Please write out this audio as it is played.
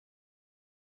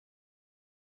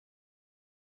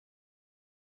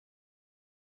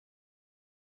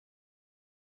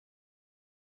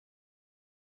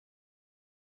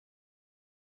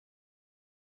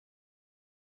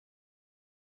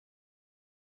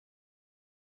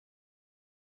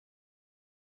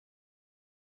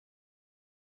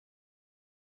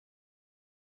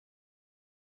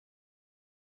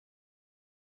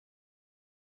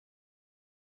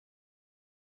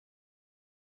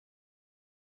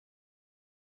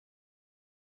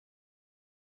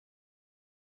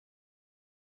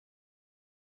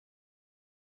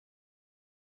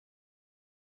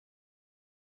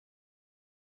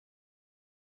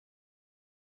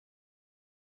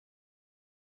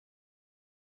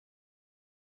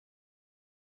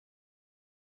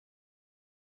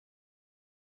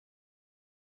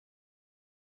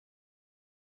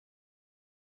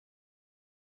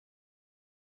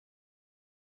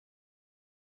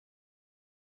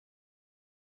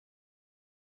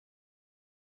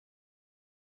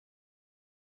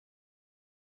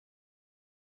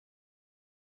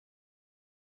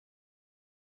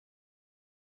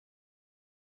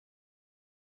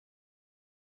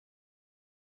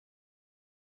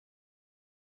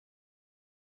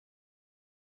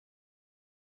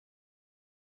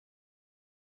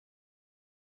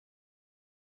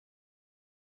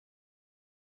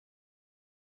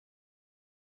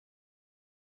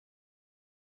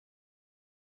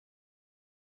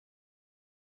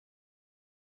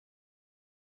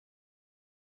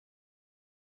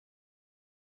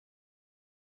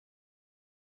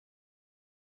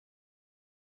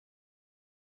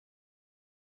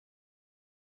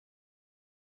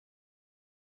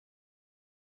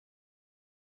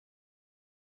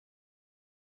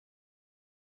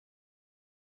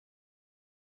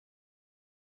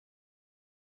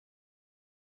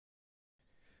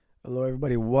Hello,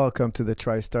 everybody. Welcome to the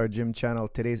TriStar Gym channel.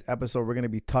 Today's episode, we're going to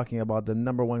be talking about the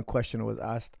number one question that was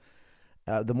asked.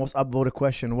 The most upvoted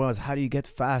question was, how do you get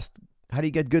fast? How do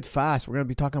you get good fast? We're going to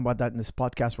be talking about that in this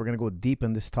podcast. We're going to go deep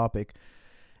in this topic.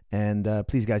 And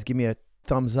please, guys, give me a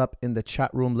thumbs up in the chat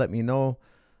room. Let me know.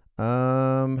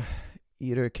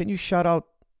 Either can you shout out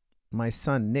my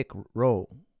son, Nick Rowe?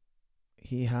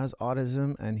 He has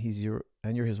autism and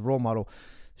you're his role model.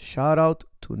 Shout out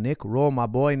to Nick Rowe, my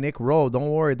boy Nick Rowe.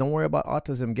 Don't worry about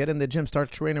autism. Get in the gym,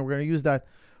 start training. We're gonna use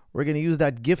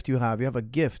that gift you have. You have a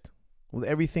gift. With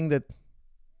everything that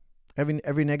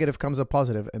every negative comes a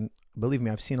positive. And believe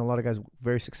me, I've seen a lot of guys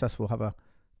very successful have a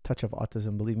touch of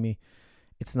autism. Believe me,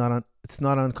 it's not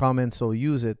uncommon. So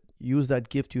use it. Use that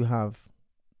gift you have.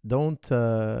 Don't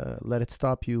let it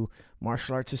stop you.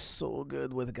 Martial arts is so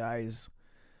good with guys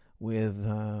with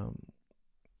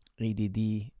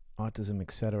ADD, autism,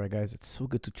 etc. Guys, it's so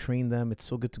good to train them. It's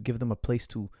so good to give them a place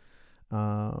to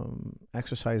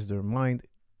exercise their mind.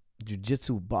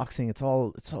 Jiu-jitsu, boxing, it's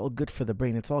all good for the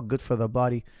brain. It's all good for the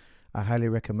body. I highly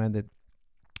recommend it.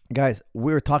 Guys,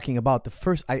 we were talking about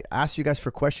I asked you guys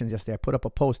for questions yesterday. I put up a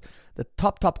post. The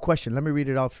top question, let me read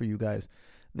it out for you guys.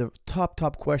 The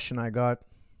top question I got,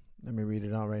 let me read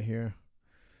it out right here.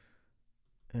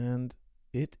 And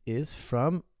it is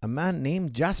from a man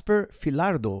named Jasper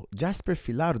Filardo. Jasper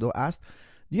Filardo asked,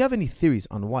 do you have any theories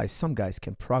on why some guys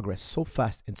can progress so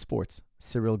fast in sports,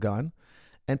 Ciryl gane,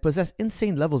 and possess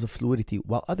insane levels of fluidity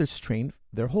while others train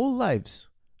their whole lives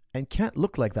and can't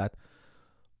look like that?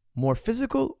 More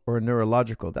physical or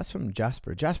neurological? That's from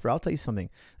Jasper. Jasper, I'll tell you something.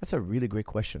 That's a really great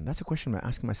question. That's a question I've been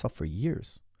asking myself for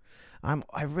years.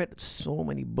 I've read so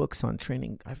many books on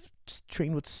training. I've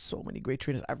trained with so many great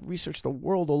trainers. I've researched the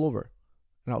world all over.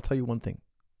 And I'll tell you one thing.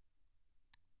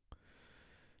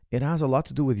 It has a lot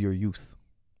to do with your youth.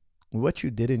 What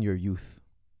you did in your youth.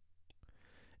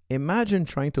 Imagine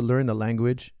trying to learn a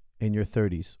language in your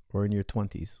 30s or in your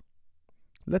 20s.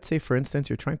 Let's say, for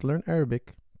instance, you're trying to learn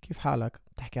Arabic. كيف حالك؟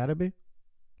 تحكي عربي?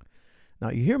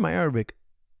 Now, you hear my Arabic.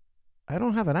 I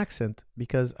don't have an accent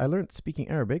because I learned speaking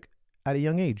Arabic at a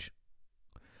young age.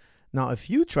 Now, if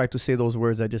you try to say those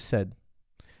words I just said,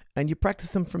 and you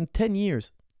practice them from 10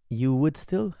 years, you would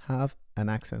still have an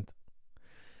accent.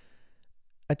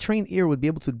 A trained ear would be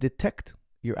able to detect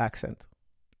your accent.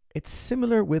 It's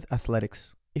similar with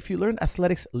athletics. If you learn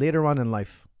athletics later on in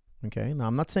life, okay? Now,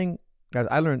 I'm not saying, guys,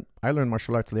 I learned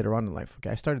martial arts later on in life,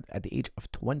 okay? I started at the age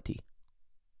of 20.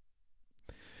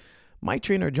 My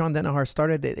trainer, John Denahar,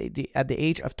 started at the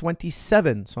age of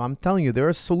 27. So I'm telling you, there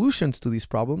are solutions to these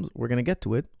problems. We're going to get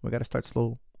to it. We got to start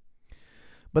slow.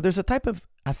 But there's a type of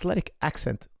athletic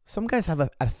accent. Some guys have an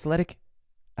athletic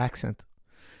accent.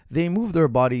 They move their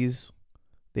bodies,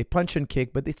 they punch and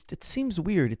kick, but it seems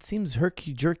weird. It seems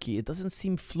herky-jerky. It doesn't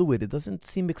seem fluid. It doesn't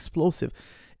seem explosive.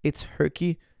 It's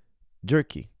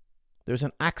herky-jerky. There's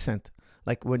an accent.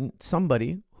 Like when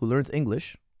somebody who learns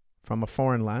English from a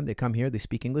foreign land, they come here, they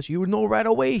speak English, you know right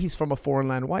away he's from a foreign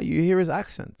land. Why? You hear his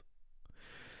accent.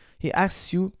 He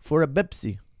asks you for a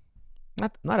Pepsi.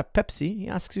 Not a Pepsi. He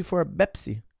asks you for a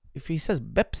Pepsi. If he says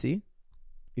Pepsi,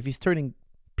 if he's turning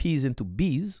P's into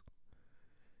B's,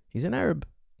 he's an Arab.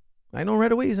 I know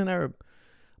right away he's an Arab.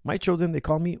 My children, they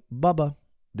call me Baba.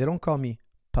 They don't call me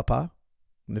Papa.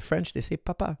 In the French, they say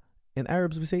Papa. In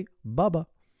Arabs, we say Baba.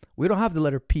 We don't have the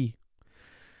letter P.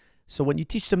 So when you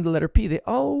teach them the letter P, they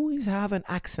always have an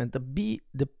accent.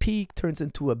 The P turns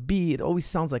into a B. It always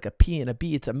sounds like a P and a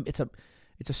B. It's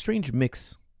a strange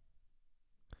mix.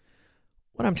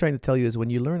 What I'm trying to tell you is when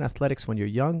you learn athletics when you're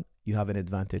young, you have an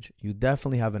advantage. You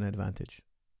definitely have an advantage.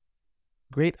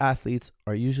 Great athletes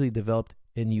are usually developed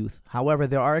in youth. However,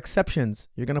 there are exceptions.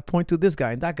 You're going to point to this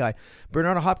guy and that guy.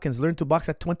 Bernard Hopkins learned to box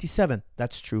at 27.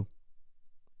 That's true.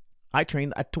 I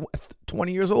trained at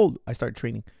 20 years old. I started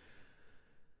training.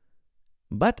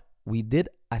 But we did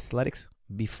athletics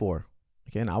before.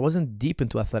 Okay, and I wasn't deep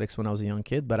into athletics when I was a young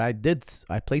kid, but I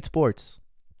played sports.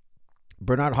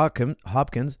 Bernard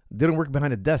Hopkins didn't work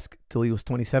behind a desk till he was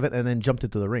 27 and then jumped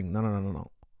into the ring.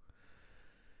 No.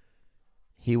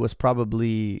 He was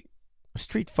probably a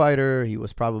street fighter. He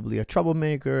was probably a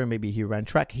troublemaker. Maybe he ran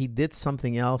track. He did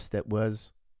something else that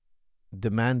was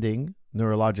demanding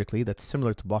neurologically that's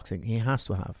similar to boxing. He has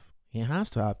to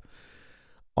have.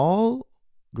 All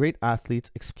great athletes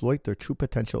exploit their true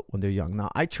potential when they're young. Now,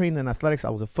 I trained in athletics.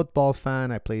 I was a football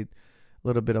fan. I played a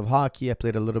little bit of hockey. I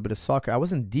played a little bit of soccer. I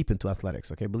wasn't deep into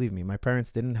athletics, okay? Believe me, my parents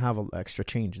didn't have extra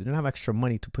change. They didn't have extra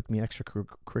money to put me in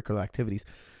extracurricular activities.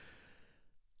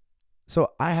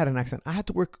 So I had an accent. I had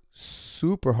to work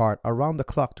super hard around the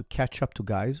clock to catch up to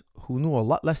guys who knew a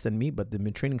lot less than me, but they've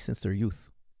been training since their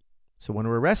youth. So when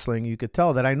we're wrestling, you could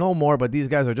tell that I know more, but these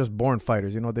guys are just born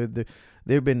fighters. You know,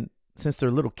 they've been, since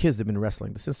they're little kids, they've been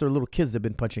wrestling. Since they're little kids, they've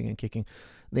been punching and kicking.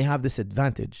 They have this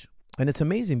advantage. And it's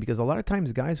amazing because a lot of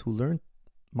times guys who learn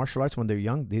martial arts when they're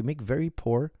young, they make very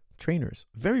poor trainers.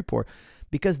 Very poor.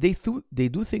 Because they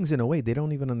do things in a way they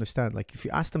don't even understand. Like if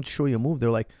you ask them to show you a move,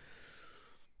 they're like,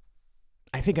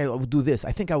 I think I would do this.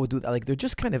 I think I would do that. Like they're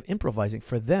just kind of improvising.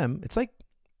 For them, it's like,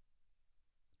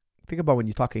 think about when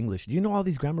you talk English. Do you know all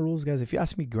these grammar rules, guys? If you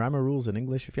ask me grammar rules in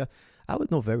English, I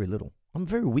would know very little. I'm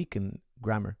very weak in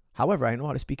grammar. However, I know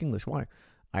how to speak English. Why?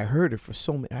 I heard it for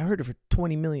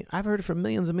 20 million. I've heard it for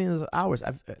millions and millions of hours.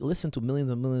 I've listened to millions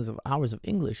and millions of hours of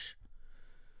English.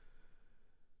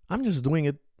 I'm just doing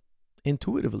it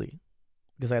intuitively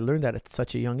because I learned that at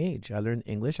such a young age. I learned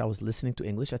English. I was listening to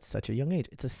English at such a young age.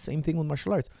 It's the same thing with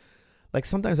martial arts. Like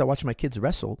sometimes I watch my kids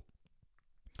wrestle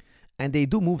and they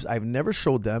do moves I've never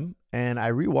showed them. And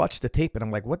I rewatch the tape and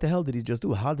I'm like, what the hell did he just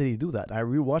do? How did he do that? I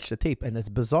rewatch the tape and it's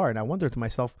bizarre. And I wonder to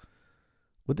myself,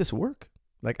 would this work?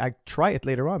 Like I try it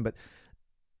later on, but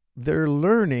they're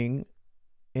learning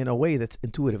in a way that's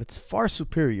intuitive. It's far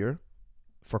superior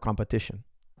for competition.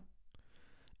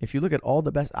 If you look at all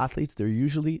the best athletes, they're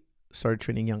usually started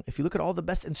training young. If you look at all the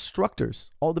best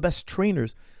instructors, all the best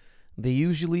trainers, they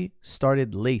usually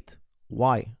started late.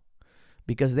 Why?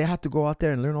 Because they had to go out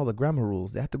there and learn all the grammar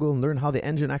rules. They had to go and learn how the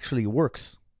engine actually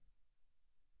works.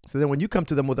 So then when you come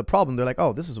to them with a problem, they're like,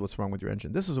 oh, this is what's wrong with your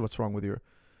engine. This is what's wrong with your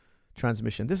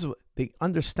transmission. This is what they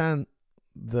understand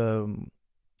the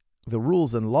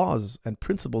rules and laws and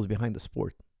principles behind the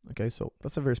sport. Okay, so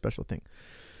that's a very special thing.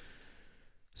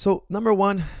 So number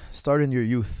one, start in your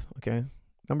youth. Okay.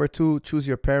 Number two, choose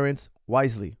your parents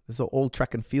wisely. This is an old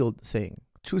track and field saying.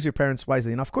 Choose your parents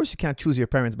wisely. And of course you can't choose your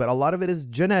parents, but a lot of it is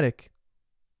genetic.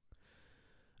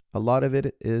 A lot of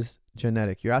it is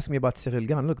genetic. You're asking me about Ciryl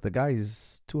Gane. Look, the guy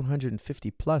is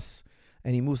 250 plus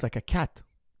and he moves like a cat.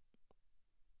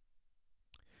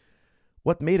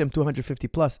 What made him 250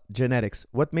 plus? Genetics.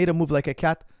 What made him move like a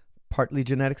cat? Partly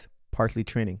genetics, partly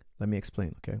training. Let me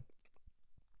explain, okay?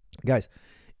 Guys,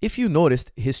 if you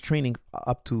noticed his training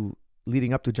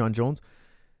leading up to John Jones,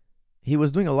 he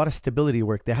was doing a lot of stability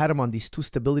work. They had him on these 2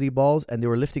 stability balls and they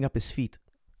were lifting up his feet.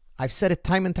 I've said it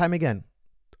time and time again.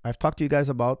 I've talked to you guys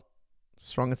about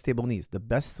strong and stable knees. The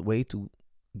best way to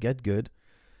get good,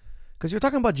 because you're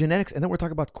talking about genetics and then we're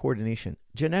talking about coordination.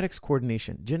 Genetics,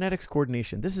 coordination. Genetics,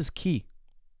 coordination. This is key.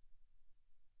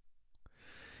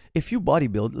 If you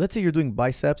bodybuild, let's say you're doing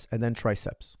biceps and then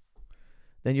triceps.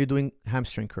 Then you're doing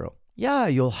hamstring curl. Yeah,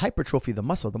 you'll hypertrophy the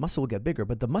muscle. The muscle will get bigger,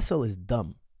 but the muscle is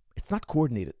dumb. It's not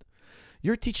coordinated.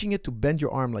 You're teaching it to bend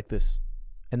your arm like this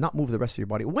and not move the rest of your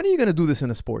body. When are you going to do this in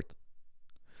a sport?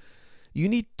 You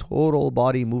need total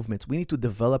body movements. We need to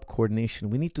develop coordination.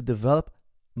 We need to develop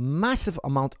massive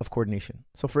amount of coordination.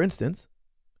 So for instance,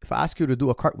 if I ask you to do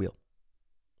a cartwheel,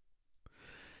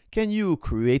 can you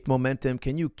create momentum?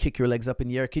 Can you kick your legs up in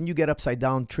the air? Can you get upside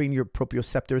down, train your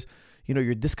proprioceptors? You know,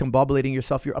 you're discombobulating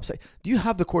yourself, you're upside. Do you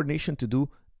have the coordination to do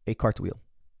a cartwheel?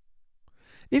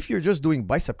 If you're just doing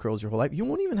bicep curls your whole life, you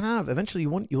won't even have, eventually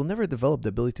you'll never develop the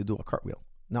ability to do a cartwheel.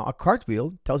 Now, a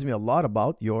cartwheel tells me a lot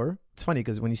about it's funny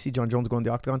because when you see John Jones go in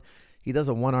the octagon, he does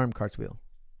a 1-arm cartwheel.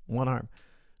 1 arm.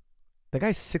 The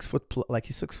guy's 6 foot, like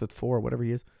he's 6'4", whatever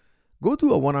he is. Go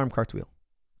do a 1-arm cartwheel.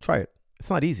 Try it. It's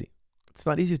not easy. It's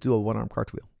not easy to do a 1-arm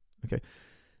cartwheel. Okay.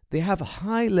 They have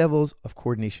high levels of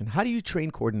coordination. How do you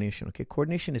train coordination? Okay.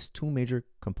 Coordination is 2 major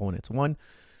components. One,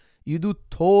 you do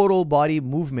total body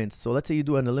movements. So let's say you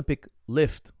do an Olympic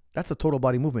lift. That's a total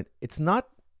body movement. It's not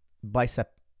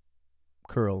bicep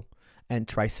curl and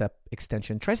tricep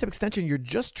extension. Tricep extension, you're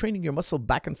just training your muscle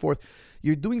back and forth.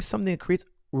 You're doing something that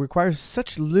requires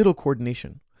such little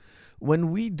coordination. When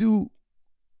we do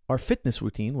our fitness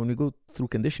routine, when we go through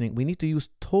conditioning, we need to use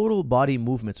total body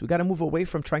movements. We got to move away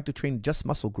from trying to train just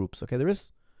muscle groups. Okay, there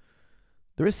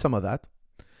is some of that,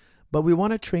 but we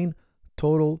want to train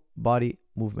total body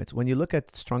movements. When you look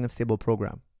at strong and stable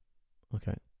program,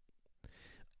 okay,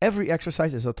 every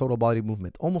exercise is a total body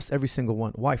movement, almost every single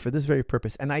one. Why? For this very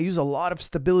purpose. And I use a lot of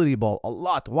stability ball, a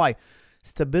lot. Why?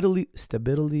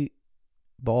 Stability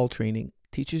ball training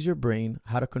teaches your brain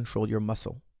how to control your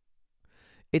muscle.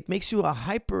 It makes you a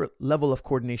hyper level of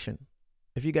coordination.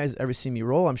 If you guys ever see me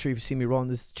roll, I'm sure if you see me roll on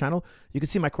this channel, you can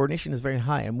see my coordination is very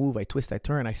high. I move, I twist, I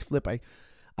turn, I flip,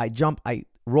 I jump, I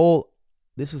roll.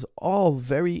 This is all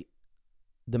very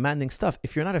demanding stuff.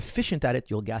 If you're not efficient at it,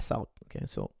 you'll gas out. Okay,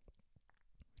 so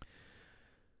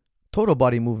total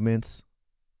body movements,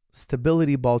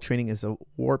 stability ball training is a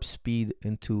warp speed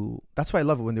into. That's why I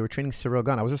love it when they were training Ciryl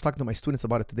Gane. I was just talking to my students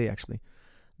about it today, actually.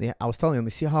 I was telling them,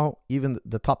 you see how even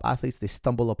the top athletes, they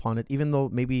stumble upon it, even though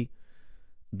maybe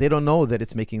they don't know that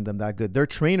it's making them that good. Their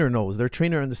trainer knows. Their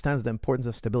trainer understands the importance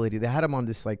of stability. They had him on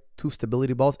this like 2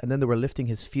 stability balls, and then they were lifting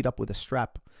his feet up with a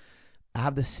strap. I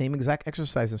have the same exact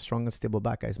exercise in strong and stable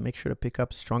back, guys. Make sure to pick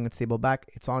up strong and stable back.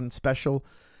 It's on special.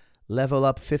 Level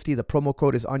Up 50. The promo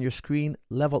code is on your screen.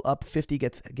 Level Up 50.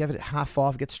 Give it half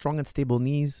off. Get strong and stable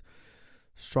knees.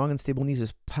 Strong and stable knees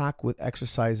is packed with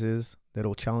exercises that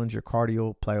will challenge your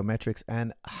cardio, plyometrics,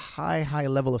 and high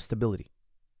level of stability.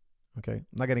 Okay, I'm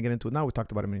not going to get into it now. We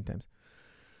talked about it many times.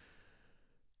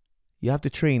 You have to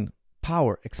train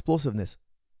power, explosiveness,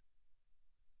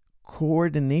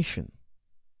 coordination.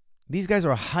 These guys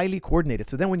are highly coordinated.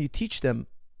 So then when you teach them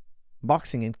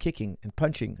boxing and kicking and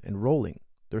punching and rolling,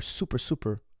 they're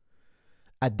super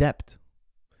adept.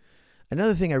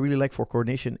 Another thing I really like for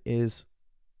coordination is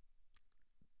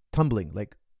tumbling,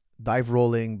 like dive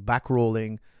rolling, back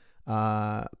rolling,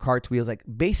 cartwheels, like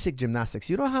basic gymnastics.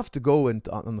 You don't have to go on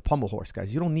the pommel horse,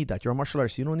 guys. You don't need that. You're a martial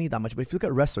artist. You don't need that much. But if you look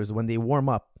at wrestlers, when they warm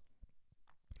up,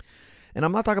 and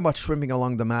I'm not talking about shrimping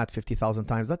along the mat 50,000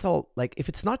 times. That's all. Like, if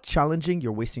it's not challenging,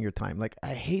 you're wasting your time. Like,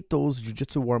 I hate those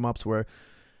jiu-jitsu warm-ups where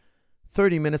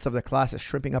 30 minutes of the class is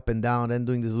shrimping up and down and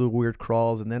doing these little weird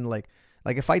crawls. And then, like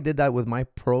if I did that with my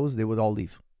pros, they would all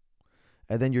leave.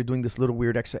 And then you're doing this little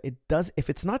weird extra. If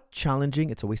it's not challenging,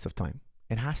 it's a waste of time.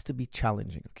 It has to be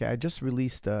challenging. Okay, I just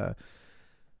released Turtle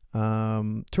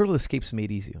Escapes Made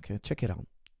Easy. Okay, check it out.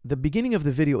 The beginning of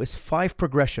the video is 5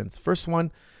 progressions. First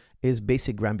one is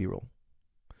basic Granby roll.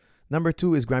 Number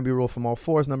 2 is Granby roll from all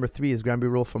fours. Number 3 is Granby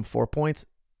roll from 4 points.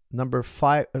 Number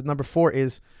 4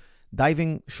 is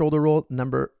diving shoulder roll.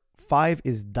 Number 5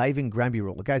 is diving Granby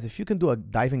roll. Guys, if you can do a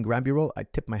diving Granby roll, I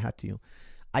tip my hat to you.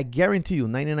 I guarantee you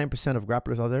 99% of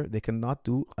grapplers out there, they cannot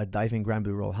do a diving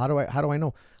Granby roll. How do I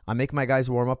know? I make my guys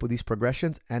warm up with these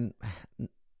progressions, and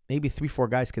maybe 3-4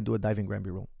 guys can do a diving Granby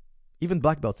roll. Even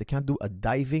black belts, they can't do a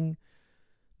diving,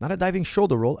 not a diving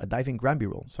shoulder roll, a diving Granby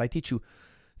roll. So I teach you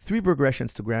 3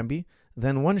 progressions to Granby,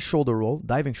 then 1 shoulder roll,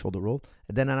 diving shoulder roll,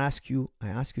 and then I ask you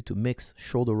to mix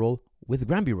shoulder roll with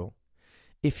Granby roll.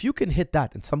 If you can hit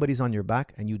that and somebody's on your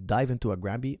back and you dive into a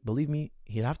Granby, believe me,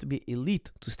 he'd have to be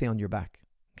elite to stay on your back.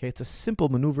 Okay, it's a simple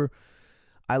maneuver.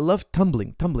 I love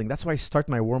tumbling. That's why I start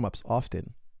my warm-ups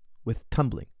often with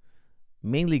tumbling.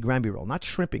 Mainly Granby roll, not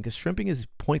shrimping, because shrimping is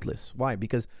pointless. Why?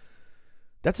 Because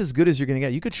that's as good as you're going to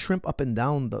get. You could shrimp up and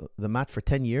down the mat for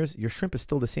 10 years. Your shrimp is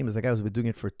still the same as the guy who's been doing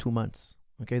it for 2 months.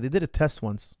 Okay, they did a test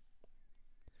once.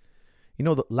 You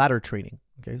know, the ladder training.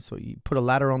 Okay, so you put a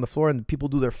ladder on the floor and people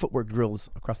do their footwork drills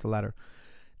across the ladder.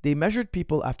 They measured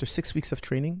people after 6 weeks of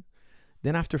training,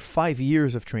 then after 5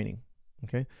 years of training.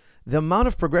 Okay, the amount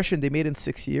of progression they made in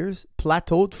 6 years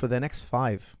plateaued for the next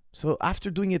 5. So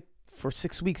after doing it for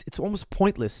 6 weeks, it's almost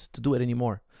pointless to do it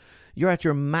anymore. You're at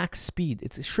your max speed.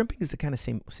 Shrimping is the kind of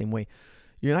same way.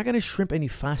 You're not going to shrimp any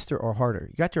faster or harder.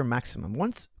 You're at your maximum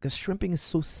because shrimping is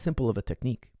so simple of a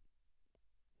technique.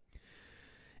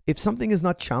 If something is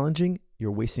not challenging,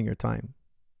 you're wasting your time.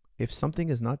 If something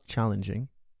is not challenging,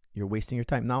 you're wasting your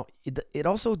time. Now, it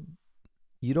also,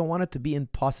 you don't want it to be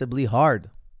impossibly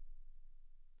hard.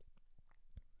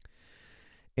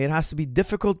 It has to be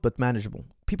difficult but manageable.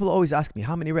 People always ask me,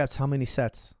 how many reps, how many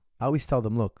sets? I always tell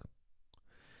them, look,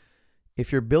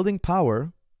 if you're building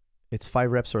power, it's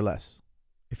 5 reps or less.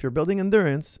 If you're building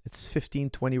endurance, it's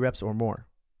 15, 20 reps or more.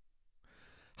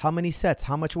 How many sets?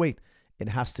 How much weight? It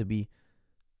has to be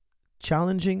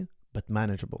challenging but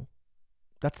manageable.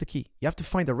 That's the key. You have to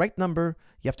find the right number.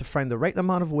 You have to find the right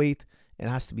amount of weight. It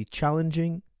has to be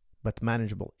challenging but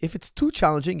manageable. If it's too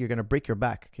challenging, you're going to break your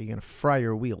back. Okay? You're going to fry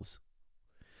your wheels.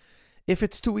 If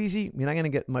it's too easy, you're not going to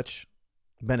get much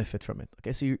benefit from it.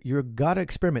 Okay, so you're got to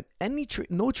experiment.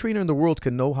 No trainer in the world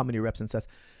can know how many reps and sets.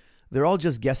 They're all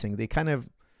just guessing. They kind of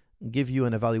give you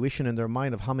an evaluation in their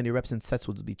mind of how many reps and sets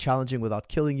would be challenging without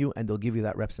killing you, and they'll give you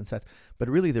that reps and sets. But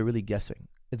really, they're really guessing.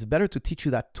 It's better to teach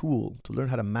you that tool to learn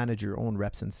how to manage your own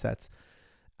reps and sets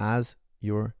as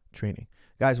you're training.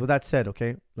 Guys, with that said,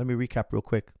 okay, let me recap real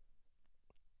quick.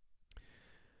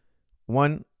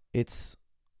 One,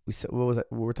 what was it?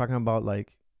 We were talking about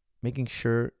like making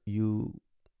sure you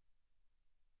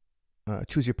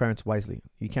choose your parents wisely.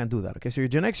 You can't do that. Okay, so your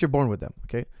genetics, you're born with them.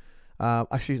 Okay,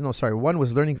 actually, no, sorry. One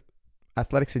was learning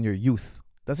athletics in your youth.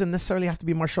 Doesn't necessarily have to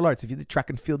be martial arts. If you did track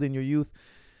and field in your youth,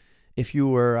 if you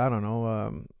were, I don't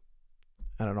know,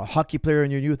 hockey player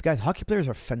in your youth, guys, hockey players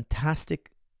are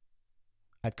fantastic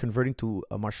at converting to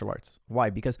martial arts. Why?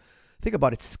 Because think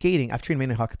about it. Skating. I've trained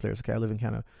many hockey players. Okay, I live in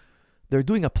Canada. They're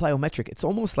doing a plyometric. It's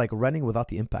almost like running without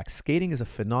the impact. Skating is a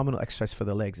phenomenal exercise for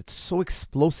the legs. It's so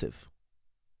explosive.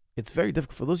 It's very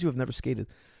difficult. For those of you who have never skated,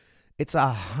 it's a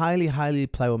highly, highly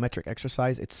plyometric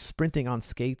exercise. It's sprinting on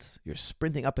skates. You're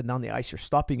sprinting up and down the ice. You're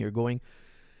stopping, you're going.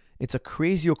 It's a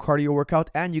crazy cardio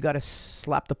workout, and you got to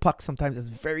slap the puck sometimes. It's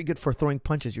very good for throwing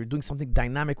punches. You're doing something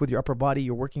dynamic with your upper body.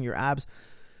 You're working your abs.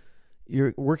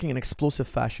 You're working in explosive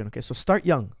fashion. Okay, so start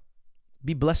young.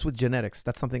 Be blessed with genetics.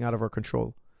 That's something out of our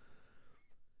control.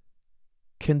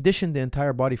 Condition the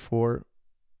entire body for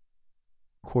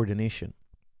coordination,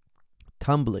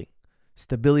 tumbling,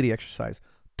 stability exercise,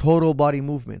 total body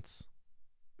movements.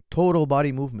 Total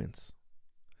body movements.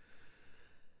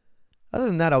 Other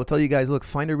than that, I would tell you guys, look,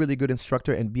 find a really good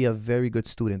instructor and be a very good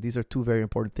student. These are two very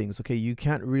important things, okay? You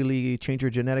can't really change your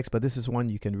genetics, but this is one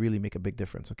you can really make a big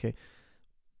difference, okay?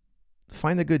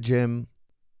 Find a good gym.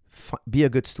 Be a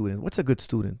good student. What's a good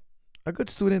student? A good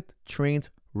student trains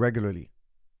regularly.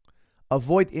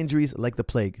 Avoid injuries like the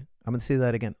plague. I'm going to say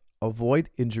that again. Avoid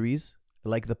injuries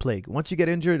like the plague. Once you get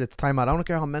injured, it's time out. I don't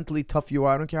care how mentally tough you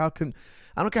are. I don't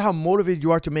care how motivated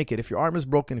you are to make it. If your arm is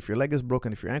broken, if your leg is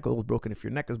broken, if your ankle is broken, if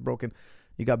your neck is broken,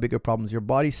 you got bigger problems. Your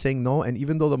body's saying no, and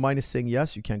even though the mind is saying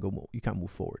yes, you can't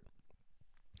move forward.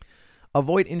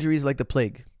 Avoid injuries like the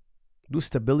plague. Do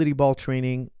stability ball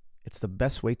training. It's the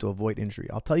best way to avoid injury.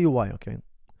 I'll tell you why, okay?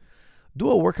 Do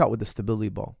a workout with the stability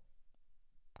ball.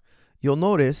 You'll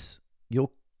notice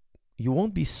you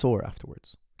won't be sore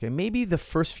afterwards. Okay, maybe the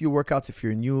first few workouts, if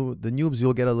you're new, the noobs,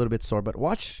 you'll get a little bit sore. But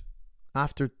watch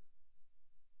after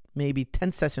maybe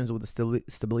 10 sessions with the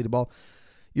stability ball,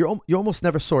 you're almost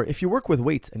never sore. If you work with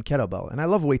weights and kettlebell, and I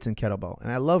love weights and kettlebell,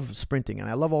 and I love sprinting, and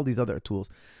I love all these other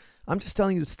tools, I'm just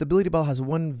telling you, the stability ball has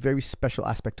one very special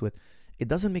aspect to it. It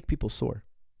doesn't make people sore.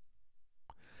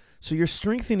 So you're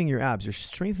strengthening your abs, you're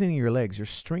strengthening your legs, you're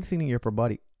strengthening your upper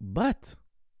body, but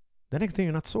the next day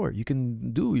you're not sore. You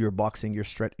can do your boxing, your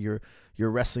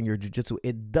wrestling, your jiu-jitsu.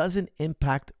 It doesn't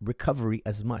impact recovery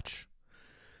as much.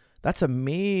 That's a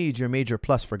major, major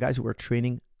plus for guys who are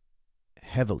training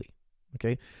heavily.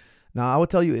 Okay. Now I would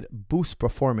tell you it boosts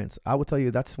performance. I would tell you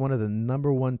that's one of the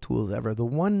 #1 tools ever. The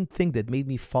one thing that made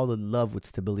me fall in love with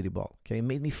stability ball. Okay, it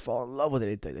made me fall in love with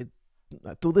it.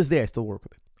 To this day I still work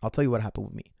with it. I'll tell you what happened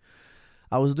with me.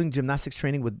 I was doing gymnastics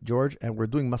training with George, and we're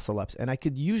doing muscle ups, and I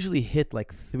could usually hit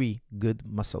like 3 good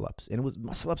muscle ups. And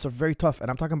muscle ups are very tough, and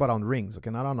I'm talking about on rings, okay,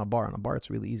 not on a bar. On a bar, it's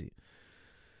really easy.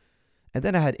 And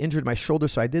then I had injured my shoulder,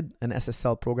 so I did an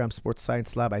SSL program, Sports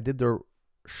Science Lab. I did their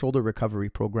shoulder recovery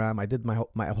program. I did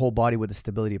my whole body with the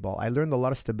stability ball. I learned a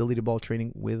lot of stability ball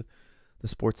training with the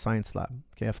Sports Science Lab.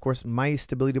 Okay, of course, my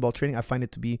stability ball training, I find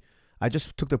it to be, I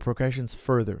just took the progressions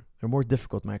further. They're more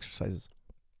difficult, my exercises.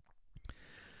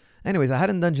 Anyways, I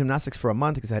hadn't done gymnastics for a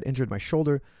month because I had injured my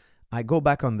shoulder. I go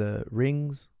back on the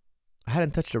rings. I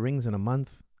hadn't touched the rings in a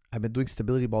month. I've been doing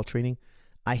stability ball training.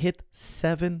 I hit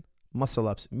 7 muscle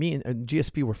ups. Me and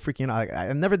GSP were freaking out.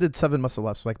 I never did 7 muscle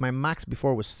ups. Like my max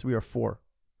before was 3 or 4.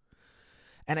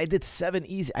 And I did 7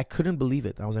 easy. I couldn't believe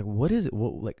it. I was like, what is it?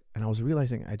 And I was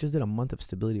realizing I just did a month of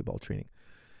stability ball training.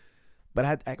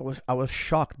 But I was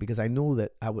shocked because I knew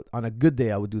that on a good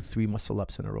day, I would do 3 muscle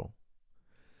ups in a row.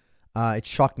 It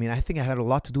shocked me, and I think it had a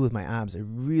lot to do with my abs. It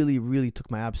really, really took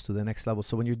my abs to the next level.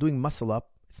 So when you're doing muscle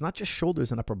up, it's not just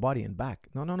shoulders and upper body and back.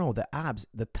 No. The abs,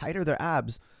 the tighter their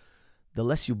abs, the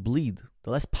less you bleed, the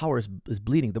less power is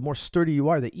bleeding. The more sturdy you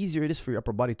are, the easier it is for your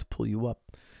upper body to pull you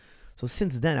up. So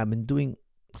since then, I've been doing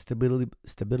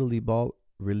stability ball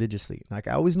religiously. Like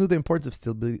I always knew the importance of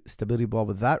stability ball,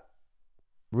 but that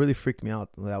really freaked me out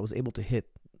that I was able to hit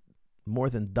more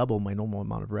than double my normal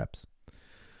amount of reps.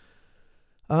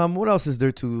 What else is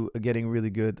there to getting really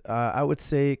good? I would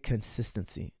say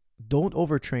consistency. Don't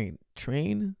overtrain.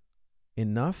 Train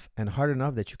enough and hard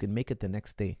enough that you can make it the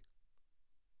next day.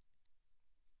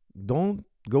 Don't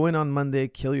go in on Monday,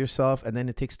 kill yourself, and then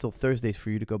it takes till Thursday for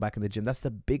you to go back in the gym. That's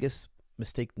the biggest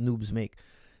mistake noobs make.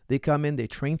 They come in, they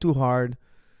train too hard,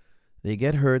 they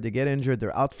get hurt, they get injured,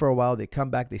 they're out for a while, they come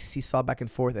back, they seesaw back and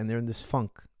forth, and they're in this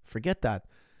funk. Forget that.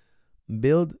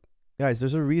 Guys,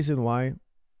 there's a reason why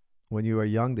when you were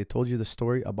young, they told you the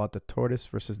story about the tortoise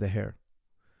versus the hare.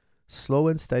 Slow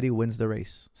and steady wins the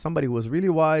race. Somebody was really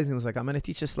wise and was like, I'm going to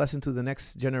teach this lesson to the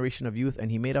next generation of youth. And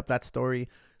he made up that story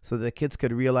so that the kids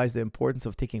could realize the importance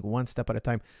of taking one step at a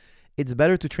time. It's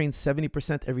better to train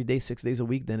 70% every day, 6 days a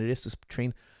week, than it is to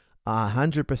train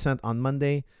 100% on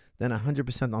Monday, then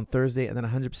 100% on Thursday, and then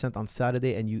 100% on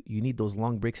Saturday. And you need those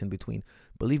long breaks in between.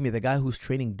 Believe me, the guy who's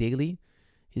training daily,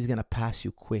 he's going to pass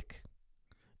you quick.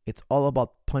 It's all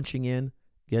about punching in,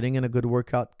 getting in a good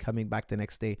workout, coming back the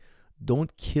next day.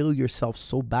 Don't kill yourself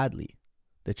so badly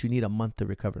that you need a month to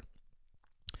recover.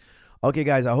 Okay,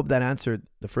 guys, I hope that answered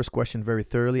the first question very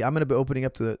thoroughly. I'm going to be opening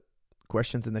up to the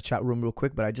questions in the chat room real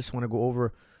quick, but I just want to go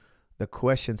over the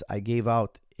questions I gave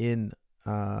out in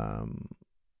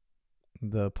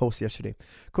the post yesterday.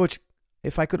 Coach,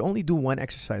 if I could only do one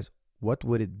exercise, what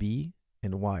would it be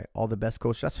and why? All the best,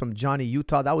 Coach. That's from Johnny,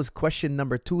 Utah. That was question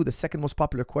number 2, the second most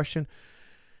popular question.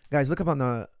 Guys, look up on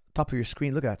the top of your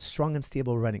screen. Look at that. Strong and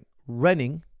stable running.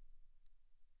 Running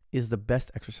is the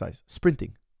best exercise.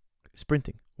 Sprinting.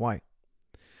 Why?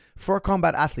 For a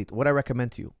combat athlete, what I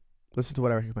recommend to you, listen to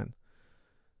what I recommend.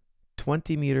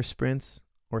 20-meter sprints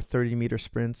or 30-meter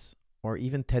sprints or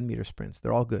even 10-meter sprints.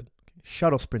 They're all good.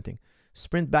 Shuttle sprinting.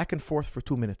 Sprint back and forth for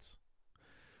 2 minutes.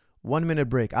 1 minute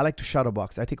break. I like to shadow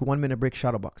box. I take a 1 minute break,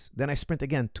 shadow box. Then I sprint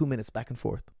again, 2 minutes back and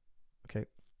forth. Okay.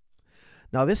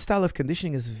 Now, this style of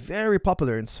conditioning is very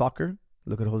popular in soccer.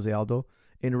 Look at Jose Aldo.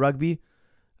 In rugby,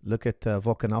 look at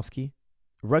Volkanovski.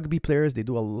 Rugby players, they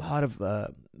do a lot of,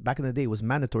 back in the day, it was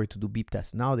mandatory to do beep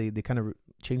tests. Now they kind of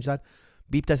changed that.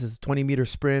 Beep test is a 20-meter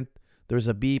sprint. There's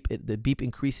a beep. The beep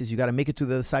increases. You got to make it to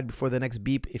the other side before the next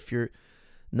beep. If you're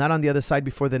not on the other side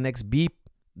before the next beep,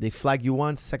 they flag you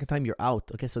once. Second time, you're out.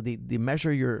 Okay, so they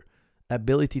measure your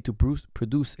ability to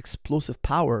produce explosive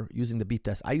power using the beep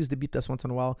test. I use the beep test once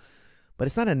in a while, but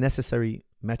it's not a necessary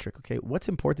metric, okay? What's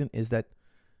important is that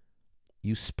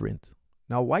you sprint.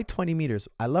 Now, why 20 meters?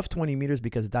 I love 20 meters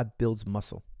because that builds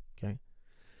muscle, okay?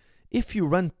 If you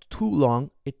run too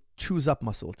long, it chews up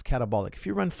muscle. It's catabolic. If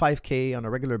you run 5K on a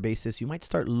regular basis, you might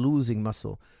start losing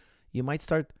muscle. You might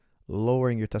start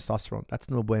lowering your testosterone. That's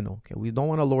no bueno, okay? We don't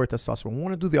want to lower testosterone. We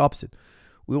want to do the opposite.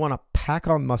 We want to pack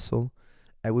on muscle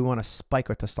and we want to spike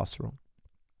our testosterone.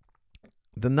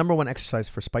 The number one exercise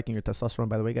for spiking your testosterone,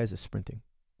 by the way, guys, is sprinting.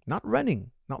 Not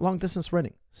running, not long distance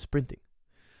running, sprinting.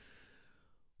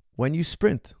 When you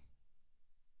sprint,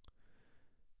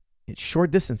 it's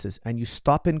short distances and you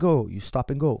stop and go,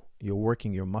 you're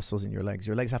working your muscles in your legs.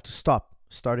 Your legs have to stop,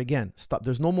 start again, stop.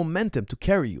 There's no momentum to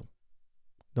carry you.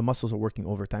 The muscles are working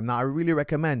overtime. Now, I really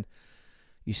recommend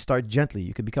you start gently.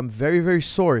 You could become very, very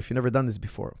sore if you've never done this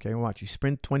before. Okay, watch. You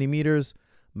sprint 20 meters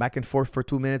back and forth for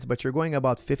 2 minutes, but you're going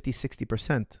about 50,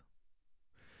 60%.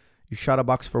 You shadow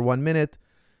box for 1 minute.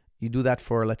 You do that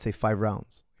for, let's say, 5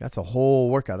 rounds. That's a whole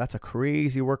workout. That's a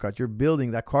crazy workout. You're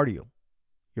building that cardio.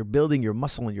 You're building your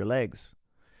muscle in your legs.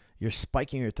 You're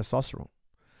spiking your testosterone.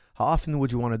 How often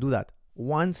would you want to do that?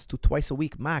 Once to twice a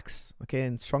week max. Okay,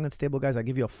 and strong and stable, guys, I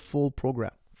give you a full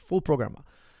program.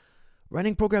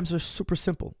 Running programs are super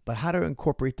simple, but how to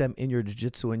incorporate them in your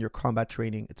jiu-jitsu and your combat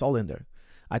training, it's all in there.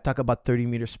 I talk about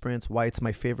 30-meter sprints, why it's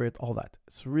my favorite, all that.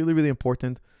 It's really, really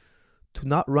important to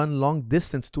not run long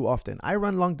distance too often. I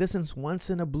run long distance once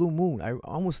in a blue moon. I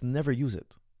almost never use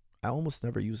it.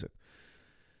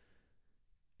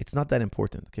 It's not that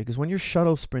important, okay? Because when you're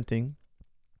shuttle sprinting,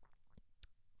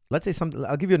 let's say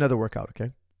I'll give you another workout,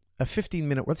 okay? A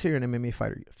 15-minute, let's say you're an MMA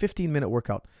fighter, 15-minute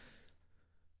workout.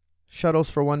 Shuttles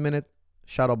for 1 minute,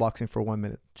 shadow boxing for 1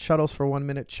 minute. Shuttles for 1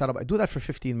 minute, I do that for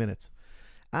 15 minutes.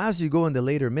 As you go in the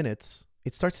later minutes,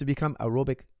 it starts to become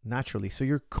aerobic naturally. So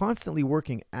you're constantly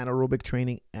working anaerobic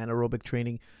training.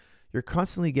 You're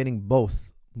constantly getting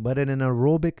both, but in an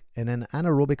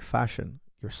anaerobic fashion.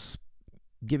 You're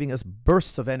giving us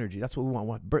bursts of energy. That's what we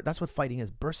want. That's what fighting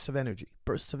is, bursts of energy.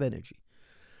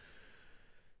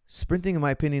 Sprinting, in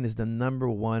my opinion, is the number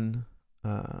one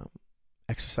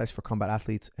exercise for combat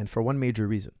athletes, and for one major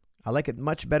reason. I like it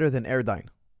much better than airdyne.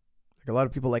 Like a lot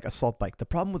of people like assault bike. The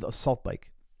problem with assault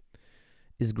bike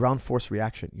is ground force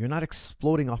reaction. You're not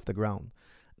exploding off the ground.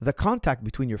 The contact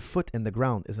between your foot and the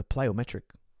ground is a plyometric.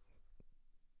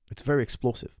 It's very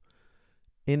explosive.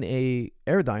 In a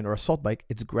airdyne or assault bike,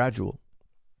 it's gradual.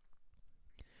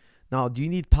 Now, do you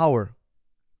need power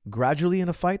gradually in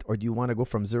a fight, or do you want to go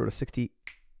from 0 to 60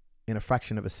 in a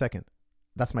fraction of a second?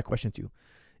 That's my question to you.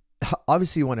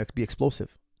 Obviously, you want to be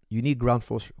explosive. You need ground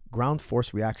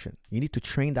force reaction. You need to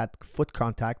train that foot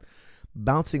contact,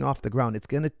 bouncing off the ground. It's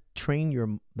going to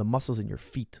train the muscles in your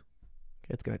feet.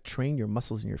 Okay? It's going to train your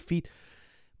muscles in your feet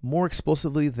more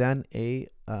explosively than a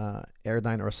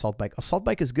airdyne or assault bike. Assault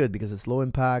bike is good because it's low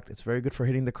impact. It's very good for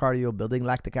hitting the cardio, building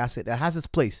lactic acid. It has its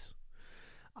place.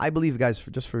 I believe, guys,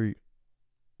 just for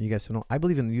you guys to know, I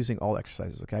believe in using all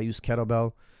exercises. Okay, I use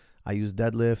kettlebell, I use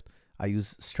deadlift, I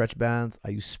use stretch bands, I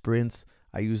use sprints,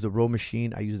 I use the row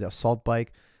machine, I use the assault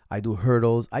bike, I do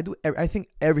hurdles. I think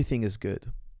everything is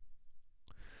good.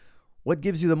 What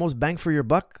gives you the most bang for your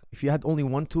buck? If you had only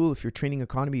one tool, if you're training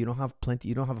economy, you don't have plenty,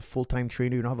 you don't have a full-time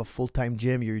trainer, you don't have a full-time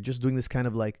gym, you're just doing this kind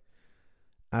of like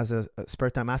as a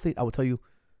spare time athlete, I will tell you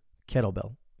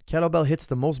kettlebell. Kettlebell hits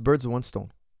the most birds with one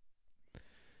stone.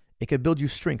 It could build you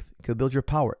strength. It could build your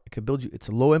power. It could build you. It's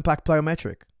a low impact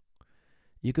plyometric.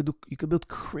 You could build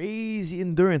crazy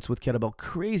endurance with kettlebell,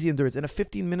 crazy endurance. In a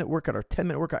 15-minute workout or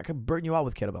 10-minute workout, I could burn you out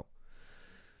with kettlebell.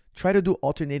 Try to do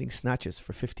alternating snatches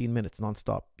for 15 minutes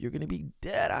nonstop. You're going to be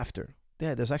dead after.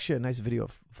 Yeah, there's actually a nice video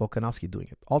of Volkanovski doing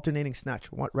it. Alternating snatch.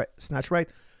 Snatch right,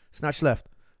 snatch left,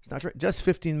 snatch right. Just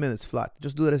 15 minutes flat.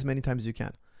 Just do it as many times as you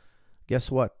can.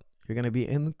 Guess what? You're going to be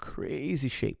in crazy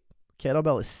shape.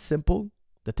 Kettlebell is simple.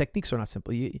 The techniques are not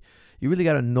simple. You really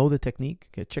got to know the technique.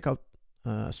 Okay, check out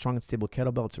Strong and Stable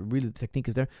Kettlebell. It's really, the technique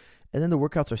is there. And then the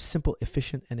workouts are simple,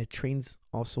 efficient, and it trains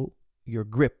also your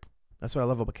grip. That's what I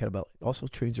love about kettlebell. It also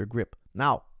trains your grip.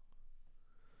 Now,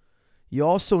 you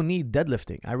also need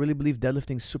deadlifting. I really believe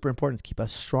deadlifting is super important to keep a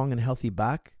strong and healthy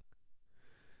back.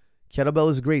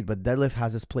 Kettlebell is great, but deadlift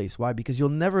has its place. Why? Because you'll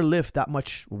never lift that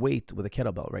much weight with a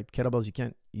kettlebell, right? Kettlebells,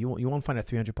 you won't find a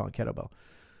 300-pound kettlebell.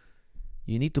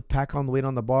 You need to pack on weight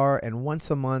on the bar, and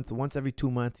once a month, once every 2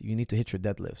 months, you need to hit your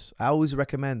deadlifts. I always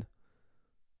recommend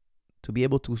to be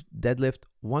able to deadlift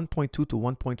 1.2 to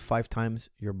 1.5 times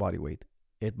your body weight.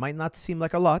 It might not seem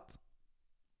like a lot,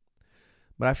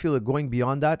 but I feel that going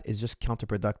beyond that is just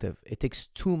counterproductive. It takes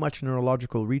too much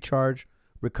neurological recharge,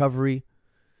 recovery.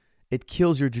 It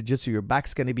kills your jiu-jitsu. Your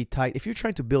back's going to be tight. If you're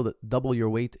trying to build double your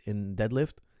weight in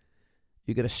deadlift,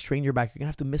 you're going to strain your back. You're going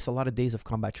to have to miss a lot of days of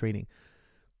combat training.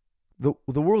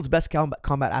 The world's best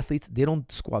combat athletes, they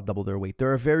don't squat double their weight.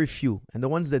 There are very few. And the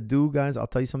ones that do, guys, I'll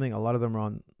tell you something, a lot of them are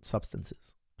on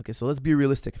substances. Okay, so let's be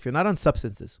realistic. If you're not on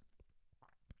substances,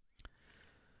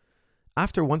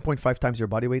 after 1.5 times your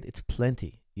body weight, it's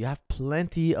plenty. You have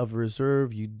plenty of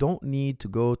reserve. You don't need to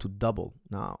go to double.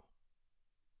 Now,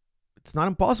 it's not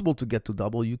impossible to get to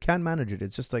double. You can manage it.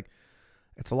 It's just like,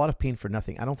 it's a lot of pain for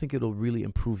nothing. I don't think it'll really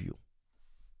improve you.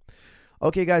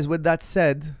 Okay, guys, with that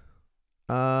said,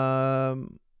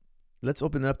 let's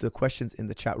open it up to the questions in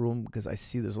the chat room because I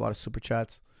see there's a lot of super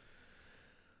chats.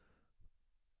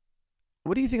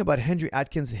 What do you think about Henry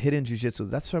Atkins' hidden jiu-jitsu?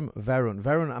 That's from Varun.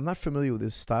 Varun, I'm not familiar with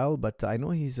his style, but I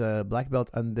know he's a black belt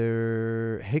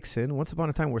under Hickson. Once upon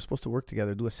a time, we were supposed to work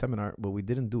together, do a seminar, but we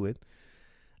didn't do it.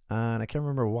 And I can't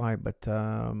remember why, but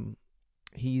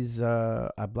he's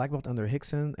a black belt under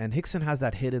Hickson, and Hickson has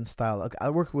that hidden style. Like, I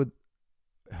worked with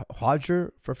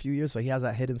Hodger for a few years, so he has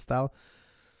that hidden style.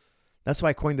 That's why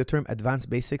I coined the term advanced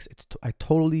basics. I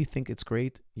totally think it's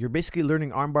great. You're basically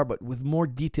learning armbar, but with more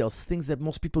details, things that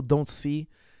most people don't see,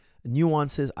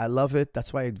 nuances. I love it.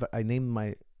 That's why I named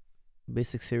my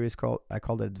basic series I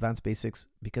called it Advanced Basics,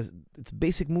 because it's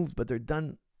basic moves, but they're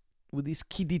done with these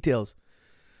key details.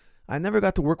 I never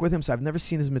got to work with him, so I've never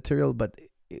seen his material, but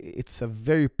it's a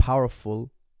very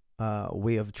powerful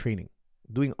way of training.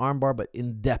 Doing armbar, but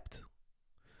in depth.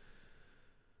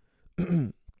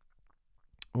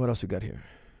 What else we got here?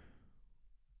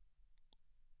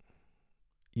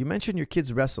 You mentioned your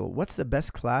kids wrestle. What's the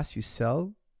best class you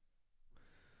sell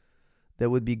that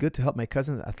would be good to help my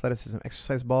cousin's athleticism?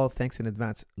 Exercise ball. Thanks in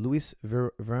advance. Luis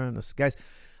Veranos. Guys,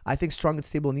 I think Strong and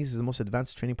Stable Knees is the most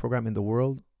advanced training program in the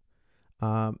world.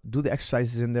 Do the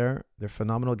exercises in there. They're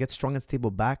phenomenal. Get Strong and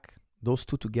Stable back. Those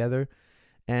two together.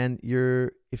 And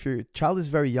if your child is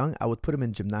very young, I would put him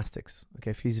in gymnastics.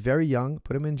 Okay, if he's very young,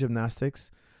 put him in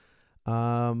gymnastics.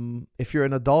 If you're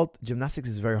an adult, gymnastics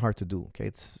is very hard to do. Okay,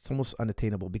 it's almost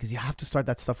unattainable because you have to start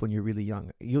that stuff when you're really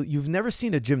young. You've never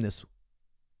seen a gymnast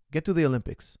get to the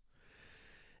Olympics,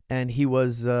 and he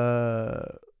was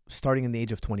starting in the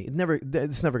age of 20.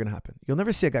 It's never gonna happen. You'll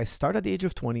never see a guy start at the age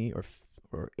of 20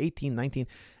 or 18, 19,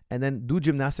 and then do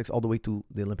gymnastics all the way to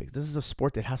the Olympics. This is a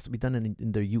sport that has to be done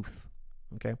in their youth.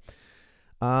 Okay,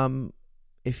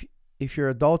 if you're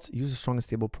adults, use a Strong and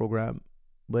Stable program.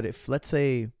 But if, let's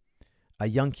say, a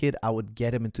young kid, I would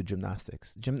get him into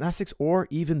gymnastics. Gymnastics, or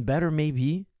even better,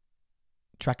 maybe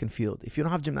track and field. If you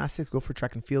don't have gymnastics, go for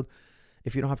track and field.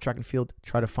 If you don't have track and field,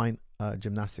 try to find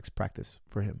gymnastics practice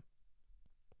for him.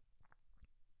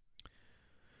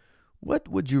 What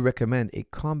would you recommend a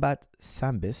combat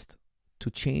sambist to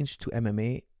change to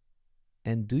MMA?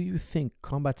 And do you think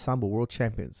combat sambo world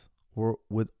champions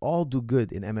would all do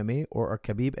good in MMA, or are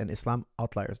Khabib and Islam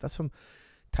outliers? That's from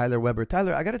Tyler Weber.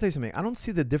 Tyler, I got to tell you something. I don't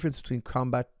see the difference between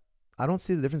combat. I don't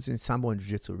see the difference between sambo and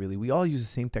jiu-jitsu, really. We all use the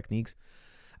same techniques.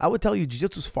 I would tell you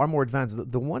jiu-jitsu is far more advanced.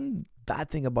 The one bad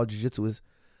thing about jiu-jitsu is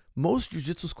most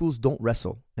jiu-jitsu schools don't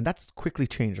wrestle. And that's quickly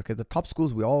changed. Okay, the top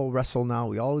schools, we all wrestle now.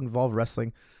 We all involve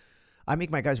wrestling. I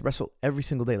make my guys wrestle every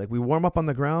single day. Like, we warm up on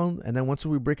the ground, and then once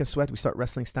we break a sweat, we start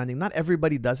wrestling standing. Not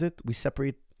everybody does it. We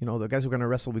separate, the guys who are going to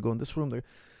wrestle, we go in this room.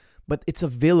 But it's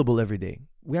available every day.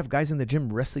 We have guys in the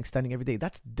gym wrestling standing every day.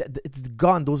 It's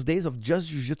gone. Those days of just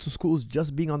jiu-jitsu schools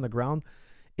just being on the ground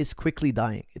is quickly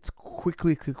dying. It's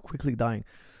quickly dying.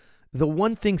 The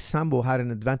one thing Sambo had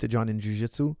an advantage on in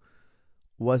Jiu-Jitsu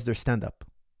was their stand-up.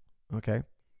 Okay?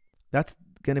 That's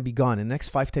going to be gone. In the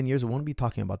next 5-10 years, we won't be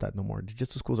talking about that no more.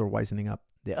 Jiu-Jitsu schools are wisening up.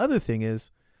 The other thing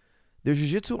is, their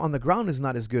Jiu-Jitsu on the ground is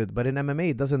not as good, but in MMA,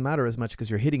 it doesn't matter as much because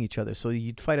you're hitting each other. So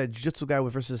you'd fight a Jiu-Jitsu guy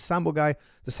versus a Sambo guy.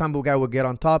 The Sambo guy will get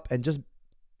on top, and just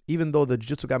even though the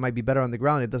Jiu-Jitsu guy might be better on the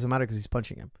ground, it doesn't matter because he's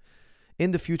punching him.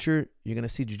 In the future, you're going to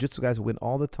see Jiu-Jitsu guys win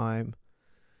all the time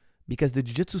because the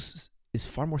Jiu-Jitsu is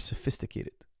far more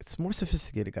sophisticated. It's more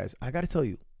sophisticated, guys. I got to tell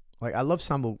you. Like, I love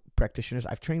Sambo practitioners.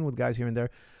 I've trained with guys here and there.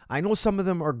 I know some of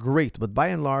them are great, but by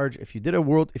and large, if you did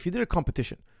a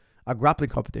competition, a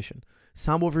grappling competition,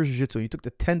 Sambo versus Jiu-Jitsu, you took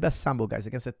the 10 best Sambo guys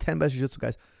against the 10 best Jiu-Jitsu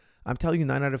guys, I'm telling you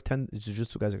 9 out of 10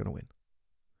 Jiu-Jitsu guys are going to win.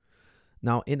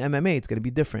 Now, in MMA, it's going to be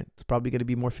different. It's probably going to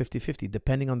be more 50-50,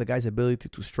 depending on the guy's ability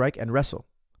to strike and wrestle.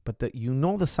 But the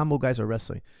Sambo guys are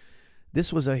wrestling.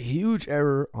 This was a huge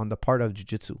error on the part of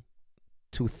Jiu-Jitsu,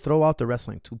 to throw out the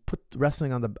wrestling, to put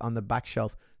wrestling on the back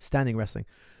shelf, standing wrestling.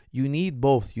 You need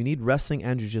both. You need wrestling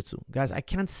and Jiu-Jitsu. Guys, I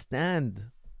can't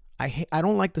stand. I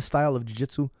don't like the style of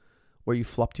Jiu-Jitsu where you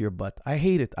flop to your butt. I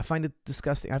hate it. I find it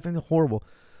disgusting. I find it horrible.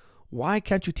 Why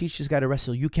can't you teach this guy to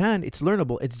wrestle? You can. It's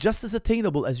learnable. It's just as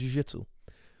attainable as Jiu-Jitsu.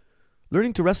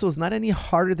 Learning to wrestle is not any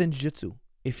harder than Jiu-Jitsu.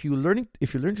 If you learn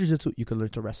Jiu-Jitsu, you can learn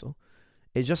to wrestle.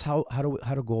 It's just how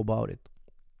to go about it.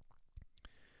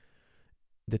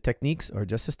 The techniques are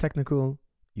just as technical.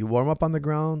 You warm up on the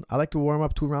ground. I like to warm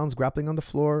up 2 rounds grappling on the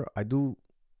floor. I do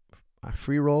a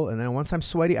free roll, and then once I'm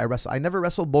sweaty, I wrestle. I never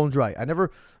wrestle bone dry. I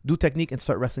never do technique and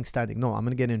start wrestling standing. No, I'm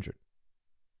going to get injured.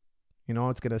 You know,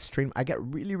 it's going to strain. I get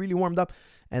really, really warmed up,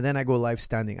 and then I go live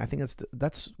standing. I think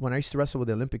that's when I used to wrestle with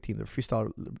the Olympic team, the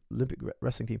freestyle Olympic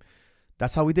wrestling team.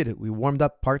 That's how we did it. We warmed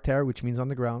up parterre, which means on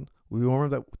the ground. We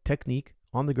warmed up technique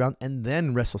on the ground, and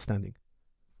then wrestle standing.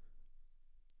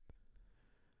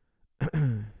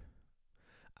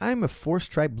 I'm a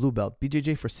 4-stripe blue belt,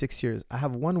 BJJ for 6 years. I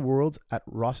have won worlds at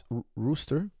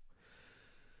Rooster,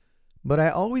 but I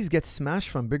always get smashed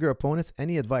from bigger opponents.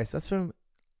 Any advice? That's from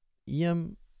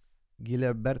Ian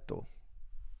Gilberto.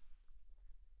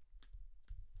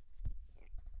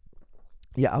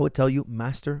 Yeah, I would tell you,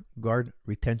 master guard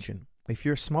retention. If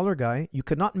you're a smaller guy, you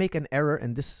cannot make an error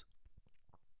in this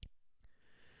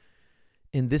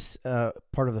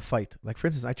part of the fight. Like, for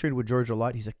instance, I trained with George a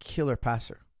lot. He's a killer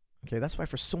passer. Okay, that's why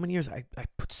for so many years I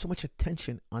put so much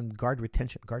attention on guard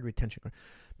retention.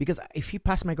 Because if he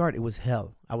passed my guard, it was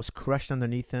hell. I was crushed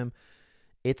underneath him.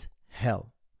 It's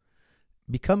hell.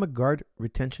 Become a guard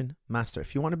retention master.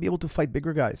 If you want to be able to fight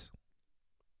bigger guys.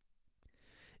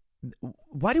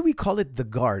 Why do we call it the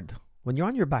guard? When you're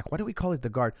on your back, why do we call it the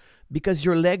guard? Because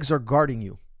your legs are guarding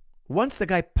you. Once the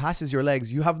guy passes your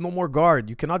legs, you have no more guard.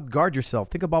 You cannot guard yourself.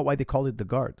 Think about why they call it the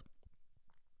guard.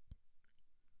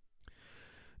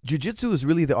 Jiu-Jitsu is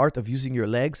really the art of using your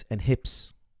legs and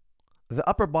hips. The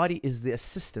upper body is the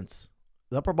assistance.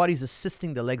 The upper body is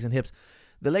assisting the legs and hips.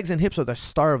 The legs and hips are the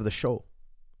star of the show.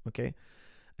 Okay?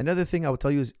 Another thing I would tell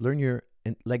you is learn your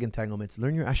leg entanglements.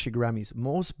 Learn your ashiguramis.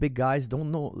 Most big guys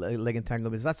don't know leg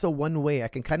entanglements. That's the one way I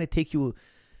can kind of take you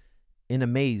in a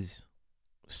maze.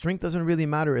 Strength doesn't really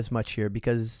matter as much here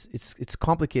because it's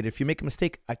complicated. If you make a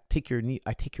mistake, I take your knee,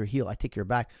 I take your heel, I take your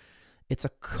back. It's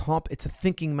a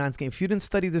thinking man's game. If you didn't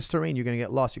study this terrain, you're going to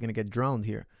get lost. You're going to get drowned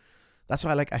here. That's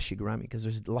why I like ashigurami, because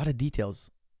there's a lot of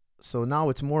details. So now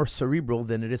it's more cerebral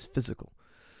than it is physical.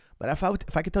 But if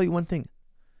I could tell you one thing,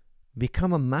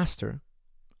 become a master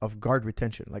of guard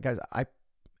retention. Like, guys,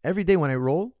 every day when I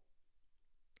roll,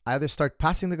 I either start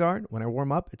passing the guard. When I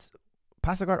warm up, it's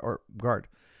pass the guard or guard.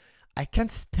 I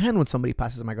can't stand when somebody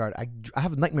passes my guard. I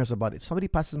have nightmares about it. If somebody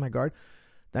passes my guard,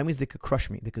 that means they could crush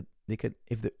me. I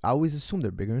always assume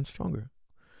they're bigger and stronger.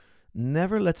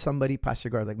 Never let somebody pass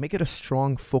your guard. Like, make it a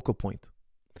strong focal point.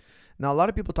 Now, a lot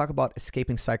of people talk about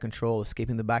escaping side control,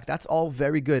 escaping the back. That's all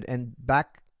very good. And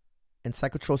back and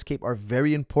side control escape are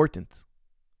very important.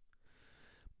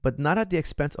 But not at the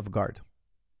expense of guard.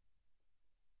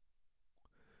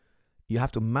 You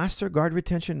have to master guard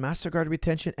retention,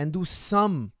 and do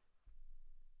some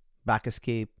back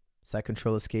escape, side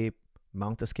control escape,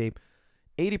 mount escape.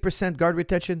 80% guard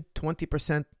retention,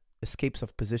 20% escapes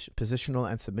of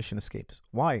positional and submission escapes.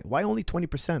 Why? Why only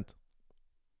 20%?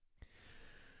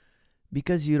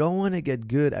 Because you don't want to get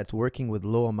good at working with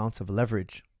low amounts of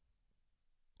leverage.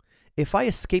 If I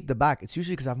escape the back, it's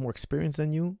usually because I have more experience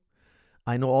than you.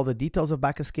 I know all the details of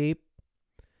back escape.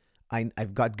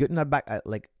 I've got good in that back.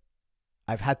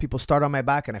 I've had people start on my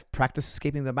back and I've practiced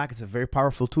escaping the back. It's a very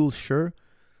powerful tool, sure.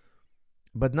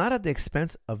 But not at the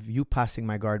expense of you passing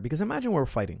my guard. Because imagine we're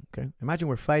fighting, okay? Imagine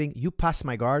we're fighting. You pass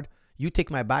my guard. You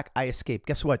take my back. I escape.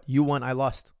 Guess what? You won. I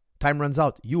lost. Time runs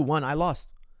out. You won, I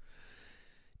lost.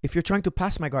 If you're trying to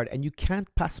pass my guard and you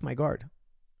can't pass my guard,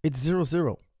 it's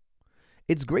 0-0.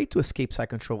 It's great to escape side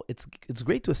control. It's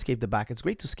great to escape the back. It's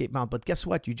great to escape mount. But guess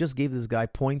what? You just gave this guy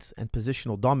points and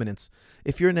positional dominance.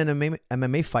 If you're in an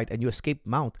MMA fight and you escape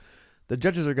mount, the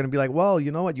judges are going to be like, well,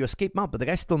 you know what? You escape mount, but the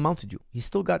guy still mounted you. He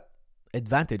still got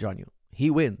advantage on you. He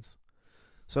wins.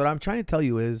 So what I'm trying to tell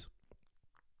you is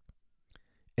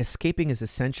escaping is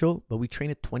essential, but we train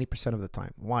it 20% of the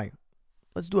time. Why?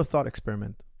 Let's do a thought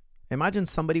experiment. Imagine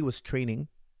somebody was training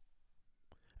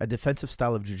a defensive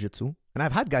style of jiu-jitsu, and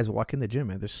I've had guys walk in the gym,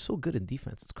 and they're so good in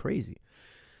defense. It's crazy.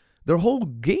 Their whole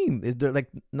game, they're like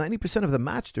 90% of the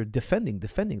match, they're defending.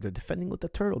 They're defending with the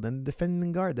turtle, then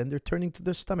defending guard, then they're turning to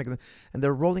their stomach, and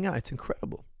they're rolling out. It's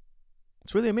incredible.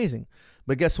 It's really amazing.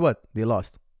 But guess what? They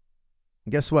lost.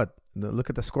 Guess what? Look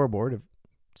at the scoreboard.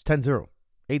 It's 10-0,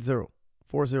 8-0,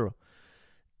 4-0.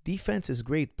 Defense is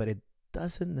great, but it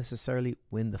doesn't necessarily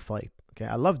win the fight. Okay,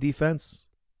 I love defense.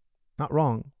 Not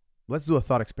wrong. Let's do a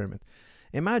thought experiment.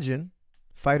 Imagine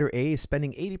fighter A is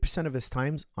spending 80% of his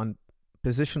time on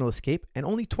positional escape and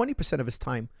only 20% of his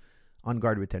time on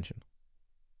guard retention.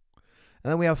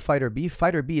 And then we have fighter B.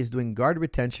 Fighter B is doing guard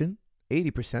retention,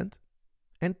 80%,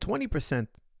 and 20%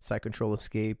 side control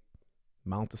escape,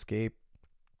 mount escape,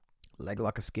 leg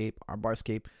lock escape, armbar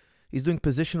escape. He's doing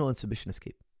positional and submission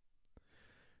escape.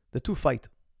 The two fight.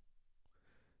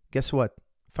 Guess what?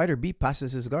 Fighter B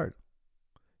passes his guard.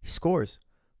 He scores.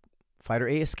 Fighter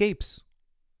A escapes.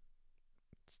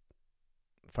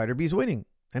 Fighter B is winning.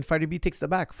 And fighter B takes the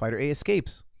back. Fighter A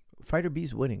escapes. Fighter B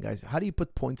is winning, guys. How do you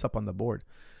put points up on the board?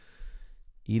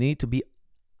 You need to be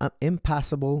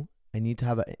impassable and you need to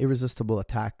have an irresistible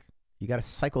attack. You got to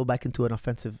cycle back into an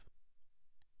offensive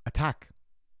attack.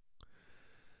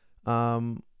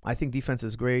 I think defense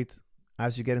is great.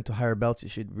 As you get into higher belts, you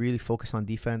should really focus on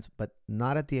defense, but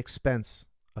not at the expense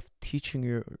of teaching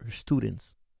your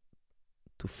students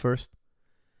to first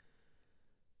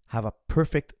have a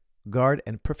perfect guard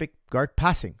and perfect guard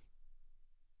passing.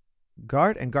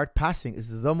 Guard and guard passing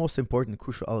is the most important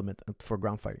crucial element for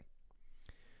ground fighting.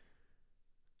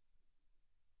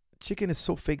 Chicken is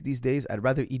so fake these days, I'd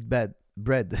rather eat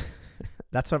bread.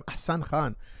 That's from Hassan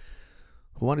Khan,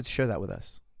 who wanted to share that with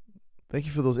us. Thank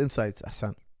you for those insights,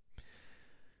 Hassan.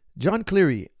 John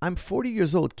Cleary, I'm 40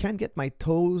 years old, can't get my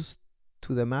toes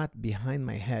to the mat behind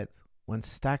my head when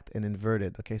stacked and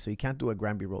inverted. Okay, so you can't do a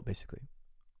Granby roll, basically.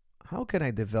 How can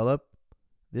I develop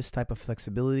this type of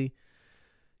flexibility?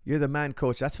 You're the man,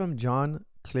 coach. That's from John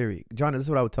Cleary. John, this is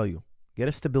what I would tell you. Get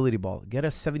a stability ball. Get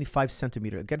a 75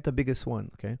 centimeter. Get the biggest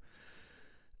one, okay?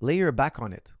 Lay your back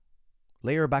on it.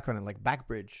 Lay your back on it, like back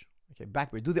bridge. Okay,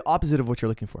 back bridge. Do the opposite of what you're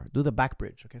looking for. Do the back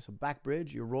bridge. Okay, so back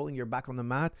bridge, you're rolling your back on the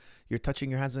mat. You're touching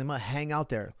your hands on the mat. Hang out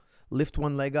there. Lift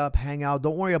one leg up. Hang out.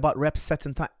 Don't worry about reps, sets,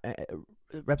 and time.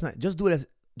 Reps. Just do it as.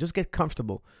 Just get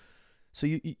comfortable. So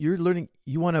you're learning.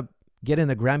 You want to get in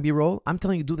a Granby roll. I'm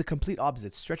telling you, do the complete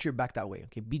opposite. Stretch your back that way.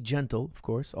 Okay, be gentle, of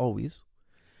course, always.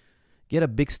 Get a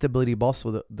big stability ball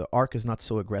so the arc is not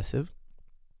so aggressive.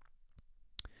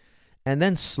 And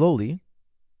then slowly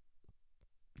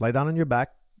lie down on your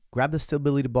back. Grab the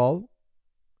stability ball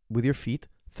with your feet.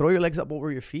 Throw your legs up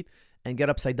over your feet and get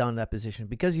upside down in that position.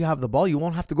 Because you have the ball, you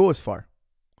won't have to go as far.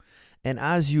 And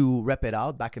as you rep it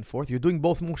out back and forth, you're doing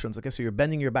both motions. Okay, so you're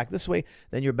bending your back this way,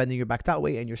 then you're bending your back that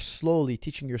way, and you're slowly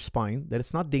teaching your spine that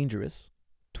it's not dangerous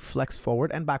to flex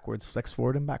forward and backwards, flex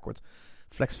forward and backwards,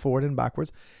 flex forward and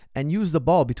backwards, and use the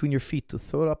ball between your feet to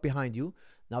throw it up behind you.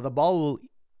 Now the ball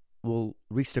will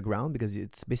reach the ground because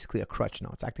it's basically a crutch now.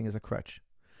 It's acting as a crutch.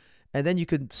 And then you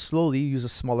could slowly use a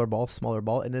smaller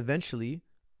ball, and eventually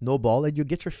no ball, and you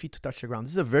get your feet to touch the ground.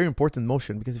 This is a very important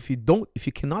motion because if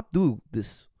you cannot do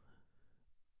this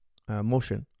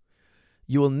motion,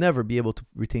 you will never be able to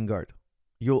retain guard.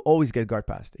 You'll always get guard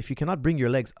passed. If you cannot bring your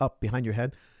legs up behind your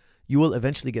head, you will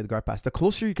eventually get guard passed. The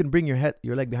closer you can bring your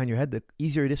leg behind your head, the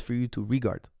easier it is for you to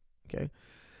regard. Okay,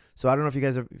 so I don't know if you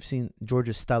guys have seen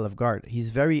George's style of guard. He's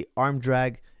very arm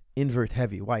drag, invert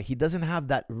heavy. Why? He doesn't have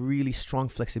that really strong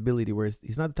flexibility. Whereas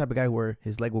he's not the type of guy where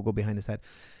his leg will go behind his head.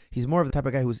 He's more of the type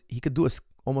of guy he could do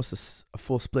almost a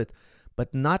full split,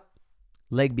 but not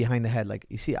leg behind the head. Like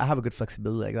you see, I have a good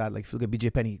flexibility like that. Like if you look at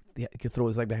BJ Penn, he could throw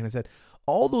his leg behind his head.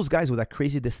 All those guys with that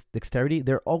crazy dexterity,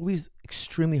 they're always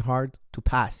extremely hard to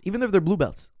pass, even if they're blue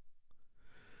belts.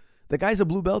 The guy's a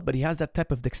blue belt, but he has that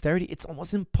type of dexterity. It's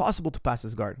almost impossible to pass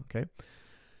his guard. Okay,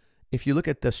 if you look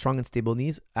at the strong and stable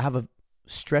knees, I have a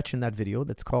stretch in that video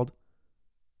that's called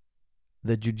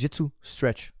the jiu-jitsu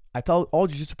stretch. I tell all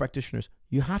jiu-jitsu practitioners,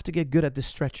 you have to get good at this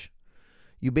stretch.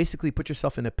 You basically put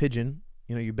yourself in a pigeon.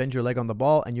 You bend your leg on the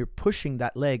ball and you're pushing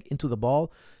that leg into the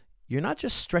ball. You're not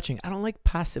just stretching. I don't like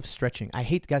passive stretching. I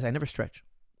hate, guys, I never stretch.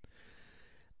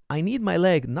 I need my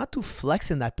leg not to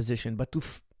flex in that position, but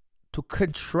to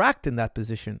contract in that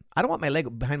position. I don't want my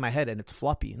leg behind my head and it's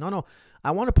floppy. No.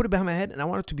 I want to put it behind my head and I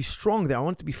want it to be strong there. I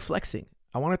want it to be flexing.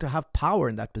 I want it to have power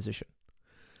in that position.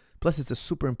 Plus, it's a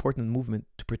super important movement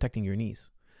to protecting your knees.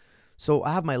 So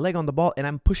I have my leg on the ball and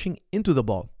I'm pushing into the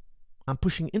ball. I'm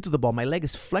pushing into the ball. My leg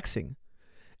is flexing.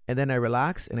 And then I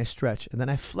relax and I stretch. And then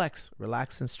I flex,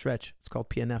 relax, and stretch. It's called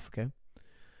PNF, okay?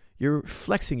 You're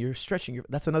flexing, you're stretching.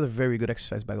 That's another very good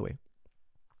exercise, by the way.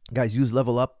 Guys, use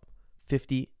Level Up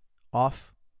 50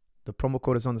 off. The promo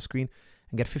code is on the screen.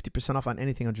 And get 50% off on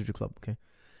anything on Juju Club, okay?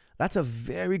 That's a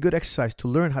very good exercise to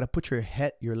learn how to put your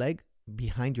leg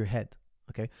behind your head,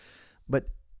 okay? But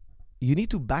you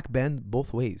need to back bend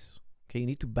both ways, okay? You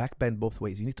need to back bend both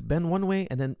ways. You need to bend one way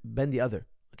and then bend the other,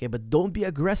 okay? But don't be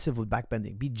aggressive with back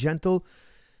bending. Be gentle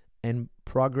and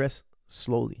progress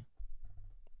slowly.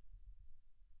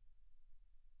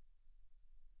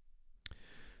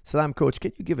 Salam, coach,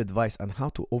 can you give advice on how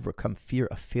to overcome fear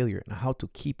of failure and how to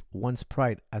keep one's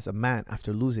pride as a man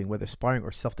after losing, whether sparring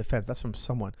or self-defense? That's from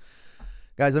someone.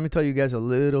 Guys, let me tell you guys a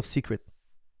little secret.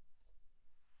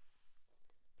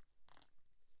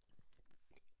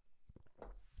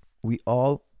 We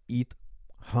all eat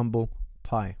humble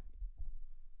pie.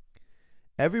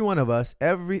 Every one of us,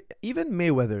 even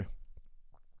Mayweather.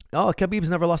 Oh, Khabib's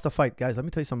never lost a fight. Guys, let me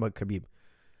tell you something about Khabib.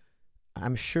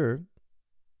 I'm sure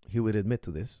he would admit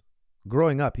to this.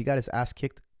 Growing up, he got his ass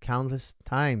kicked countless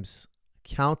times.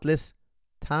 Countless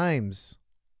times.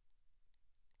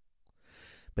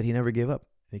 But he never gave up.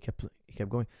 He kept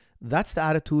going. That's the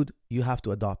attitude you have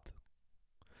to adopt.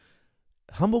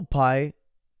 Humble pie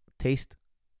tastes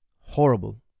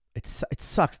horrible. It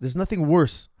sucks. There's nothing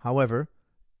worse. However,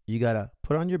 you got to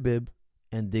put on your bib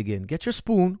and dig in. Get your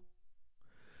spoon.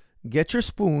 Get your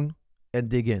spoon and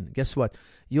dig in. Guess what?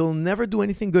 You'll never do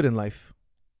anything good in life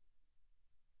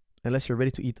unless you're ready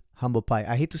to eat humble pie.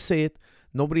 I hate to say it.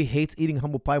 Nobody hates eating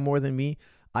humble pie more than me.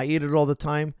 I eat it all the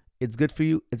time. It's good for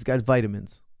you. It's got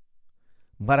vitamins.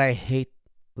 But I hate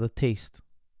the taste.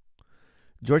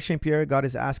 George St. Pierre got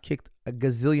his ass kicked a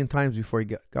gazillion times before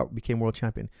he became world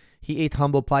champion. He ate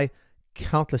humble pie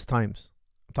countless times.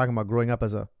 I'm talking about growing up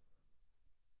as a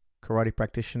karate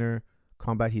practitioner,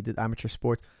 combat. He did amateur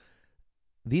sports.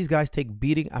 These guys take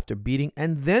beating after beating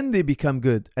and then they become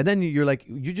good. And then you're like,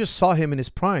 you just saw him in his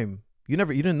prime. You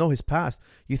didn't know his past.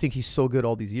 You think he's so good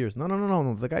all these years. No.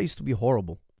 The guy used to be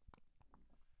horrible.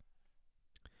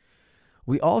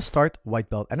 We all start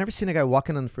white belt. I've never seen a guy walk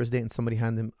in on the first day and somebody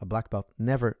hand him a black belt.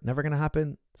 Never going to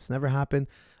happen. It's never happened.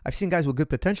 I've seen guys with good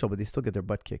potential, but they still get their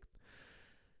butt kicked.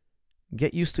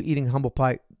 Get used to eating humble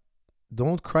pie.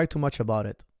 Don't cry too much about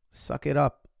it. Suck it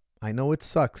up. I know it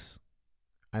sucks.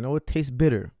 I know it tastes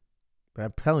bitter, but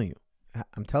I'm telling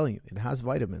you, it has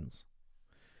vitamins.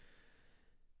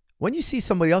 When you see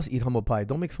somebody else eat humble pie,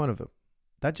 don't make fun of him.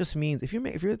 That just means if you're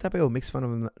the type of guy who makes fun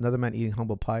of another man eating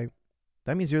humble pie,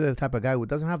 that means you're the type of guy who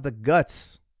doesn't have the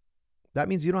guts. That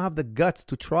means you don't have the guts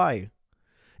to try.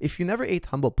 If you never ate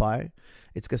humble pie,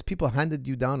 it's because people handed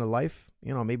you down a life.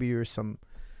 You know, maybe you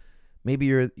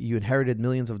inherited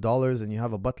millions of dollars and you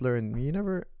have a butler and you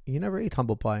never ate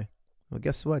humble pie. Well,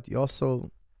 guess what? You also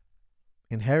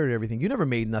inherited everything. You never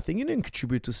made nothing. You didn't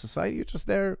contribute to society. You're just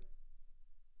there.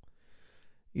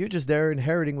 You're just there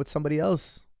inheriting what somebody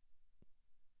else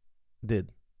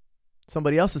did.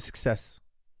 Somebody else's success.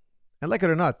 And like it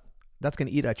or not, that's going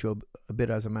to eat at you a bit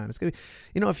as a man. It's going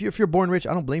to, if you're born rich,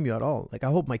 I don't blame you at all. Like, I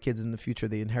hope my kids in the future,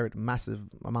 they inherit massive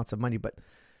amounts of money. But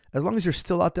as long as you're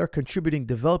still out there contributing,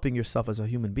 developing yourself as a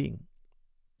human being.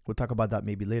 We'll talk about that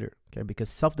maybe later, okay? Because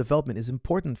self-development is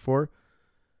important for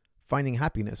finding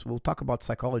happiness. We'll talk about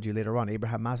psychology later on,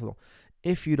 Abraham Maslow.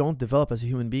 If you don't develop as a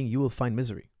human being, you will find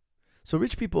misery. So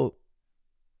rich people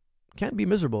can't be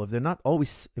miserable if they're not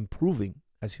always improving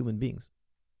as human beings.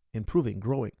 Improving,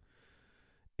 growing,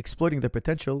 exploiting their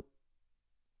potential.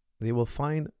 They will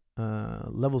find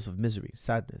levels of misery,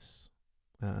 sadness,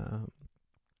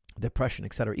 depression,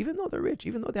 etc. Even though they're rich,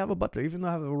 even though they have a butler, even though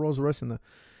they have a Rolls Royce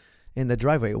in the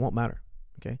driveway, it won't matter.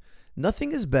 Okay,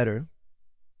 nothing is better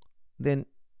than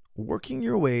working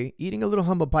your way, eating a little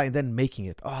humble pie, and then making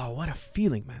it. Oh, what a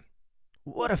feeling, man!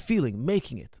 What a feeling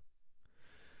making it.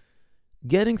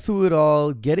 Getting through it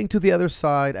all, getting to the other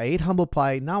side. I ate humble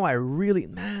pie. Now I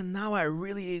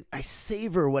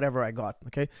savor whatever I got.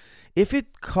 Okay, if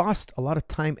it cost a lot of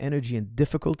time, energy, and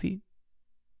difficulty.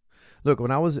 Look, when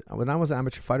I was an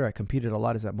amateur fighter, I competed a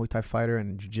lot as a Muay Thai fighter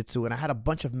and Jiu-Jitsu, and I had a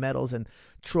bunch of medals and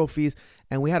trophies,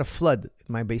 and we had a flood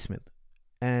in my basement.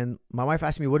 And my wife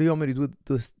asked me, what do you want me to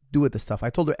do with this stuff? I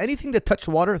told her, anything that touched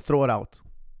water, throw it out.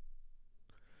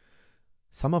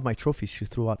 Some of my trophies she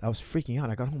threw out. I was freaking out.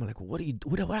 I got home, I'm like, what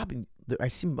happened? I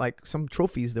seem like some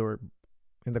trophies that were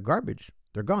in the garbage.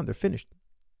 They're gone. They're finished.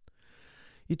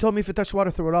 You told me if it touched water,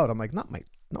 throw it out. I'm like, not my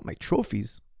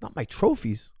trophies. Not my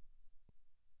trophies.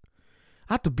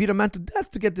 I had to beat a man to death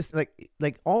to get this,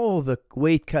 like all the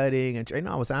weight cutting. And I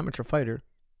know I was an amateur fighter.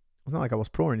 It's not like I was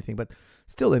pro or anything, but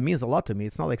still, it means a lot to me.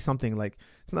 It's not like something like,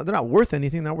 they're not worth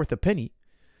anything. They're not worth a penny.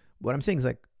 What I'm saying is,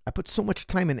 like, I put so much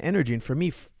time and energy, and for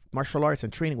me, martial arts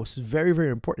and training was very, very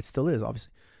important. It still is,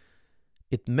 obviously.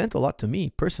 It meant a lot to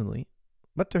me personally,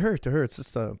 but to her, it's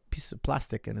just a piece of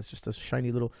plastic, and it's just a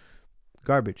shiny little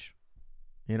garbage.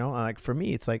 You know, like for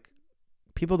me, it's like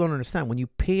people don't understand when you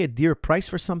pay a dear price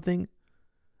for something.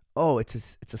 Oh, it's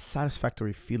a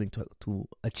satisfactory feeling to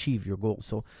achieve your goal.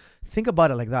 So think about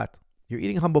it like that. You're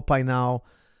eating humble pie now.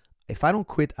 If I don't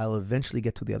quit, I'll eventually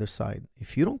get to the other side.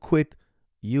 If you don't quit,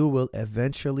 you will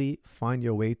eventually find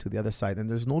your way to the other side. And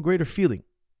there's no greater feeling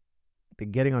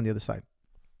than getting on the other side.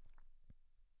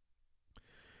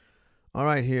 All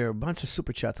right, here, a bunch of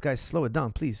super chats. Guys, slow it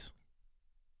down, please.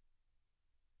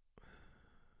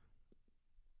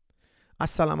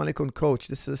 Assalamu alaikum, coach.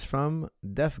 This is from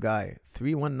Deaf Guy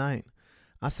 319.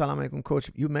 Assalamu alaikum,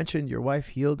 coach. You mentioned your wife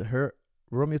healed her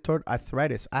rheumatoid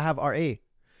arthritis. I have RA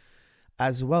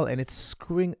as well, and it's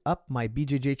screwing up my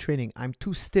BJJ training. I'm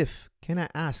too stiff. Can I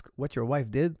ask what your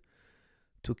wife did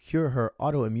to cure her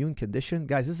autoimmune condition?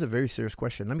 Guys, this is a very serious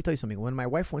question. Let me tell you something. When my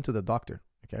wife went to the doctor,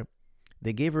 okay,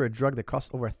 they gave her a drug that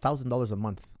cost over $1,000 a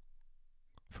month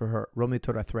for her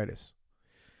rheumatoid arthritis.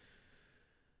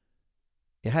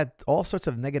 It had all sorts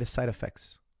of negative side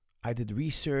effects. I did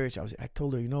research. I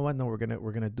told her, you know what? No, we're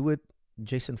gonna do it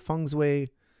Jason Fung's way.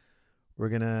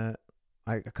 I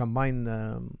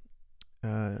combine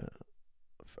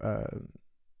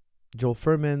Joel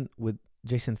Furman with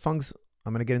Jason Fung's.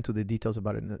 I'm gonna get into the details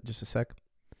about it in just a sec.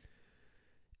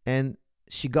 And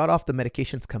she got off the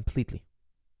medications completely.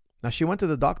 Now she went to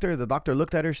the doctor. The doctor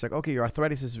looked at her. She's like, okay, your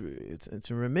arthritis is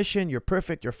in remission. You're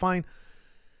perfect. You're fine.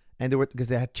 And because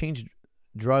they had changed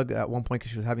drug at one point because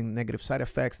she was having negative side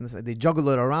effects, and they juggled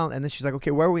it around. And then she's like,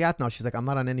 okay, where are we at now? She's like, I'm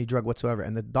not on any drug whatsoever.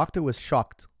 And the doctor was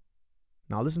shocked.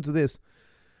 Now listen to this.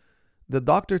 The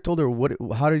doctor told her, what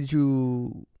do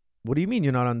you mean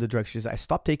you're not on the drug? She's like, I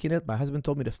stopped taking it. My husband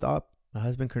told me to stop. My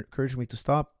husband encouraged me to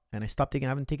stop, and I stopped taking it.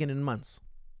 I haven't taken it in months.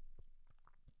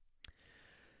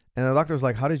 And the doctor was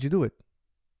like, how did you do it?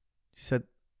 She said,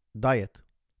 diet.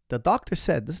 The doctor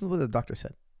said, this is what the doctor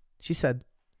said. She said,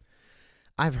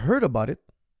 I've heard about it,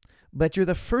 but you're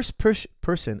the first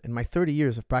person in my 30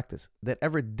 years of practice that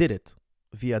ever did it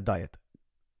via diet.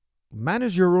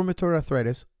 Manage your rheumatoid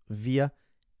arthritis via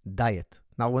diet.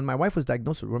 Now, when my wife was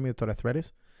diagnosed with rheumatoid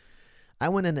arthritis, I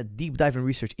went in a deep dive in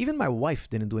research. Even my wife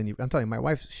didn't do any. I'm telling you, my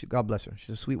wife, God bless her, she's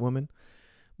a sweet woman,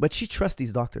 but she trusts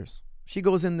these doctors. She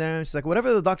goes in there and she's like,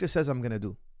 whatever the doctor says, I'm going to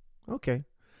do. Okay.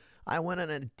 I went on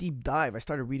a deep dive. I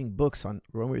started reading books on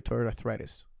rheumatoid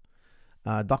arthritis.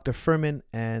 Dr. Furman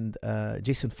and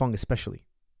Jason Fung especially.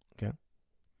 Okay.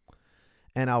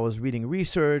 And I was reading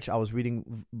research. I was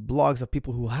reading blogs of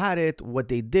people who had it, what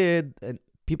they did, and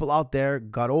people out there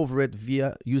got over it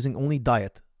via using only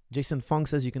diet. Jason Fung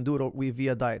says you can do it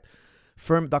via diet.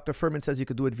 Dr. Furman says you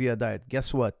could do it via diet.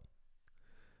 Guess what?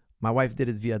 My wife did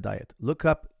it via diet. Look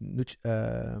up The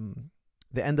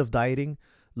End of Dieting.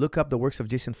 Look up the works of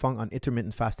Jason Fung on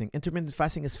intermittent fasting. Intermittent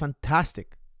fasting is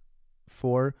fantastic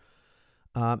for...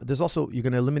 there's also, you're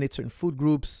going to eliminate certain food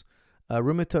groups.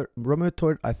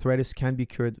 Rheumatoid arthritis can be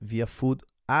cured via food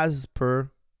as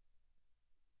per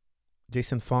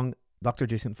Jason Fung, Dr.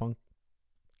 Jason Fung,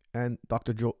 and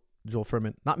Dr. Joel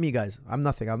Furman. Not me, guys. I'm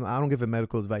nothing. I don't give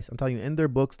medical advice. I'm telling you, in their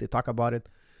books, they talk about it.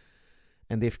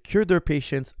 And they've cured their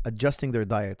patients adjusting their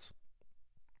diets.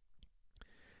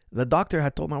 The doctor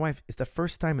had told my wife it's the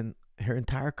first time in her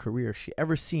entire career she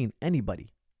ever seen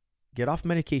anybody get off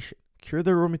medication, cure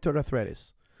their rheumatoid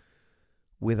arthritis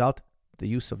without the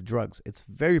use of drugs. It's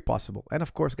very possible. And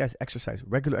of course, guys, exercise.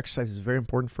 Regular exercise is very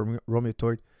important for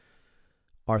rheumatoid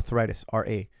arthritis, RA.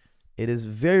 It is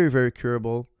very, very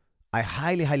curable. I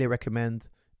highly, highly recommend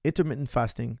intermittent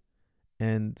fasting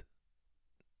and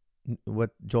what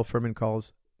Joel Furman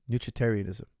calls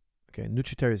nutritarianism. Okay,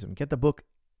 nutritarianism. Get the book,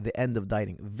 The End of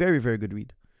Dieting. Very, very good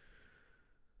read.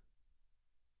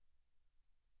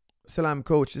 Salam,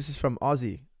 coach. This is from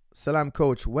Aussie. Salam,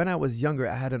 coach. When I was younger,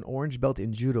 I had an orange belt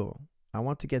in judo. I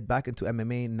want to get back into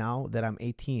MMA now that I'm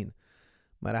 18,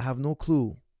 but I have no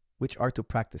clue which art to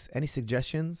practice. Any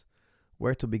suggestions?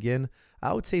 Where to begin?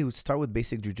 I would say start with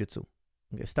basic jiu-jitsu.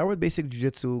 Okay, start with basic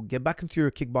jiu-jitsu. Get back into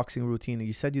your kickboxing routine.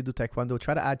 You said you do taekwondo.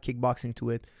 Try to add kickboxing to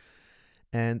it.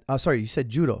 And, sorry, you said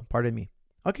judo. Pardon me.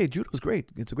 Okay, judo is great.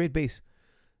 It's a great base.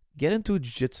 Get into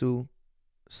jiu-jitsu.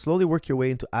 Slowly work your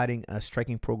way into adding a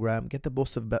striking program. Get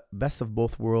the best of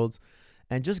both worlds.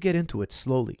 And just get into it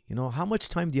slowly. You know, how much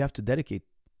time do you have to dedicate?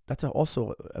 That's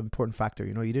also an important factor.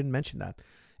 You know, you didn't mention that.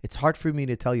 It's hard for me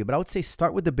to tell you, but I would say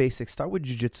start with the basics. Start with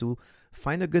jiu-jitsu.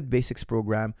 Find a good basics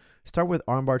program. Start with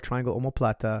armbar, triangle,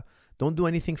 omoplata. Don't do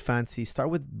anything fancy.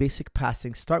 Start with basic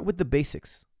passing. Start with the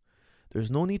basics. There's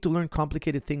no need to learn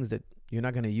complicated things that you're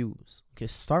not going to use. Okay,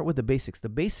 start with the basics. The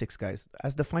basics, guys,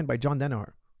 as defined by John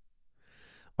Danaher,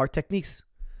 are techniques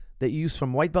that you use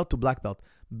from white belt to black belt.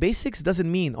 Basics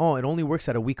doesn't mean, oh, it only works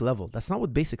at a weak level. That's not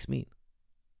what basics mean.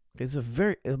 Okay, it's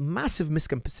a massive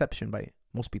misconception by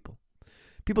most people.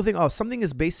 People think, oh, something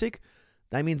is basic,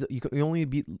 that means you only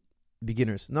beat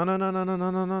beginners.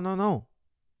 No.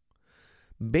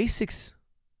 Basics,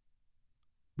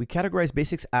 we categorize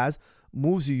basics as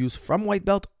moves you use from white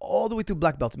belt all the way to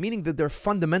black belt, meaning that they're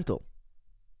fundamental.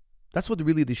 That's what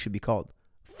really this should be called.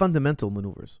 Fundamental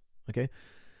maneuvers. Okay?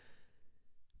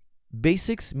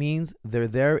 Basics means they're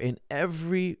there in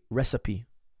every recipe.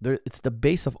 It's the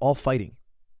base of all fighting.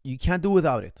 You can't do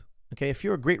without it. Okay, if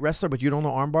you're a great wrestler but you don't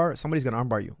know armbar, somebody's going to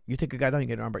armbar you. You take a guy down, you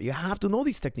get an armbar. You have to know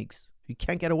these techniques. You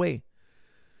can't get away.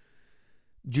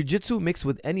 Jiu-jitsu mixed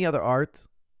with any other art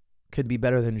could be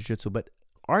better than jiu-jitsu, but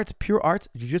arts, pure arts,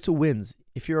 jiu-jitsu wins.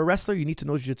 If you're a wrestler, you need to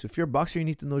know jiu-jitsu. If you're a boxer, you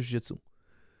need to know jiu-jitsu.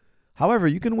 However,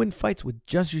 you can win fights with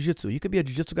just jiu-jitsu. You could be a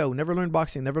jiu-jitsu guy who never learned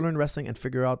boxing, never learned wrestling, and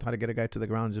figure out how to get a guy to the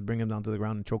ground, just bring him down to the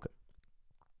ground and choke him.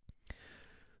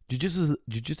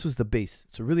 Jiu-jitsu is the base.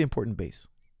 It's a really important base.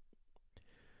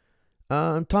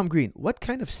 Tom Green, what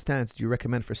kind of stance do you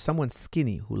recommend for someone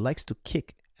skinny who likes to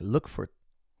kick and look for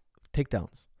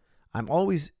takedowns? I'm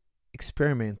always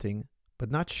experimenting,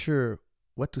 but not sure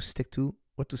what to stick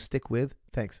with.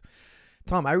 Thanks.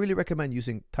 Tom, I really recommend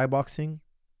using Thai boxing,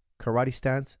 karate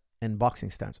stance, and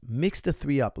boxing stance. Mix the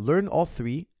three up. Learn all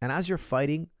three, and as you're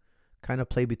fighting, kind of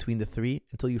play between the three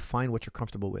until you find what you're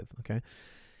comfortable with, okay?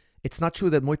 It's not true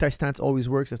that Muay Thai stance always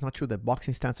works. It's not true that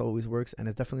boxing stance always works. And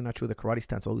it's definitely not true that karate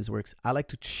stance always works. I like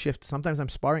to shift. Sometimes I'm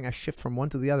sparring. I shift from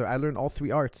one to the other. I learn all three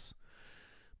arts.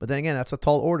 But then again, that's a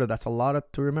tall order. That's a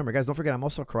lot to remember. Guys, don't forget, I'm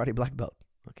also a karate black belt.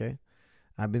 Okay?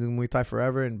 I've been doing Muay Thai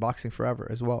forever and boxing forever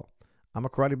as well. I'm a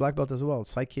karate black belt as well.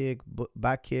 Side kick,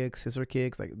 back kick, scissor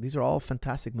kicks. Like, these are all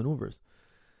fantastic maneuvers.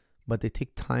 But they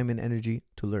take time and energy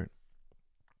to learn.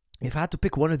 If I had to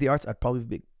pick one of the arts, I'd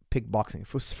probably pick boxing.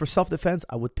 For self-defense,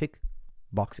 I would pick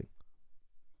boxing.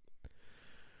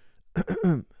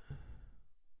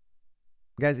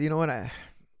 Guys, you know what?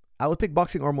 I would pick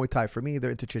boxing or Muay Thai. For me,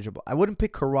 they're interchangeable. I wouldn't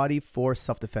pick karate for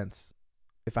self-defense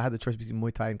if I had the choice between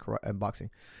Muay Thai and boxing.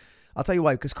 I'll tell you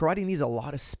why. Because karate needs a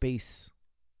lot of space.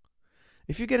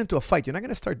 If you get into a fight, you're not going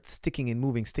to start sticking and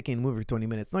moving for 20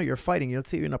 minutes. No, you're fighting. Let's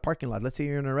say you're in a parking lot. Let's say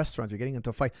you're in a restaurant. You're getting into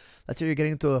a fight. Let's say you're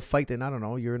getting into a fight and, I don't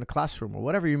know, you're in a classroom or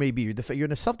whatever you may be. You're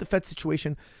in a self-defense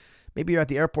situation. Maybe you're at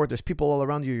the airport. There's people all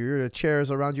around you. You're in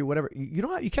chairs around you, whatever. You know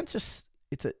what? You can't just...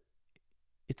 It's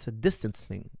a distance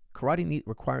thing. Karate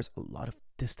requires a lot of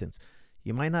distance.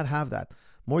 You might not have that.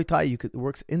 Muay Thai, it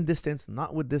works in distance,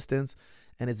 not with distance,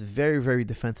 and it's very, very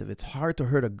defensive. It's hard to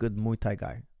hurt a good Muay Thai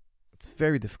guy. It's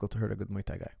very difficult to hurt a good Muay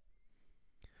Thai guy.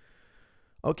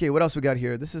 Okay, what else we got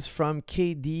here? This is from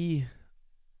KD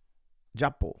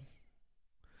Japo.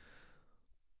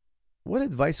 What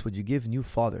advice would you give new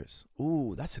fathers?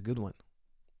 Ooh, that's a good one.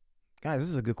 Guys, this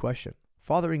is a good question.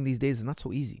 Fathering these days is not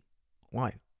so easy.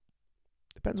 Why?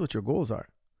 Depends what your goals are.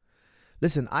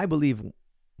 Listen, I believe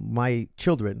my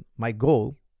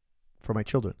goal for my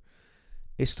children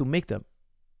is to make them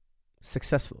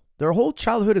successful. Their whole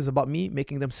childhood is about me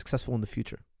making them successful in the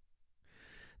future.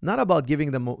 Not about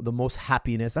giving them the most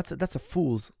happiness. That's a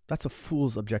fool's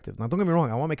objective. Now, don't get me wrong.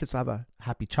 I want my kids to have a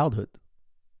happy childhood.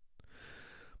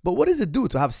 But what does it do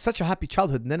to have such a happy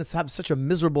childhood and then it's have such a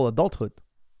miserable adulthood?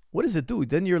 What does it do?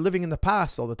 Then you're living in the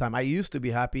past all the time. I used to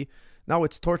be happy. Now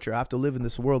it's torture. I have to live in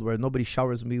this world where nobody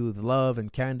showers me with love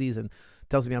and candies and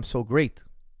tells me I'm so great.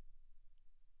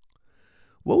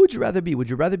 What would you rather be? Would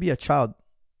you rather be a child?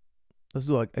 Let's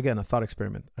do, again, a thought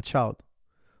experiment. A child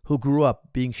who grew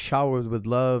up being showered with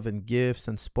love and gifts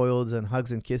and spoils and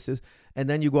hugs and kisses. And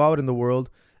then you go out in the world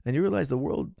and you realize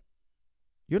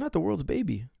you're not the world's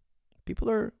baby. People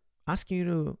are asking you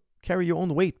to carry your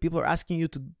own weight. People are asking you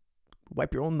to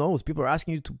wipe your own nose. People are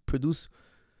asking you to produce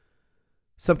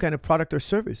some kind of product or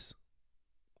service.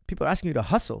 People are asking you to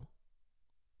hustle.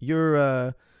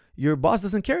 Your boss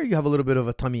doesn't care you have a little bit of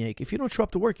a tummy ache. If you don't show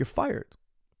up to work, you're fired.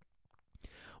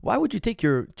 Why would you take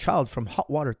your child from hot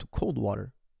water to cold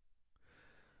water?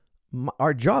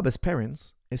 Our job as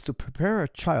parents is to prepare our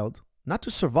child not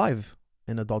to survive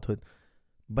in adulthood,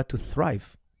 but to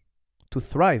thrive. To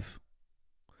thrive.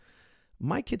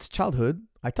 My kids' childhood,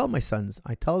 I tell my sons,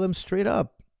 I tell them straight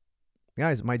up,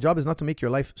 guys, my job is not to make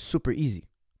your life super easy.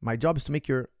 My job is to make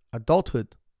your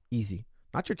adulthood easy,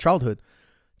 not your childhood.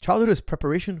 Childhood is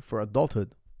preparation for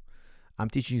adulthood. I'm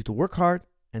teaching you to work hard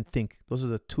and think. Those are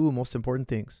the two most important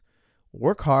things.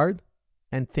 Work hard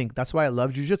and think. That's why I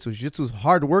love jiu-jitsu. Jiu-jitsu is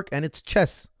hard work and it's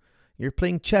chess. You're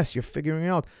playing chess. You're figuring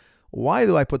out, why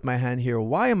do I put my hand here?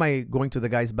 Why am I going to the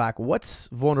guy's back? What's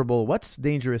vulnerable? What's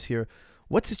dangerous here?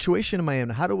 What situation am I in?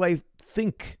 How do I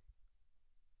think?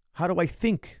 How do I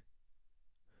think?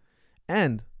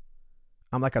 And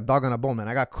I'm like a dog on a bone, man.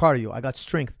 I got cardio. I got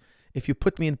strength. If you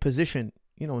put me in position,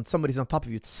 and somebody's on top of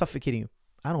you, it's suffocating you.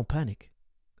 I don't panic.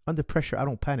 Under pressure, I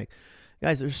don't panic.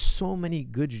 Guys, there's so many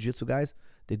good jiu-jitsu guys.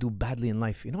 They do badly in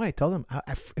life. You know what I tell them?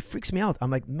 It freaks me out.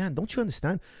 I'm like, man, don't you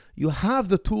understand? You have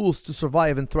the tools to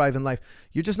survive and thrive in life.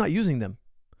 You're just not using them.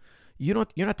 You're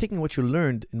not taking what you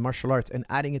learned in martial arts and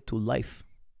adding it to life.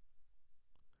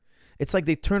 It's like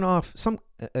they turn off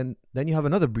and then you have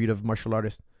another breed of martial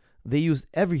artists. They use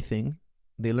everything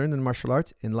they learned in martial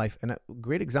arts in life. And a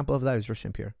great example of that is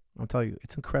St. Pierre. I'll tell you,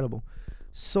 it's incredible.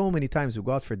 So many times we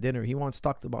go out for dinner. He wants to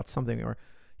talk about something, or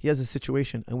he has a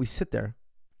situation, and we sit there.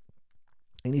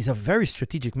 And he's a very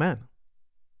strategic man.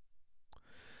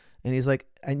 And he's like,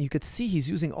 and you could see he's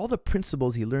using all the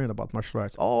principles he learned about martial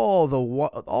arts, all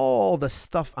the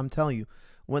stuff. I'm telling you,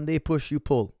 when they push, you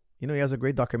pull. He has a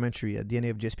great documentary,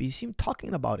 DNA of Jasper. You see him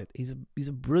talking about it. He's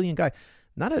a brilliant guy,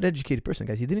 not an educated person,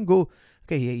 guys. He didn't go.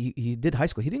 Okay, he did high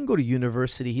school. He didn't go to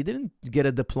university. He didn't get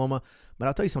a diploma. But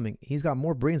I'll tell you something. He's got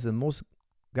more brains than most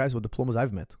guys with diplomas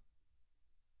I've met.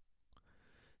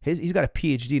 He's got a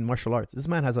PhD in martial arts. This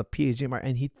man has a PhD in martial arts,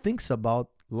 and he thinks about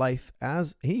life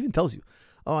as, he even tells you,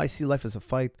 oh, I see life as a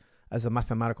fight, as a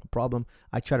mathematical problem.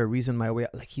 I try to reason my way.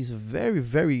 Like, he's very,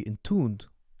 very in tune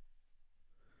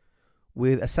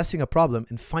with assessing a problem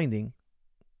and finding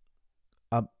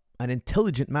an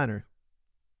intelligent manner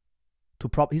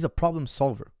to he's a problem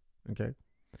solver. Okay.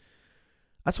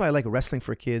 That's why I like wrestling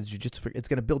for kids, jiu-jitsu. It's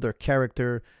going to build their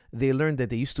character. They learn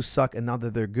that they used to suck and now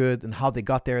that they're good, and how they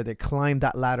got there. They climbed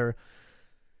that ladder.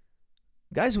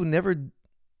 Guys who never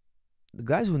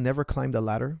climbed a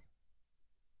ladder.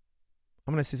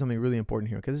 I'm going to say something really important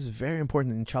here, because this is very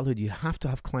important in childhood. You have to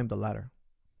have climbed the ladder.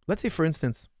 Let's say, for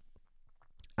instance,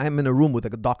 I'm in a room with a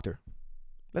doctor.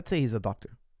 Let's say he's a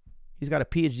doctor. He's got a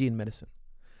PhD in medicine.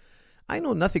 I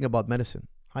know nothing about medicine.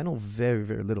 I know very,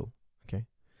 very little. Okay.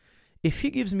 If he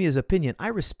gives me his opinion, I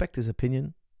respect his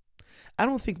opinion. I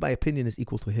don't think my opinion is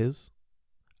equal to his.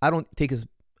 I don't take his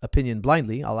opinion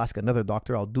blindly. I'll ask another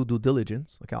doctor. I'll do due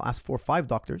diligence. Like, I'll ask 4 or 5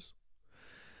 doctors.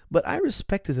 But I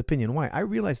respect his opinion. Why? I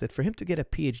realized that for him to get a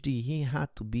PhD, he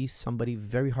had to be somebody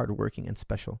very hardworking and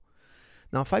special.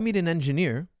 Now, if I meet an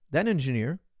engineer, that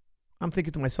engineer, I'm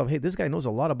thinking to myself, hey, this guy knows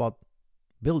a lot about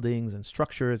buildings and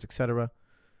structures, etc.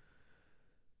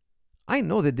 I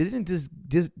know that they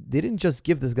didn't just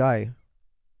give this guy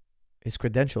his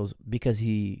credentials because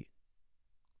he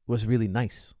was really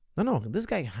nice. No, this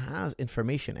guy has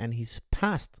information and he's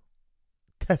passed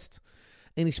tests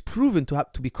and he's proven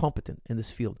to be competent in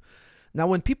this field. Now,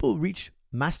 when people reach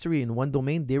mastery in one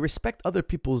domain, they respect other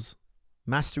people's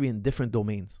mastery in different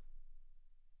domains.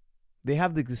 They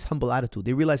have this humble attitude.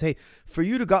 They realize, hey, for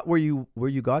you to got where you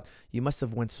got, you must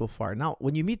have went so far. Now,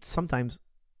 when you meet sometimes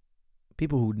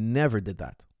people who never did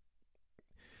that,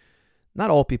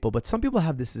 not all people, but some people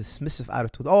have this dismissive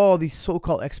attitude. Oh, these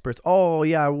so-called experts. Oh,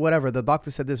 yeah, whatever. The doctor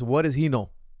said this. What does he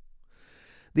know?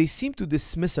 They seem to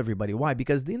dismiss everybody. Why?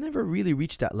 Because they never really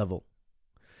reached that level.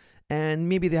 And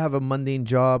maybe they have a mundane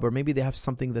job, or maybe they have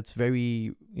something that's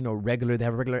very, regular. They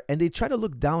have regular, and they try to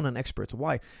look down on experts.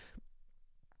 Why?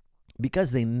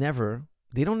 Because they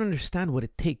don't understand what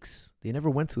it takes. They never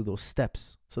went through those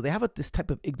steps. So they have this type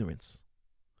of ignorance.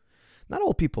 Not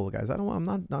all people, guys. I don't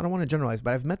want to generalize,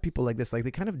 but I've met people like this. Like,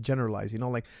 they kind of generalize,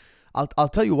 like, I'll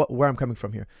tell you where I'm coming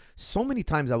from here. So many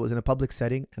times I was in a public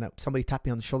setting and somebody tapped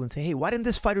me on the shoulder and say, hey, why didn't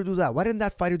this fighter do that? Why didn't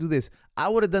that fighter do this? I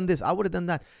would have done this. I would have done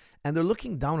that. And they're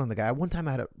looking down on the guy. One time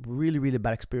I had a really, really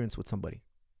bad experience with somebody.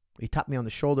 He tapped me on the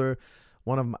shoulder.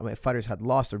 One of my fighters had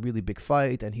lost a really big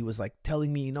fight, and he was like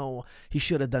telling me, he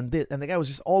should have done this. And the guy was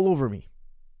just all over me.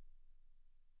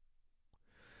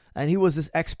 And he was this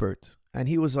expert. And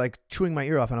he was like chewing my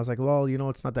ear off. And I was like, well,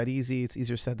 it's not that easy. It's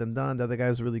easier said than done. The other guy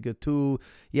was really good too.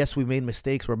 Yes, we made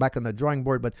mistakes. We're back on the drawing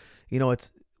board. But, it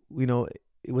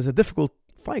was a difficult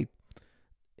fight.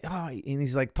 And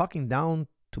he's like talking down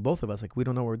to both of us, like we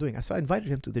don't know what we're doing. So I invited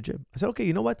him to the gym. I said, okay,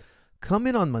 you know what? Come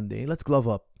in on Monday. Let's glove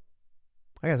up.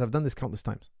 Guys, I've done this countless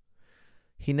times.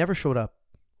 He never showed up.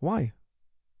 Why?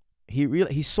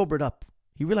 He sobered up.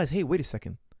 He realized, hey, wait a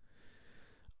second.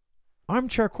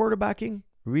 Armchair quarterbacking,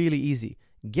 really easy.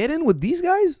 Get in with these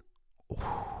guys?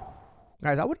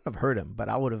 Guys, I wouldn't have hurt him, but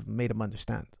I would have made him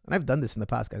understand. And I've done this in the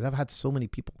past, guys. I've had so many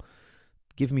people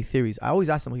give me theories. I always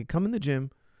ask them, okay, come in the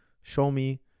gym, show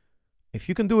me. If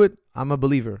you can do it, I'm a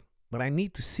believer. But I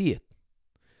need to see it.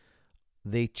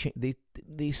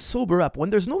 They sober up. When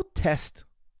there's no test,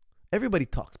 everybody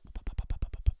talks.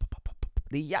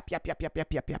 They yap.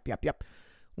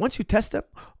 Once you test them,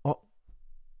 oh,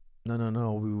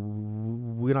 no,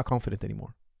 we're not confident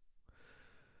anymore.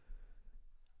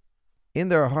 In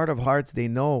their heart of hearts, they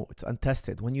know it's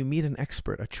untested. When you meet an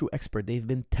expert, a true expert, they've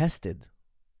been tested.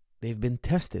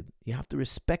 You have to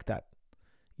respect that.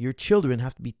 Your children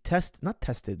have to be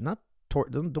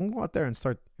don't go out there and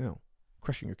start,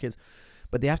 crushing your kids.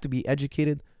 But they have to be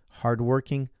educated,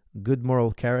 hardworking, good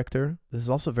moral character. This is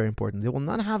also very important. They will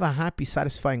not have a happy,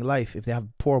 satisfying life if they have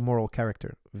poor moral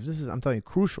character. This is, I'm telling you,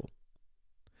 crucial.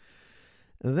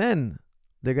 Then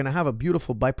they're going to have a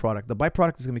beautiful byproduct. The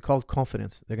byproduct is going to be called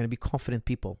confidence. They're going to be confident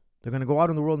people. They're going to go out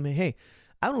in the world and say, hey,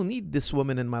 I don't need this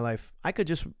woman in my life.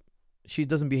 She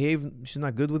doesn't behave. She's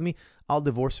not good with me. I'll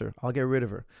divorce her. I'll get rid of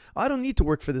her. I don't need to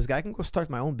work for this guy. I can go start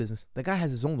my own business. The guy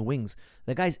has his own wings.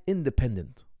 The guy's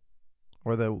independent.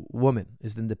 Or the woman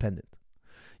is independent.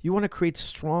 You want to create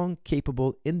strong,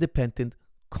 capable, independent,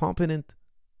 competent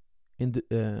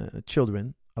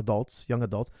children, adults, young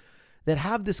adults, that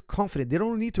have this confidence. They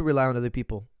don't need to rely on other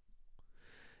people.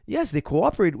 Yes, they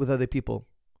cooperate with other people,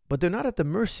 but they're not at the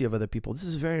mercy of other people. This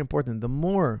is very important. The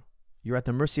more you're at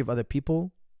the mercy of other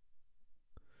people,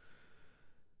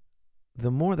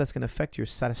 the more that's going to affect your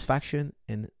satisfaction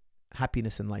and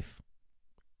happiness in life.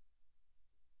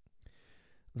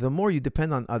 The more you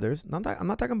depend on others, I'm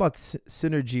not talking about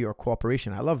synergy or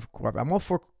cooperation. I love cooperation. I'm all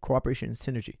for cooperation and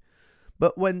synergy.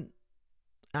 But when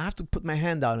I have to put my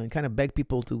hand out and kind of beg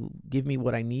people to give me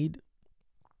what I need,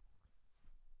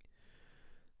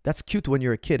 that's cute when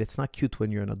you're a kid. It's not cute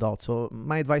when you're an adult. So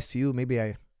my advice to you, maybe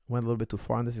I went a little bit too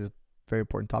far on this. Is a very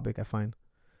important topic, I find.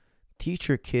 Teach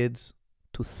your kids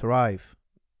to thrive,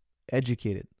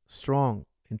 educated, strong,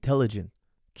 intelligent,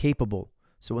 capable.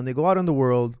 So when they go out in the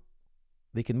world,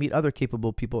 they can meet other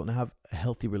capable people and have a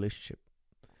healthy relationship.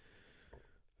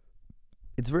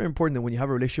 It's very important that when you have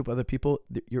a relationship with other people,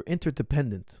 you're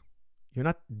interdependent. You're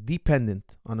not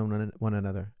dependent on one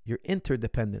another. You're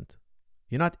interdependent.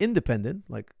 You're not independent.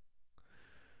 Like,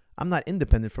 I'm not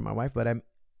independent from my wife, but I'm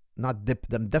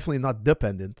definitely not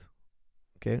dependent.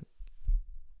 Okay?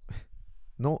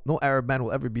 No Arab man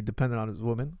will ever be dependent on his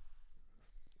woman.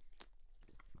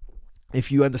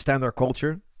 If you understand our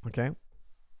culture, okay?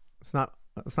 It's not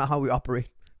how we operate.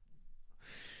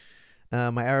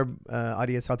 My Arab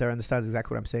audience out there understands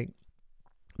exactly what I'm saying.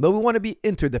 But we want to be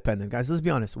interdependent, guys. Let's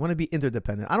be honest. We want to be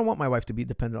interdependent. I don't want my wife to be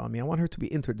dependent on me. I want her to be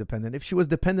interdependent. If she was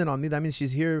dependent on me, that means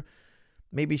she's here.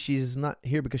 Maybe she's not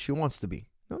here because she wants to be.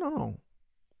 No.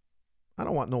 I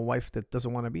don't want no wife that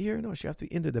doesn't want to be here. No, she has to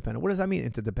be interdependent. What does that mean,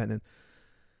 interdependent?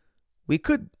 We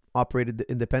could operate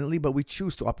independently, but we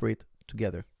choose to operate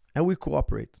together. And we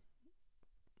cooperate.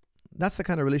 That's the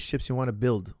kind of relationships you want to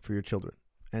build for your children.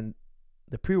 And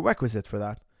the prerequisite for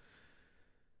that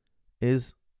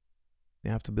is they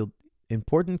have to build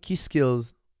important key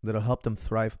skills that will help them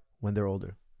thrive when they're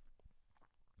older.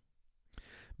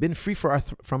 Been free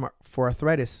from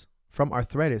arthritis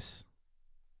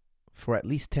for at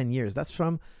least 10 years. That's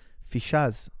from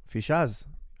Fishaz. Fishaz,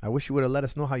 I wish you would have let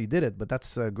us know how you did it, but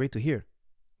that's great to hear.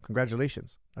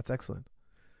 Congratulations. That's excellent.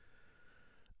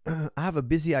 I have a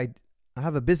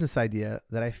business idea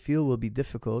that I feel will be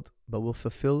difficult, but will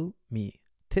fulfill me.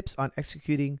 Tips on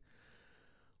executing.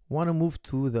 Want to move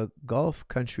to the Gulf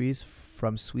countries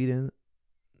from Sweden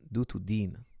due to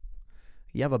Dean.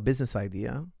 You have a business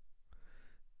idea.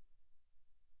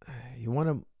 You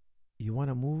want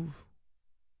to move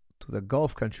to the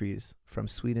Gulf countries from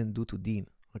Sweden due to Dean.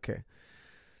 Okay.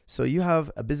 So you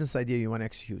have a business idea you want to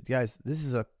execute. Guys, this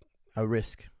is a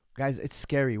risk. Guys, it's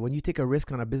scary. When you take a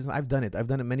risk on a business, I've done it. I've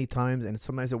done it many times, and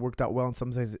sometimes it worked out well, and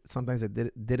sometimes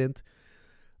it didn't.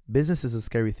 Business is a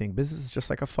scary thing. Business is just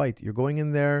like a fight. You're going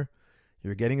in there,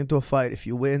 you're getting into a fight. If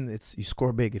you win, you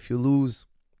score big. If you lose,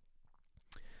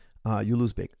 you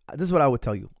lose big. This is what I would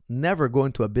tell you. Never go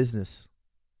into a business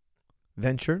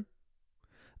venture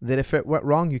that if it went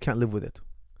wrong, you can't live with it.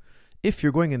 If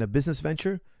you're going in a business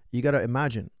venture, you got to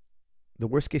imagine the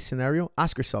worst case scenario.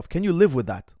 Ask yourself, can you live with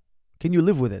that? Can you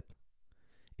live with it?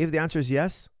 If the answer is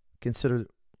yes, consider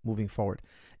moving forward.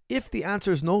 If the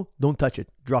answer is no, don't touch it.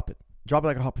 Drop it. Drop it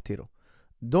like a hot potato.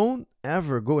 Don't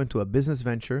ever go into a business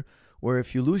venture where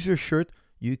if you lose your shirt,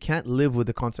 you can't live with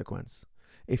the consequence.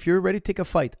 If you're ready to take a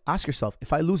fight, ask yourself,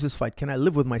 if I lose this fight, can I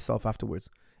live with myself afterwards?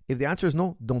 If the answer is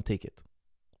no, don't take it.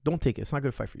 Don't take it. It's not a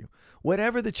good fight for you.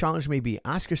 Whatever the challenge may be,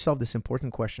 ask yourself this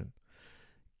important question.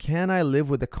 Can I live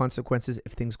with the consequences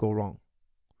if things go wrong?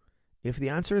 If the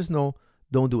answer is no,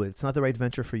 don't do it. It's not the right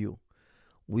venture for you.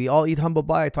 We all eat humble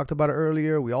pie. I talked about it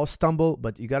earlier. We all stumble,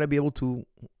 but you got to be able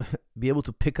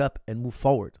to pick up and move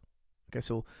forward. Okay,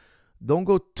 so don't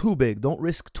go too big. Don't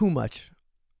risk too much.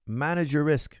 Manage your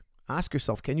risk. Ask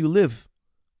yourself, can you live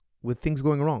with things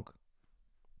going wrong?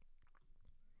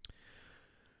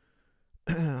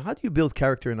 How do you build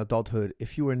character in adulthood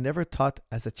if you were never taught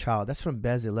as a child? That's from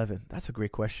Bez 11. That's a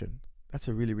great question. That's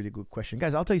a really, really good question.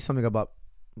 Guys, I'll tell you something about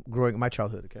growing my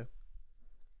childhood, okay?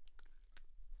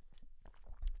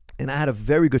 And I had a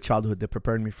very good childhood that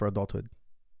prepared me for adulthood.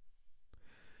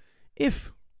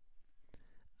 If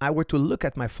I were to look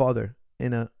at my father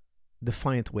in a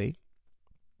defiant way,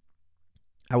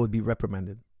 I would be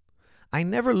reprimanded. I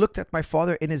never looked at my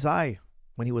father in his eye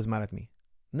when he was mad at me.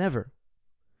 Never.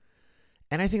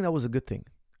 And I think that was a good thing.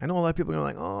 I know a lot of people are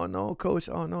like, oh no, coach,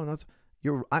 oh no, that's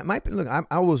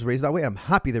I was raised that way. I'm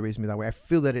happy they raised me that way. I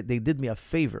feel that they did me a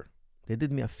favor. They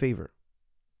did me a favor.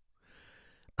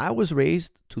 I was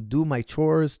raised to do my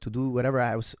chores, to do whatever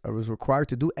I was required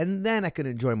to do, and then I can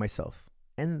enjoy myself.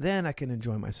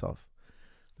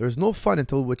 There's no fun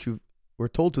until what you were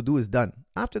told to do is done.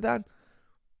 After that,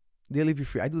 they leave you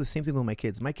free. I do the same thing with my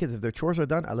kids. My kids, if their chores are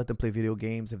done, I let them play video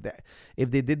games.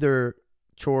 If they did their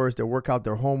chores, their workout,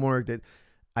 their homework,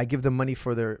 I give them money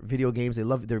for their video games.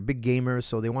 They're big gamers,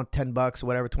 so they want $10,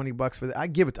 whatever, $20 for that. I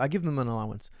give them an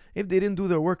allowance. If they didn't do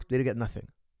their work, they get nothing.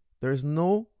 There's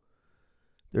no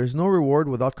reward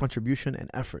without contribution and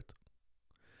effort.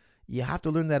 You have to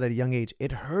learn that at a young age.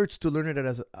 It hurts to learn it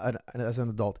as an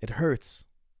adult. It hurts.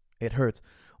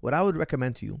 What I would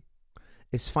recommend to you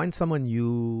is find someone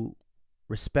you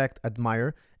respect,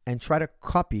 admire, and try to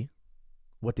copy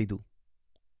what they do.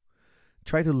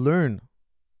 Try to learn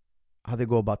how they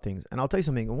go about things. And I'll tell you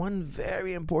something. One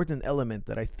very important element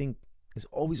that I think is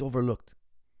always overlooked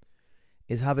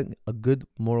is having a good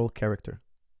moral character.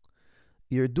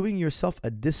 You're doing yourself a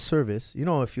disservice. You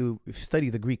know, if you study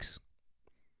the Greeks,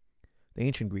 the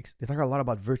ancient Greeks, they talk a lot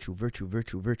about virtue.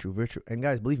 And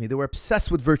guys, believe me, they were obsessed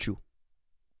with virtue.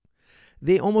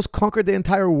 They almost conquered the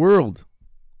entire world.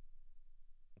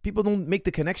 People don't make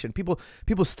the connection.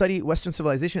 People study Western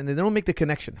civilization and they don't make the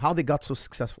connection, how they got so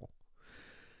successful.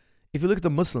 If you look at the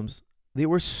Muslims, they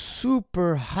were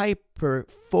super hyper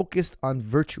focused on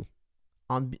virtue.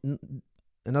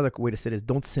 Another way to say it is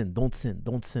don't sin.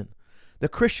 The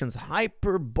Christians,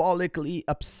 hyperbolically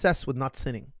obsessed with not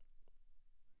sinning.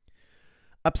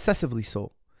 Obsessively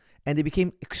so. And they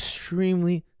became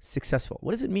extremely successful.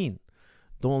 What does it mean?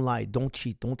 Don't lie, don't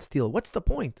cheat, don't steal. What's the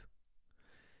point?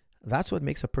 That's what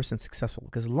makes a person successful.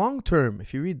 Because long term,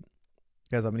 if you read,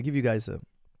 guys, I'm going to give you guys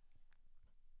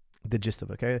the gist of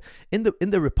it, okay? In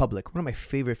the Republic, one of my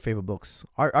favorite books,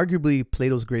 arguably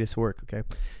Plato's greatest work, okay?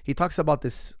 He talks about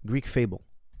this Greek fable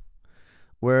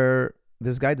where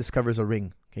this guy discovers a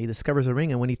ring. Okay? He discovers a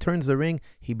ring, and when he turns the ring,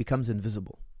 he becomes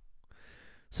invisible.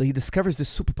 So he discovers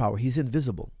this superpower. He's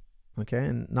invisible, okay?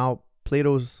 And now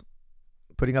Plato's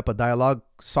putting up a dialogue.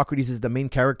 Socrates is the main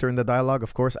character in the dialogue,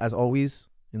 of course, as always.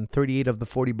 In 38 of the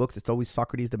 40 books, it's always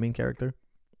Socrates, the main character.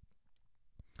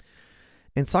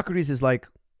 And Socrates is like,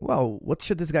 well, what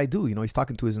should this guy do? You know, he's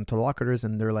talking to his interlocutors,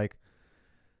 and they're like,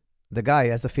 the guy,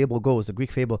 as the fable goes, the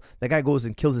Greek fable, the guy goes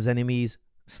and kills his enemies,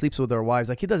 sleeps with their wives.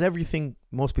 Like, he does everything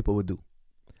most people would do.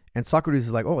 And Socrates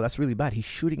is like, oh, that's really bad. He's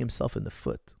shooting himself in the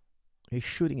foot. How's he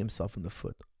shooting himself in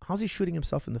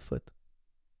the foot?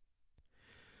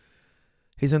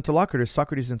 His interlocutors,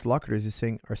 Socrates' interlocutors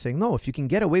are saying, no, if you can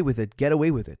get away with it, get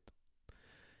away with it.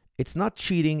 It's not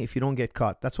cheating if you don't get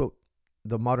caught. That's what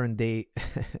the modern day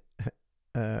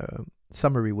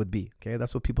summary would be. Okay,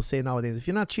 that's what people say nowadays. If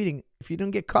you're not cheating, if you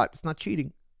don't get caught, it's not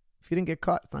cheating. If you didn't get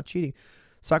caught, it's not cheating.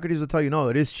 Socrates will tell you, no,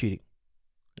 it is cheating.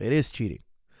 It is cheating.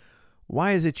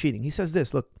 Why is it cheating? He says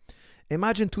this, look,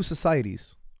 imagine two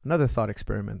societies. Another thought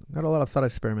experiment. Got a lot of thought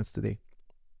experiments today.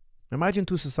 Imagine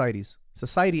two societies.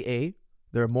 Society A,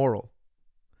 they're moral.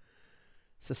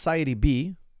 Society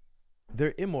B,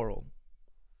 they're immoral.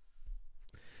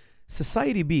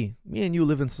 Society B, me and you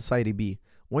live in Society B.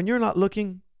 When you're not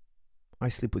looking, I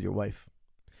sleep with your wife.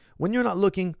 When you're not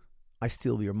looking, I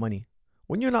steal your money.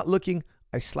 When you're not looking,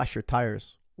 I slash your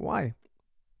tires. Why?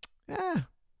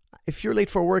 If you're late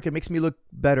for work, it makes me look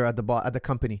better at the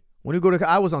company. When you go to,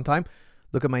 I was on time.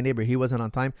 Look at my neighbor. He wasn't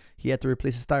on time. He had to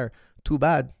replace his tire. Too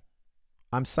bad.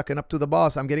 I'm sucking up to the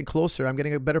boss. I'm getting closer. I'm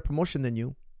getting a better promotion than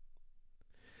you.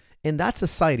 In that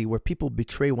society where people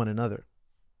betray one another,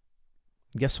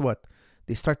 guess what?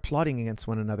 They start plotting against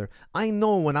one another. I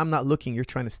know when I'm not looking, you're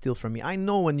trying to steal from me. I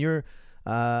know when you're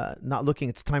not looking,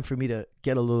 it's time for me to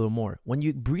get a little more. When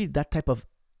you breed that type of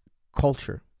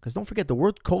culture, because don't forget, the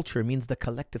word culture means the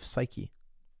collective psyche.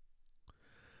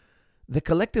 The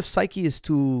collective psyche is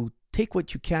to take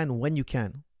what you can when you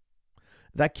can.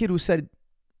 That kid who said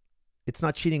it's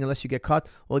not cheating unless you get caught,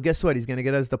 well, guess what? He's going to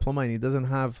get his diploma and he doesn't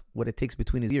have what it takes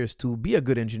between his ears to be a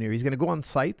good engineer. He's going to go on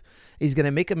site. He's going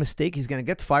to make a mistake. He's going to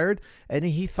get fired. And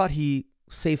he thought he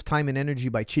saved time and energy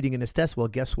by cheating in his test. Well,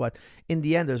 guess what? In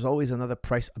the end, there's always another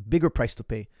price, a bigger price to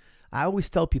pay. I always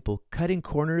tell people, cutting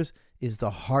corners is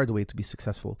the hard way to be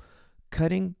successful.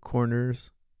 Cutting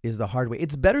corners is the hard way.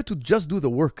 It's better to just do the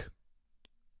work.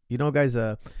 You know, guys,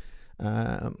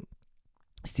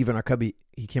 Stephen R. Covey,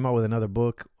 he came out with another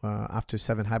book after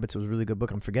 7 Habits. It was a really good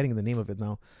book. I'm forgetting the name of it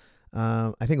now.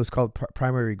 I think it was called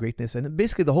Primary Greatness. And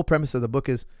basically the whole premise of the book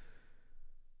is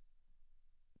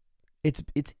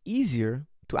it's easier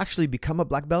to actually become a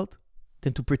black belt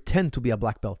than to pretend to be a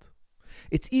black belt.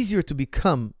 It's easier to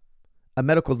become a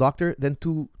medical doctor than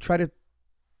to try to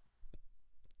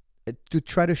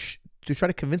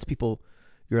convince people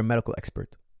you're a medical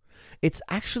expert. It's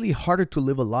actually harder to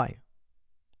live a lie.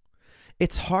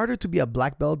 It's harder to be a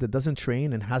black belt that doesn't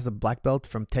train and has the black belt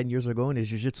from 10 years ago and his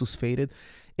jiu-jitsu's faded.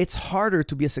 It's harder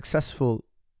to be a successful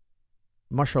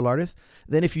martial artist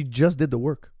than if you just did the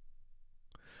work.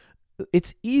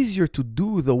 It's easier to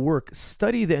do the work,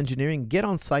 study the engineering, get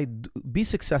on site, be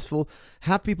successful,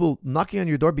 have people knocking on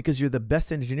your door because you're the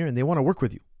best engineer and they want to work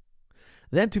with you,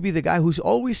 than to be the guy who's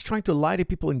always trying to lie to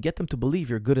people and get them to believe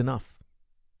you're good enough.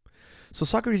 So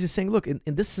Socrates is saying, look, in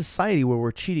this society where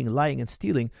we're cheating, lying, and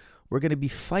stealing, we're going to be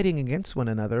fighting against one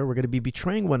another. We're going to be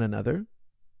betraying one another.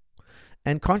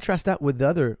 And contrast that with the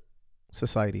other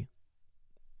society.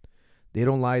 They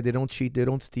don't lie. They don't cheat. They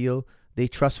don't steal. They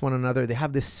trust one another. They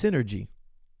have this synergy.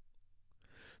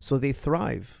 So they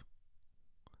thrive.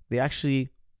 They actually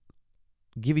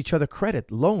give each other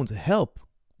credit, loans, help.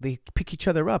 They pick each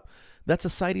other up. That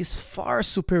society is far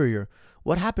superior.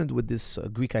 What happened with this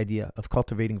Greek idea of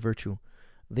cultivating virtue?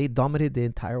 They dominated the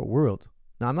entire world.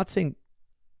 Now, I'm not saying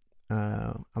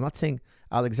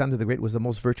Alexander the Great was the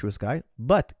most virtuous guy,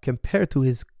 but compared to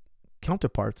his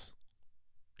counterparts,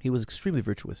 he was extremely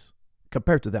virtuous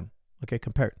compared to them. Okay,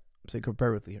 compared. I'm saying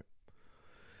comparatively here.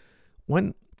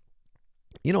 When,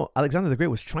 Alexander the Great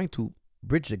was trying to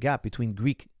bridge the gap between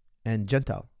Greek and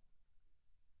Gentile,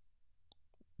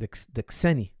 the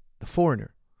Xeni, the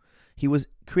foreigner. He was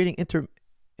creating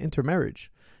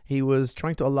intermarriage. He was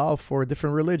trying to allow for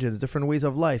different religions, different ways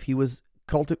of life. He was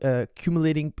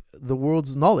accumulating the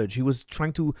world's knowledge. He was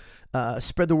trying to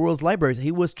spread the world's libraries.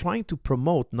 He was trying to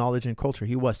promote knowledge and culture.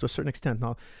 He was, to a certain extent.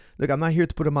 Now, look, I'm not here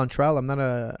to put him on trial. I'm not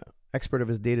an expert of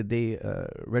his day-to-day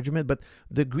regimen, but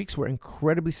the Greeks were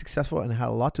incredibly successful and had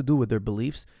a lot to do with their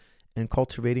beliefs and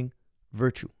cultivating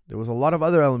virtue. There was a lot of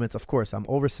other elements, of course. I'm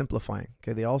oversimplifying.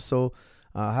 Okay, they also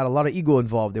had a lot of ego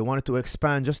involved. They wanted to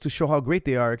expand just to show how great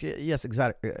they are. Yes,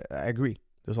 exactly. I agree.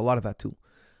 There's a lot of that too.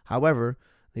 However,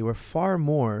 they were far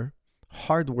more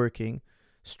hardworking,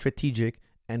 strategic,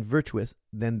 and virtuous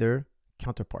than their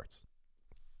counterparts.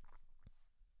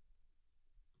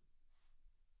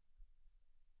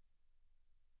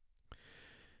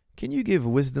 Can you give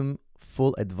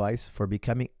wisdom-full advice for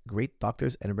becoming great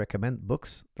doctors and recommend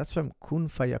books? That's from Kun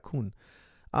Fayakun.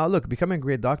 Look, becoming a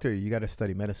great doctor, you got to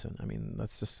study medicine. I mean,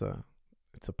 that's just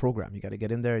it's a program. You got to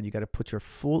get in there and you got to put your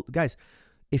full... Guys,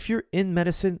 if you're in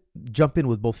medicine, jump in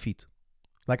with both feet.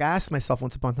 Like I asked myself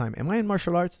once upon a time, am I in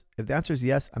martial arts? If the answer is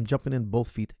yes, I'm jumping in both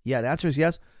feet. Yeah, the answer is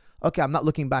yes. Okay, I'm not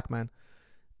looking back, man.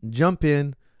 Jump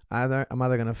in. I'm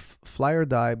either going to fly or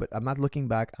die, but I'm not looking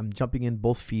back. I'm jumping in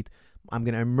both feet. I'm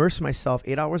going to immerse myself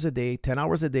 8 hours a day, 10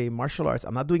 hours a day, martial arts.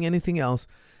 I'm not doing anything else.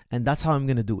 And that's how I'm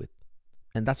going to do it.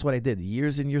 And that's what I did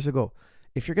years and years ago.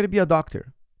 If you're going to be a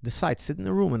doctor, decide, sit in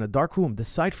a room, in a dark room,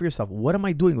 decide for yourself, what am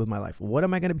I doing with my life? What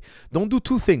am I going to be? Don't do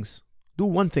two things. Do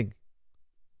one thing.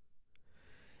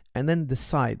 And then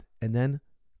decide. And then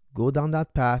go down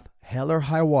that path, hell or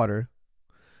high water.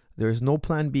 There's no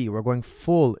plan B. We're going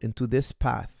full into this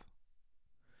path.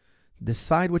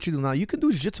 Decide what you do. Now, you can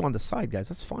do jiu-jitsu on the side, guys.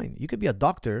 That's fine. You could be a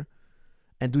doctor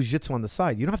and do jiu-jitsu on the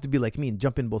side. You don't have to be like me and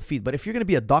jump in both feet. But if you're going to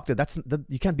be a doctor,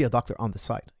 you can't be a doctor on the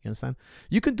side. You understand?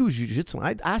 You can do jiu-jitsu.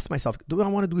 I asked myself, do I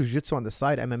want to do jiu-jitsu on the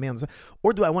side, MMA on the side,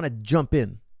 or do I want to jump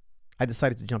in? I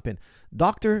decided to jump in.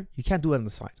 Doctor, you can't do it on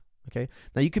the side. Okay?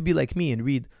 Now, you could be like me and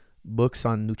read books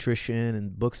on nutrition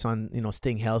and books on,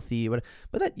 staying healthy. But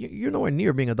that you're nowhere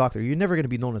near being a doctor. You're never going to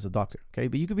be known as a doctor, okay?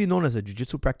 But you could be known as a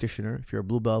jiu-jitsu practitioner. If you're a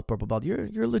blue belt, purple belt,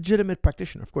 you're a legitimate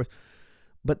practitioner, of course.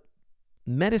 But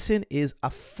medicine is a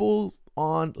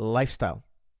full-on lifestyle.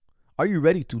 Are you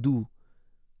ready to do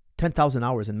 10,000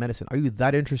 hours in medicine? Are you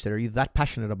that interested? Are you that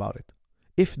passionate about it?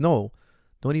 If no,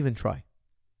 don't even try.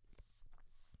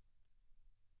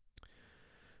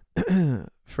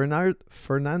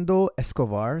 Fernando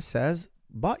Escobar says,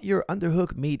 bought your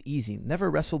underhook made easy,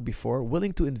 never wrestled before,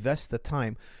 willing to invest the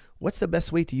time. What's the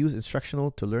best way to use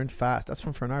instructional to learn fast? That's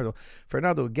from Fernando.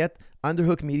 Fernando, get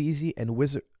underhook made easy and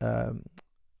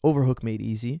overhook made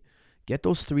easy. Get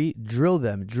those 3, drill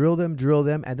them,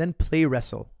 and then play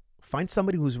wrestle. Find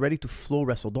somebody who's ready to flow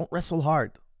wrestle. Don't wrestle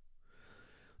hard.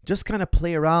 Just kind of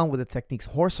play around with the techniques,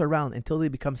 horse around until they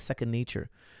become second nature.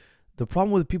 The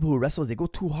problem with people who wrestle is they go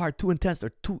too hard, too intense,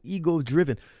 they're too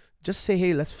ego-driven. Just say,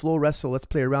 hey, let's flow wrestle, let's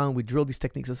play around, we drill these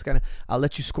techniques. Let's I'll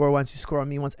let you score once, you score on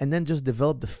me once, and then just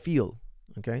develop the feel,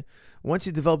 okay? Once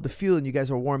you develop the feel and you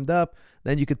guys are warmed up,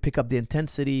 then you could pick up the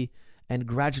intensity and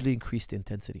gradually increase the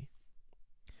intensity.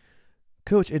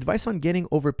 Coach, advice on getting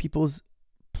over people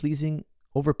pleasing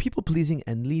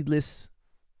and neediness.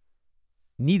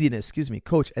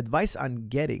 Coach, advice on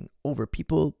getting over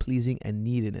people pleasing and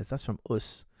neediness. That's from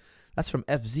us. That's from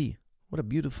FZ. What a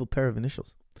beautiful pair of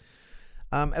initials.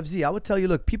 FZ, I would tell you,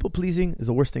 look, people pleasing is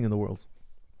the worst thing in the world.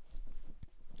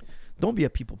 Don't be a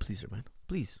people pleaser, man.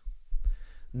 Please.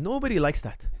 Nobody likes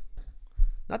that.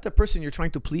 Not the person you're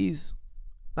trying to please.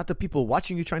 Not the people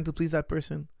watching you trying to please that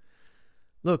person.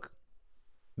 Look,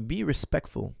 be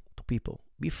respectful to people.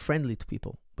 Be friendly to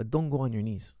people. But don't go on your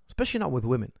knees. Especially not with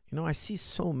women. I see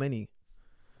so many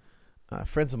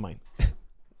friends of mine.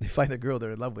 They find a girl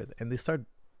they're in love with and they start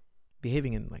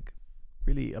behaving in like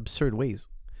really absurd ways.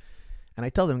 And I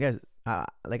tell them, guys,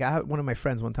 like I had one of my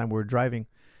friends one time, we were driving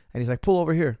and he's like, pull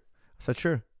over here. I said,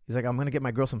 sure. He's like, I'm going to get my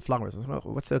girl some flowers. I said, well,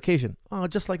 what's the occasion? Oh,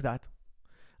 just like that.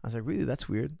 I was like, really? That's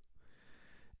weird.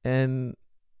 And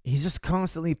he's just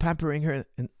constantly pampering her.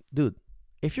 And dude,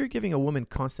 if you're giving a woman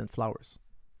constant flowers,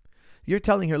 you're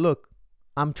telling her, look,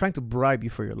 I'm trying to bribe you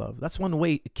for your love. That's one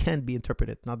way it can be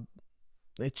interpreted.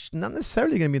 It's not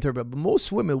necessarily going to be interpreted, but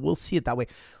most women will see it that way.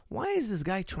 Why is this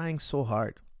guy trying so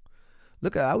hard?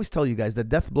 Look, I always tell you guys, the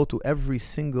death blow to every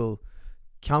single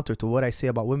counter to what I say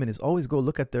about women is always go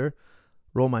look at their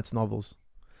romance novels.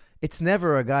 It's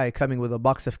never a guy coming with a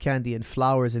box of candy and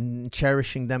flowers and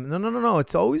cherishing them. No.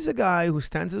 It's always a guy who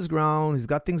stands his ground, who's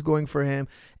got things going for him,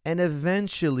 and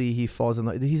eventually he falls in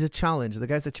love. He's a challenge. The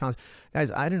guy's a challenge.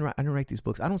 Guys, I didn't write these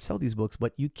books. I don't sell these books,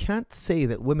 but you can't say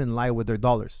that women lie with their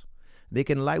dollars. They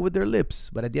can lie with their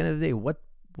lips, but at the end of the day,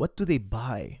 what do they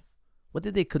buy? What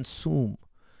did they consume?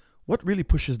 What really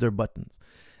pushes their buttons?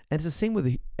 And it's the same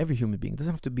with every human being. It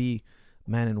doesn't have to be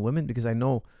man and women, because I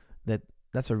know that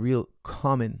that's a real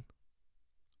common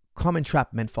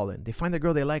trap men fall in. They find the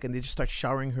girl they like and they just start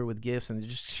showering her with gifts and they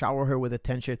just shower her with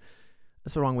attention.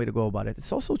 That's the wrong way to go about it.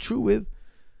 It's also true with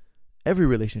every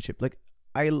relationship. Like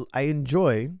I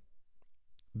enjoy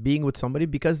being with somebody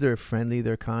because they're friendly,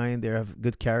 they're kind, they have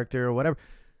good character or whatever.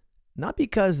 Not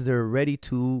because they're ready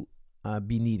to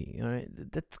be needy.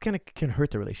 That kind of can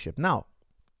hurt the relationship. Now,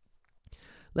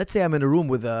 let's say I'm in a room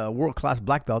with a world-class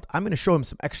black belt. I'm going to show him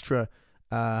some extra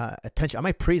attention. I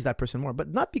might praise that person more, but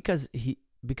not because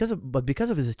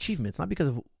of his achievements, not because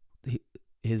of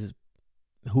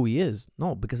who he is.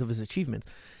 No, because of his achievements.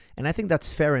 And I think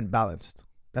that's fair and balanced.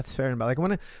 Like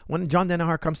when John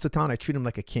Danaher comes to town, I treat him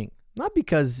like a king. Not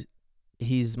because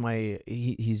he's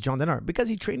John Danaher, because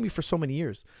he trained me for so many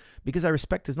years. Because I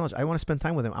respect his knowledge. I want to spend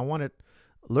time with him. I want to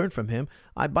learn from him.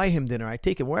 I buy him dinner. I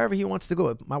take him wherever he wants to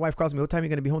go. My wife calls me, what time are you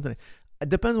going to be home tonight? It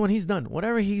depends when he's done.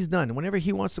 Whatever he's done. Whenever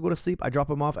he wants to go to sleep, I drop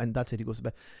him off and that's it. He goes to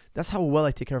bed. That's how well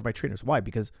I take care of my trainers. Why?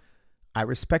 Because I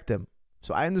respect them.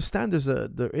 So I understand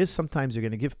there is sometimes you're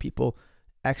going to give people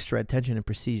extra attention and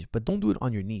prestige, but don't do it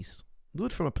on your knees. Do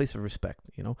it from a place of respect,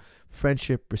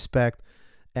 friendship, respect,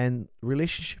 and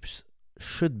relationships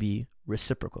should be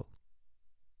reciprocal.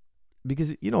 Because,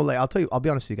 like I'll be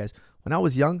honest with you guys. When I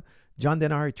was young, John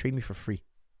Danaher trained me for free.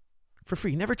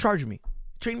 He never charged me.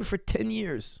 He trained me for 10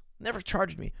 years. Never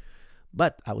charged me.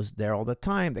 But I was there all the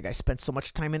time. The guy spent so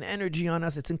much time and energy on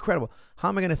us. It's incredible. How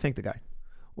am I going to thank the guy?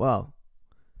 Well,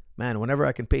 man, whenever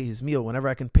I can pay his meal, whenever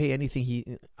I can pay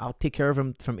anything, I'll take care of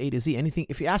him from A to Z. Anything.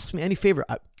 If he asks me any favor,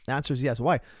 the answer is yes.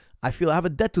 Why? I feel I have a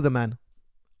debt to the man.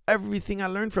 Everything I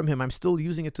learned from him, I'm still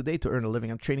using it today to earn a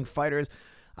living. I'm training fighters.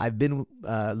 I've been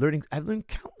learning. I've learned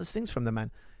countless things from the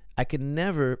man. I can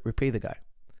never repay the guy.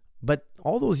 But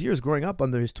all those years growing up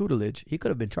under his tutelage, he could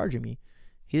have been charging me.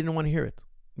 He didn't want to hear it.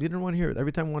 He didn't want to hear it.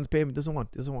 Every time I wanted to pay him, doesn't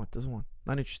want.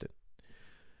 Not interested.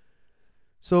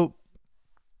 So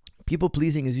people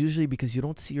pleasing is usually because you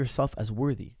don't see yourself as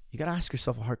worthy. You got to ask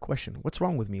yourself a hard question. What's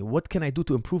wrong with me? What can I do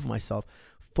to improve myself?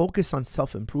 Focus on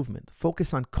self-improvement.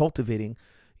 Focus on cultivating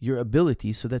your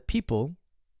ability so that people,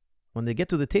 when they get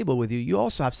to the table with you, you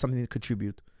also have something to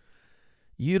contribute.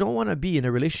 You don't want to be in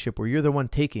a relationship where you're the one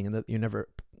taking and that you're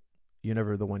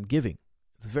never the one giving.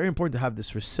 It's very important to have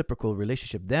this reciprocal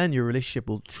relationship. Then your relationship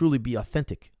will truly be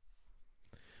authentic.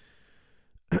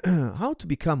 How to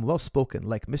become well-spoken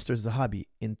like Mr. Zahabi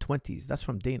in 20s. That's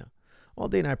from Dana. Well,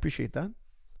 Dana, I appreciate that.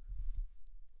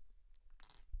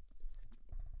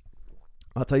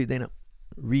 I'll tell you, Dana,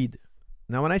 read.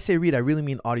 Now, when I say read, I really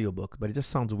mean audiobook, but it just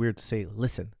sounds weird to say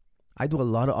listen. I do a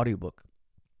lot of audiobook.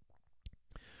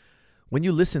 When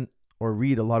you listen or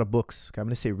read a lot of books, okay, I'm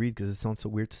going to say read because it sounds so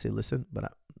weird to say listen, but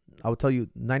I will tell you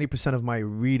 90% of my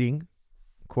reading,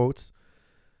 quotes,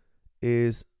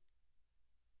 is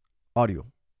audio.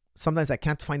 Sometimes I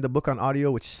can't find the book on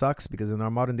audio, which sucks because in our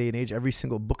modern day and age, every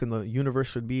single book in the universe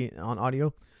should be on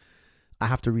audio. I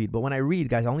have to read. But when I read,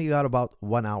 guys, I only got about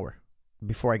 1 hour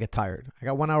before I get tired. I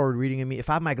got 1 hour reading in me. If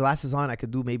I have my glasses on, I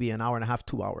could do maybe an hour and a half,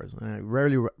 2 hours. And I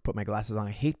rarely put my glasses on.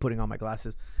 I hate putting on my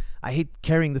glasses. I hate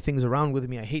carrying the things around with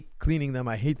me. I hate cleaning them.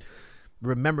 I hate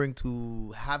remembering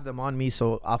to have them on me.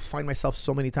 So I'll find myself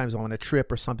so many times on a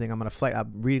trip or something. I'm on a flight.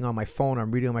 I'm reading on my phone.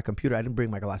 I'm reading on my computer. I didn't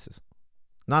bring my glasses.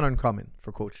 Not uncommon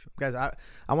for Coach. Guys,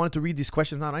 I wanted to read these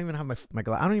questions now. I don't even have my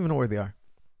glasses. I don't even know where they are.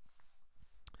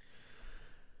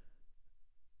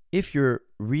 If you're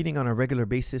reading on a regular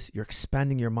basis, you're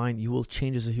expanding your mind, you will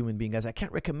change as a human being. Guys, I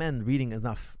can't recommend reading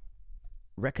enough.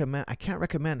 I can't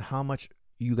recommend how much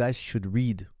you guys should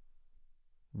read.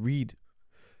 Read.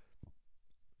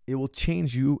 It will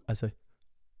change you as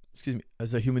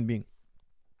a human being.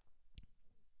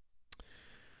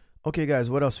 Okay, guys,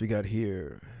 what else we got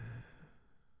here?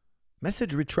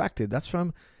 Message retracted. That's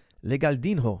from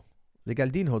Legaldinho.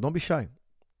 Legaldinho, don't be shy.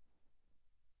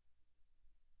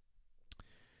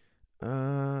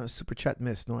 Super chat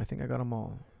missed. No, I think I got them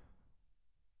all.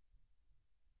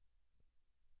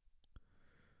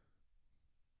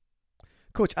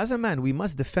 Coach, as a man, we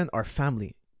must defend our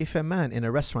family. If a man in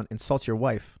a restaurant insults your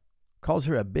wife, calls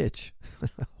her a bitch,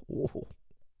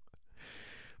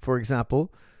 for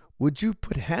example, would you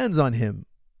put hands on him?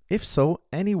 If so,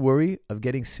 any worry of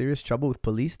getting serious trouble with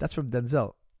police? That's from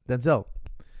Denzel. Denzel,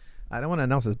 I don't want to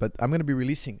announce this, but I'm going to be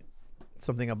releasing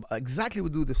something exactly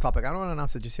would do this topic. I don't want to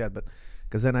announce it just yet, but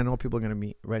because then I know people are going to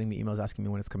be writing me emails asking me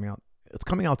when it's coming out. It's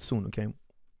coming out soon, okay?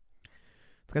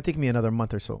 It's going to take me another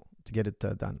month or so to get it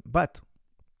done. But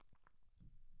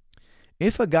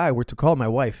if a guy were to call my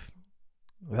wife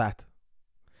that,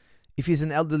 if he's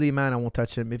an elderly man, I won't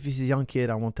touch him. If he's a young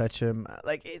kid, I won't touch him.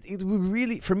 Like, it would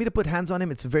really, for me to put hands on him,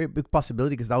 it's a very big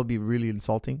possibility because that would be really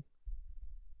insulting.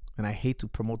 And I hate to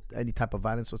promote any type of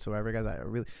violence whatsoever, guys. I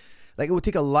really... Like, it would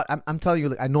take a lot. I'm telling you,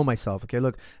 like, I know myself. Okay,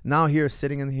 look, now here,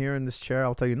 sitting in here in this chair,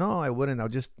 I'll tell you, no, I wouldn't. I'll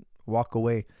just walk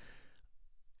away.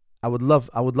 I would love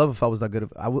if I was that good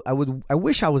of. I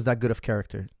wish I was that good of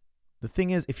character. The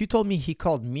thing is, if you told me he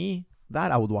called me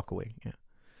that, I would walk away. Yeah,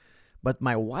 but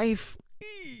my wife,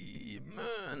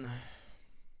 man.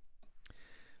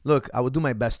 Look, I would do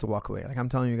my best to walk away. Like I'm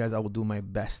telling you guys, I will do my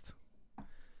best.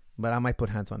 But I might put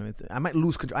hands on him. I might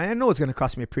lose control. I know it's going to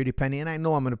cost me a pretty penny, and I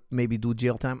know I'm going to maybe do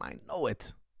jail time. I know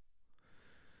it.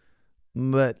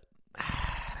 But,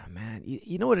 man,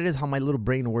 you know what it is, how my little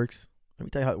brain works? Let me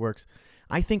tell you how it works.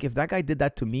 I think if that guy did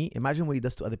that to me, imagine what he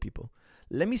does to other people.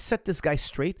 Let me set this guy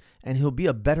straight, and he'll be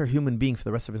a better human being for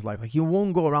the rest of his life. Like, he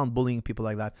won't go around bullying people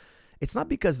like that. It's not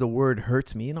because the word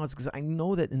hurts me. You know, it's because I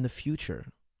know that in the future,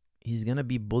 he's going to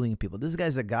be bullying people. This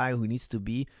guy's a guy who needs to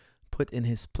be put in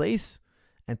his place.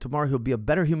 And tomorrow he'll be a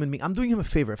better human being. I'm doing him a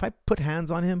favor. If I put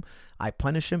hands on him, I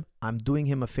punish him, I'm doing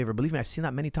him a favor. Believe me, I've seen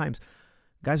that many times.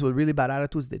 Guys with really bad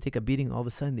attitudes, they take a beating, all of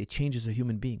a sudden they change as a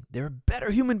human being. They're better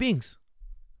human beings.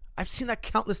 I've seen that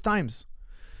countless times.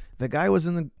 The guy was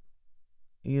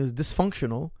he was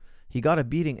dysfunctional. He got a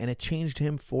beating and it changed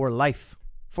him for life.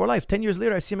 For life. 10 years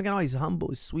later, I see him again. Oh, he's humble,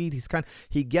 he's sweet, he's kind.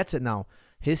 He gets it now.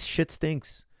 His shit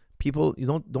stinks. People, you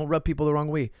don't rub people the wrong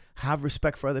way. Have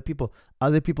respect for other people.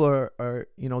 Other people are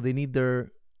you know, they need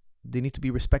to be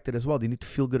respected as well. They need to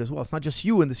feel good as well. It's not just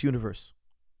you in this universe.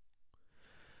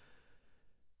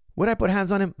 Would I put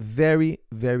hands on him? Very,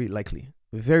 very likely.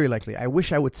 Very likely. I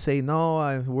wish I would say,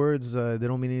 no, words, they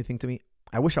don't mean anything to me.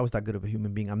 I wish I was that good of a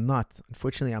human being. I'm not.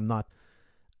 Unfortunately, I'm not.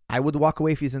 I would walk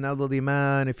away if he's an elderly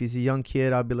man. If he's a young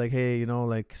kid, I'd be like, hey, you know,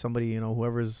 like somebody, you know,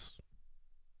 whoever's,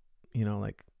 you know,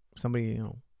 like somebody, you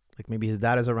know, like maybe his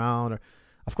dad is around, or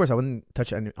Of course, I wouldn't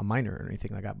touch a minor or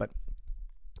anything like that, but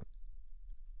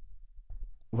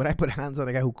would I put hands on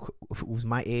a guy who's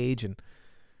my age and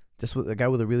just with a guy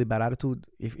with a really bad attitude?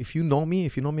 If you know me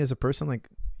as a person, like,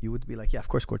 you would be like, yeah, of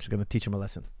course, coach is going to teach him a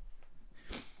lesson.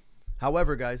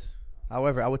 However, guys, I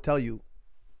would tell you,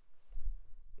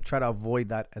 try to avoid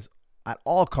that at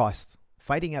all costs,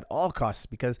 fighting at all costs,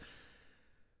 because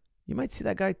you might see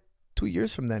that guy 2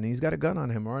 years from then and he's got a gun on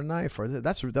him or a knife, or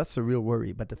that's the real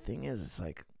worry. But the thing is, it's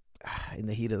like, in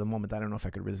the heat of the moment, I don't know if I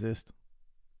could resist.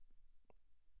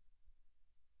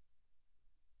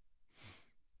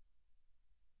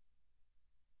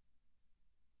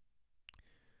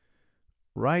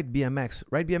 Ride BMX.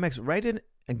 Write it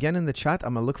again in the chat.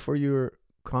 I'm going to look for your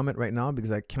comment right now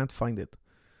because I can't find it.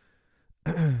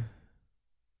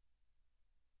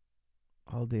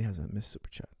 All day has a missed super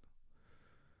chat.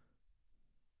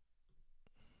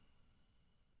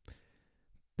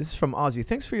 This is from Ozzy.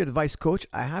 Thanks for your advice, coach.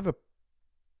 I have a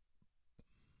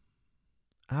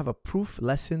proof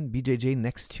lesson BJJ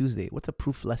next Tuesday. What's a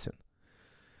proof lesson?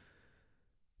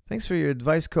 Thanks for your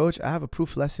advice, coach. I have a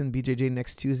proof lesson BJJ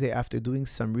next Tuesday after doing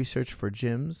some research for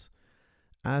gyms.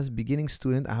 As beginning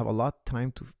student, I have a lot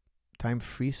time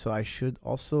free, so I should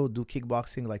also do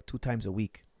kickboxing like 2 times a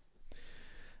week.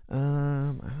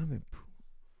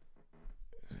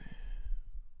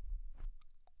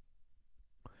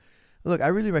 Look, I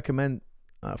really recommend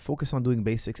focus on doing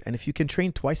basics, and if you can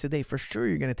train twice a day, for sure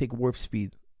you're gonna take warp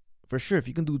speed. For sure, if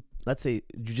you can do, let's say,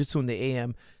 jiu-jitsu in the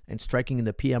AM and striking in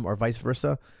the PM or vice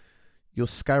versa, you'll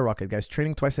skyrocket, guys.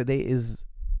 Training twice a day is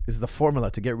the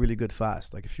formula to get really good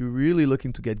fast. Like, if you're really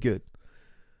looking to get good,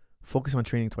 focus on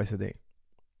training twice a day.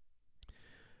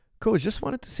 Coach, just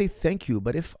wanted to say thank you,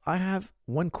 but if I have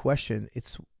one question,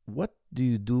 it's what do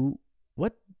you do?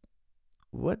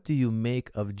 What do you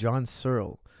make of John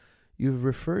Ciryl? You've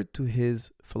referred to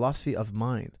his philosophy of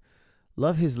mind.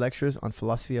 Love his lectures on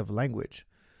philosophy of language.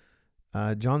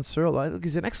 John Ciryl,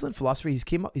 he's an excellent philosopher. He's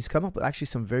come up with actually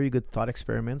some very good thought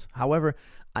experiments. However,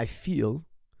 I feel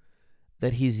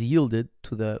that he's yielded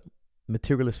to the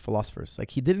materialist philosophers.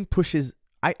 Like, he didn't push his...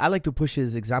 I like to push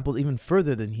his examples even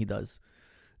further than he does.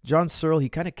 John Ciryl, he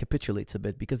kind of capitulates a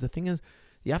bit, because the thing is,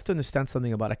 you have to understand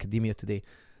something about academia today.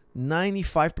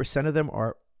 95% of them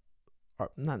are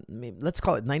not, let's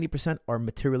call it 90%, are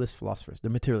materialist philosophers.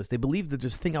 They're materialists. They believe that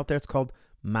there's a thing out there, it's called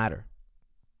matter.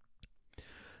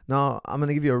 Now, I'm going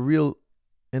to give you a real,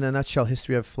 in a nutshell,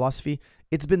 history of philosophy.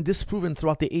 It's been disproven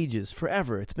throughout the ages,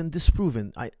 forever. It's been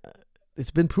disproven.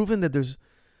 It's been proven that there's,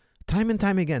 time and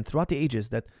time again, throughout the ages,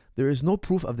 that there is no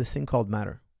proof of this thing called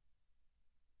matter.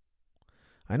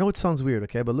 I know it sounds weird,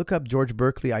 okay? But look up George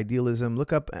Berkeley, idealism.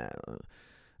 Look up,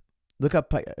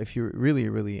 if you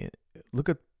really, look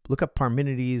up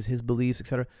Parmenides, his beliefs,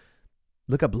 etc.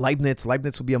 Look up Leibniz.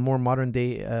 Leibniz will be a more modern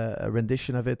day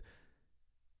rendition of it.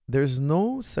 There's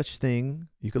no such thing.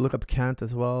 You could look up Kant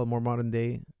as well, more modern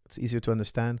day. It's easier to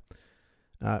understand.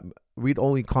 Read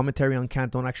only commentary on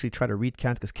Kant. Don't actually try to read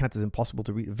Kant, because Kant is impossible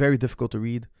to read, very difficult to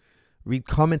read. Read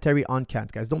commentary on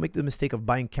Kant, guys. Don't make the mistake of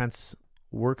buying Kant's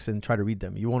works and try to read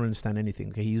them. You won't understand anything.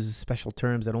 Okay, he uses special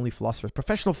terms that only philosophers,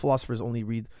 professional philosophers, only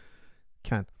read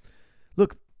Kant.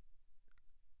 Look,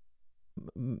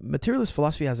 materialist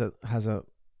philosophy has a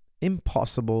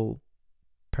impossible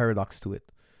paradox to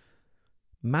it.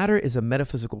 Matter is a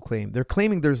metaphysical claim. They're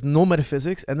claiming there's no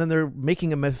metaphysics, and then they're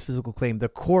making a metaphysical claim. The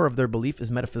core of their belief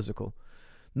is metaphysical.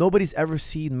 Nobody's ever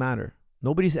seen matter.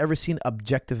 Nobody's ever seen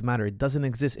objective matter. It doesn't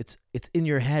exist. It's in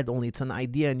your head only. It's an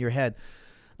idea in your head.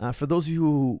 For those of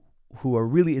you who are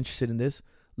really interested in this,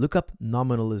 look up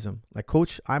nominalism. Like,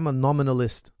 coach, I'm a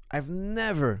nominalist. I've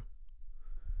never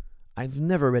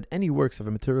read any works of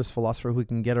a materialist philosopher who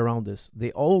can get around this.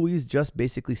 They always just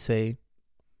basically say,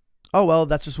 oh, well,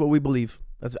 that's just what we believe.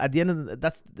 That's at the end of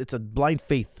it's a blind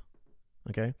faith.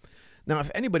 Okay. Now,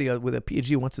 if anybody with a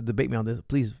PhD wants to debate me on this,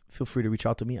 please feel free to reach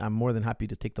out to me. I'm more than happy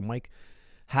to take the mic,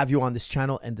 have you on this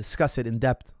channel, and discuss it in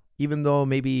depth. Even though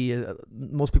maybe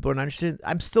most people are not interested,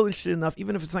 I'm still interested enough.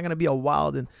 Even if it's not going to be a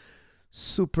wild and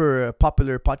super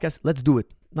popular podcast, let's do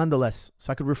it nonetheless,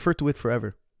 so I could refer to it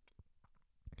forever.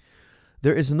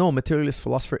 There is no materialist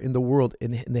philosopher in the world,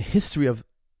 in the history of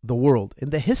the world. In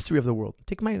the history of the world,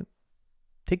 take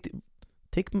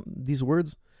these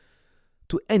words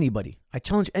to anybody. I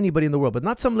challenge anybody in the world, but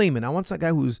not some layman. I want some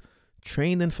guy who's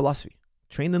trained in philosophy,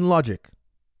 trained in logic,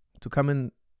 to come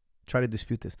and try to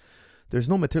dispute this. There's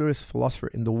no materialist philosopher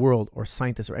in the world, or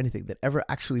scientist or anything, that ever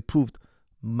actually proved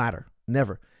matter.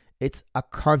 Never. It's a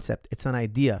concept. It's an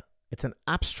idea. It's an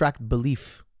abstract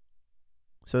belief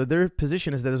So their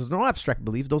position is that there's no abstract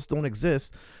beliefs. Those don't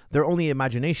exist. They're only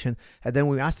imagination. And then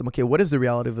we ask them, okay, what is the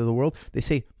reality of the world? They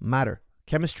say matter,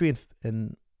 chemistry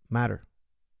and matter.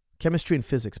 Chemistry and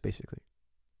physics, basically.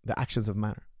 The actions of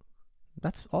matter.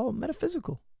 That's all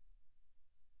metaphysical.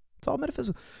 It's all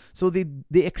metaphysical. So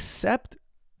they accept,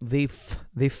 they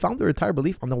found their entire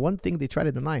belief on the one thing they try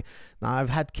to deny. Now, I've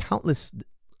had countless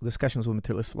discussions with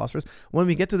materialist philosophers. When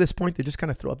we get to this point, they just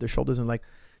kind of throw up their shoulders and like,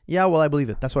 yeah, well, I believe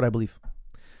it. That's what I believe.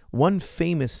 One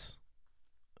famous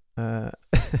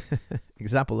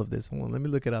example of this. Hold on, let me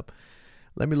look it up.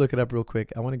 Let me look it up real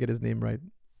quick. I want to get his name right.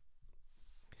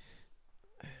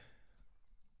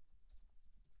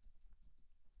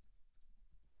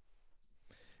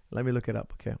 Let me look it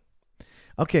up, okay?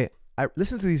 Okay,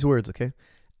 listen to these words, okay?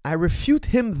 I refute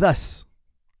him thus.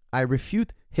 I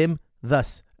refute him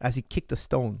thus, as he kicked a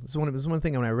stone. This is one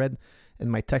thing when I read in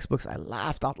my textbooks, I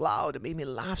laughed out loud. It made me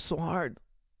laugh so hard.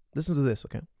 Listen to this,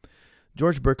 okay?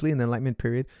 George Berkeley in the Enlightenment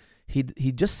period, he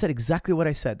just said exactly what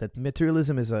I said, that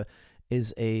materialism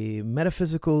is a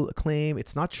metaphysical claim.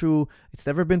 It's not true. It's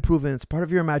never been proven. It's part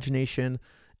of your imagination.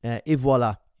 Et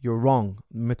voila. You're wrong.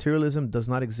 Materialism does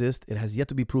not exist. It has yet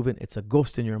to be proven. It's a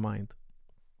ghost in your mind.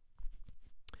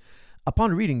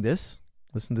 Upon reading this,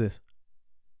 listen to this.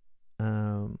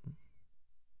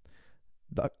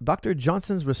 Dr.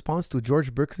 Johnson's response to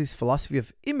George Berkeley's philosophy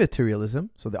of immaterialism,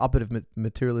 so the opposite of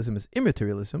materialism is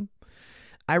immaterialism.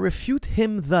 I refute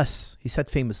him thus, he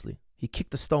said famously. He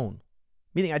kicked a stone,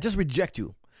 meaning I just reject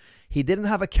you. He didn't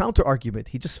have a counter argument.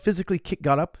 He just physically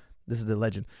got up. This is the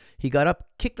legend. He got up,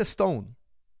 kicked a stone.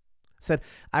 Said,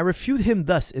 I refute him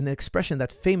thus, in the expression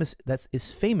that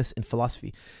is famous in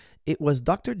philosophy. It was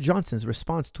Dr. Johnson's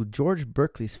response to George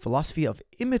Berkeley's philosophy of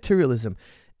immaterialism.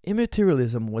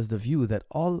 Immaterialism was the view that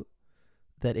all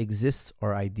that exists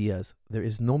are ideas. There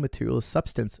is no material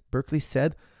substance. Berkeley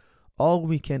said, all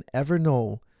we can ever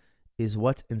know is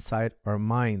what's inside our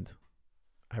mind.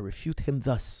 I refute him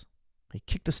thus. He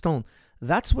kicked a stone.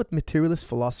 That's what materialist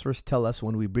philosophers tell us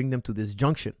when we bring them to this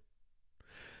junction.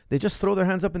 They just throw their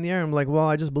hands up in the air and I'm like, well,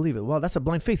 I just believe it. Well, that's a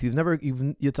blind faith.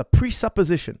 It's a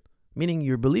presupposition, meaning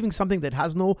you're believing something that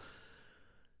has no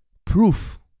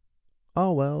proof.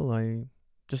 Oh, well, I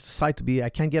just decide I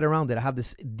can't get around it. I have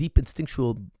this deep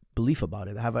instinctual belief about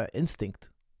it. I have an instinct.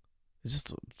 It's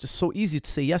just so easy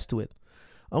to say yes to it.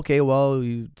 Okay, well,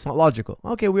 it's not logical.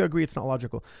 Okay, we agree it's not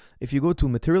logical. If you go to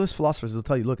materialist philosophers, they'll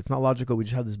tell you, look, it's not logical. We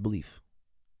just have this belief.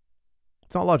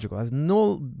 It's not logical. It has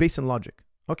no base in logic.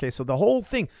 Okay, so the whole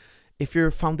thing, if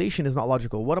your foundation is not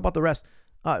logical, what about the rest?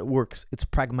 It works. It's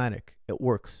pragmatic. It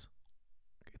works.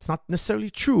 It's not necessarily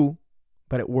true,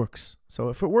 but it works. So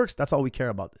if it works, that's all we care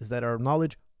about, is that our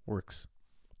knowledge works.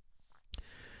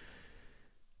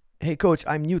 Hey, coach,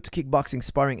 I'm new to kickboxing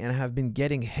sparring and I have been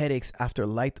getting headaches after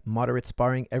light, moderate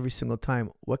sparring every single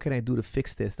time. What can I do to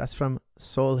fix this? That's from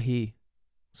Suhail,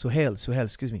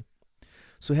 excuse me.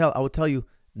 Suhail, I will tell you,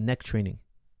 neck training.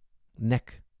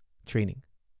 Neck training.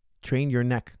 Train your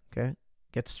neck, okay?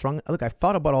 Get strong. Look, I've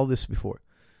thought about all this before.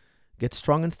 Get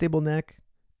strong and stable neck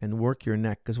and work your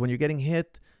neck. Because when you're getting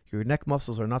hit, your neck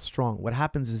muscles are not strong. What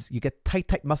happens is you get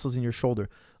tight muscles in your shoulder.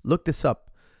 Look this up.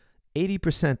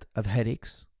 80% of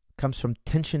headaches comes from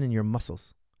tension in your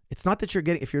muscles. It's not that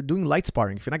if you're doing light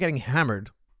sparring, if you're not getting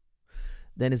hammered,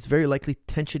 then it's very likely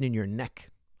tension in your neck.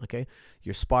 Okay,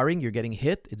 you're sparring, you're getting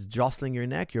hit, it's jostling your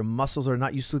neck. Your muscles are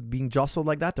not used to being jostled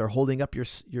like that. They're holding up your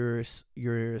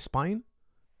spine,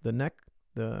 the neck,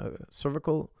 the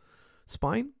cervical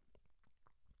spine.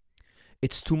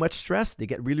 It's too much stress. They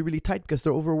get really, really tight because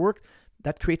they're overworked.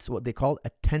 That creates what they call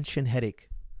a tension headache.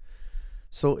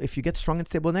 So if you get strong and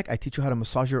stable neck, I teach you how to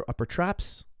massage your upper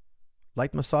traps,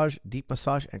 light massage, deep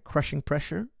massage, and crushing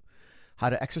pressure. How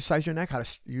to exercise your neck, how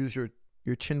to use your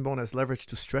chin bone as leverage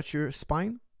to stretch your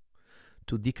spine,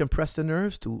 to decompress the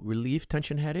nerves, to relieve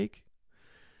tension headache.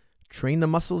 Train the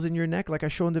muscles in your neck like I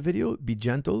show in the video. Be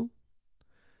gentle.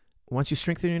 Once you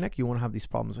strengthen your neck, you won't have these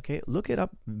problems, okay? Look it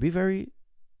up. Be very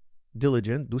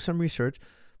diligent. Do some research.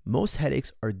 Most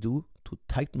headaches are due to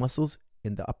tight muscles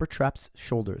in the upper traps,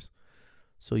 shoulders.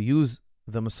 So use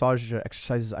the massage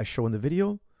exercises I show in the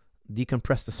video.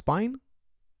 Decompress the spine.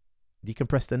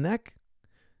 Decompress the neck.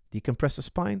 Decompress the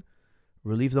spine.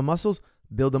 Relieve the muscles.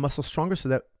 Build the muscle stronger so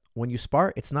that when you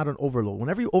spar, it's not an overload.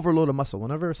 Whenever you overload a muscle,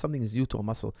 whenever something is due to a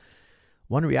muscle,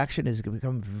 one reaction is to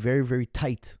become very, very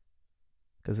tight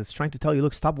because it's trying to tell you,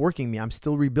 look, stop working me. I'm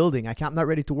still rebuilding. I'm not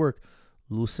ready to work.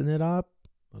 Loosen it up.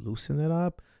 Loosen it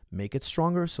up. Make it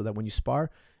stronger so that when you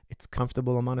spar, it's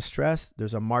comfortable amount of stress.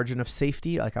 There's a margin of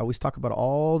safety. Like I always talk about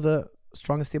all the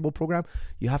strong and stable program.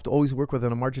 You have to always work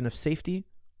within a margin of safety.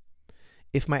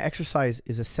 If my exercise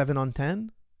is a 7 on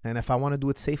 10, And if I want to do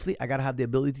it safely, I gotta have the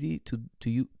ability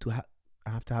I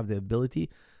have to have the ability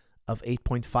of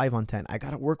 8.5 on 10. I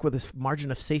gotta work with this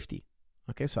margin of safety.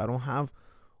 Okay, so I don't have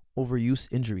overuse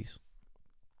injuries.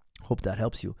 Hope that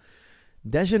helps you.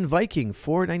 Dejan Viking,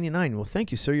 $4.99. Well,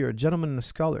 thank you, sir. You're a gentleman and a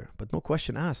scholar, but no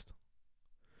question asked.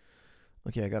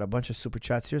 Okay, I got a bunch of super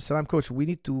chats here. Salam, coach. We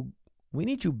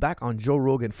need you back on Joe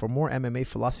Rogan for more MMA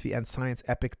philosophy and science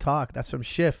epic talk. That's from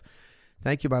Schiff.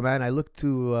 Thank you, my man. I look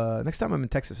to next time I'm in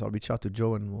Texas, I'll reach out to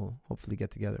Joe and we'll hopefully get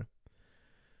together.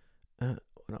 What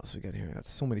else we got here? Got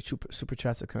so many super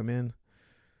chats that come in.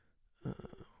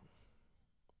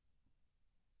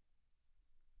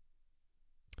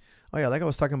 Oh yeah, like I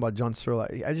was talking about John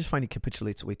Ciryl, I just find he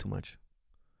capitulates way too much.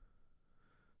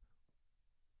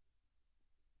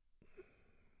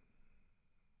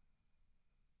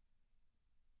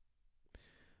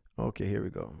 Okay, here we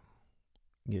go.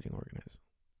 Getting organized.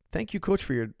 Thank you, coach,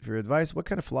 for your advice. What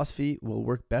kind of philosophy will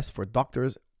work best for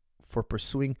doctors for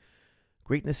pursuing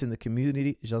greatness in the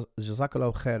community?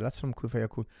 Jazakallah khair. That's from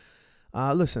Kufayakul.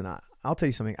 Listen, I'll tell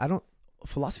you something.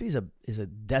 Philosophy is a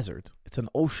desert. It's an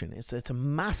ocean. It's a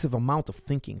massive amount of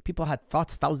thinking. People had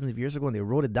thoughts thousands of years ago and they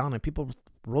wrote it down, and people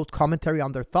wrote commentary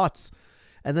on their thoughts.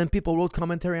 And then people wrote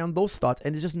commentary on those thoughts,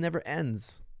 and it just never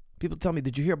ends. People tell me,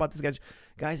 did you hear about this guy?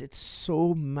 Guys, it's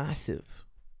so massive.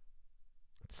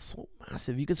 It's so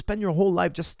massive. You could spend your whole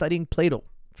life just studying Plato.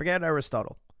 Forget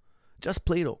Aristotle. Just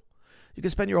Plato. You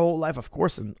could spend your whole life, of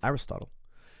course, in Aristotle.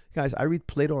 Guys, I read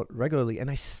Plato regularly, and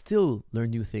I still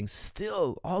learn new things.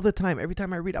 Still, all the time. Every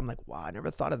time I read, I'm like, wow, I never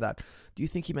thought of that. Do you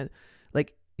think he meant...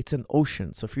 Like, it's an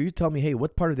ocean. So for you to tell me, hey,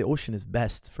 what part of the ocean is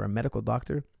best for a medical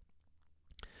doctor?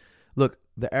 Look,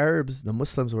 the Arabs, the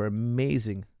Muslims were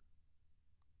amazing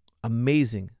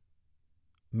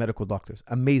medical doctors.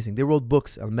 Amazing. They wrote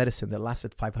books on medicine that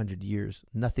lasted 500 years.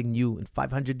 Nothing new in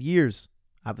 500 years.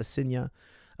 Avicenna,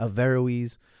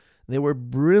 Averroes. They were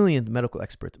brilliant medical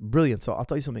experts. Brilliant. So I'll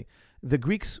tell you something. The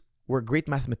Greeks were great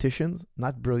mathematicians,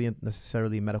 not brilliant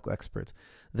necessarily medical experts.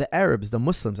 The Arabs, the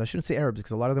Muslims, I shouldn't say Arabs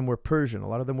because a lot of them were Persian. A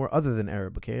lot of them were other than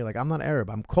Arab, okay? Like, I'm not Arab.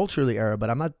 I'm culturally Arab,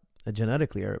 but I'm not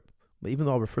genetically Arab. But even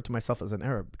though I refer to myself as an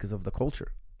Arab because of the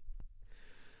culture.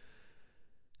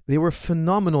 They were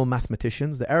phenomenal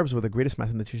mathematicians. The Arabs were the greatest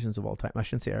mathematicians of all time. I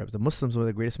shouldn't say Arabs. The Muslims were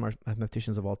the greatest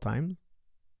mathematicians of all time.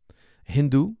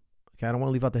 Hindu. Okay, I don't want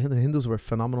to leave out the Hindus. The Hindus were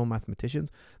phenomenal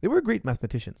mathematicians. They were great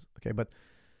mathematicians. Okay, but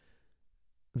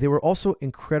they were also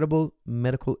incredible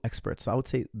medical experts. So I would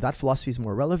say that philosophy is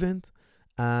more relevant.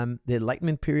 The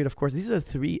Enlightenment period, of course. These are the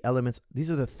three elements. These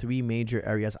are the three major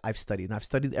areas I've studied. And I've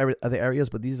studied other areas,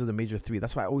 but these are the major three.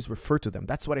 That's why I always refer to them.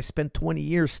 That's what I spent 20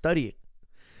 years studying.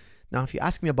 Now, if you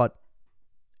ask me about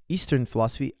Eastern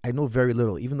philosophy, I know very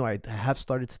little. Even though I have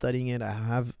started studying it, I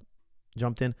have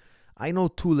jumped in. I know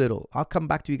too little. I'll come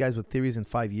back to you guys with theories in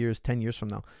 5 years, 10 years from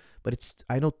now. But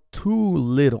I know too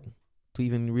little to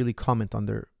even really comment on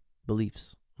their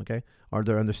beliefs, okay? Or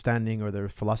their understanding or their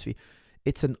philosophy.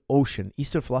 It's an ocean.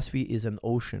 Eastern philosophy is an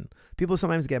ocean. People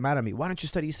sometimes get mad at me. Why don't you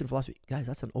study Eastern philosophy? Guys,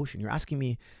 that's an ocean. You're asking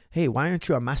me, hey, why aren't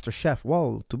you a master chef?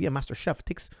 Well, to be a master chef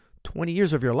takes 20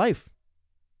 years of your life.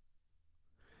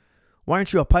 Why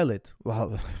aren't you a pilot?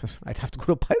 Well, I'd have to go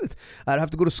to pilot. I'd have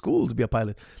to go to school to be a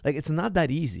pilot. Like, it's not that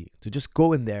easy to just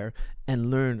go in there and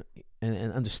learn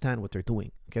and understand what they're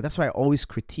doing. Okay, that's why I always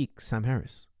critique Sam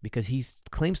Harris, because he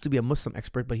claims to be a Muslim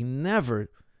expert, but he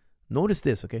never, notice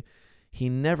this, okay? He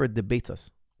never debates us.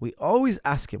 We always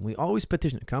ask him. We always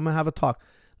petition him. Come and have a talk.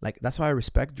 Like, that's why I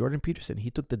respect Jordan Peterson.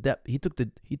 He took the depth. He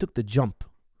took the jump.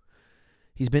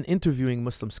 He's been interviewing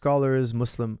Muslim scholars,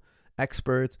 Muslim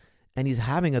experts, and he's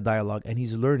having a dialogue and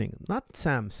he's learning. Not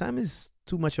Sam. Sam is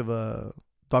too much of a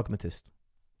dogmatist.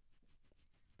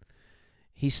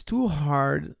 He's too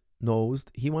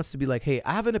hard-nosed. He wants to be like, hey,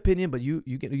 I have an opinion, but you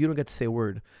don't get to say a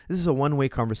word. This is a one-way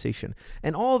conversation.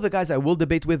 And all the guys I will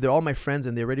debate with, they're all my friends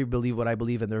and they already believe what I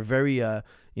believe, and they're very, they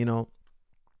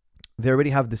already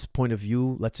have this point of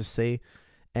view, let's just say,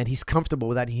 and he's comfortable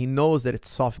with that. He knows that it's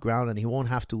soft ground and he won't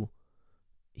have to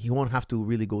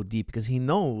really go deep because he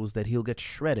knows that he'll get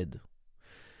shredded.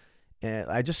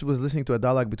 I just was listening to a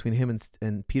dialogue between him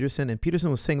and Peterson, and Peterson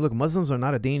was saying, look, Muslims are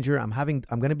not a danger. I'm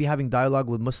going to be having dialogue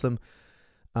with Muslim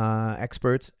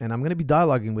experts, and I'm going to be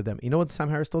dialoguing with them. You know what Sam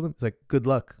Harris told him? It's like, good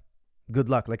luck.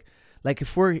 Like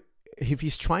if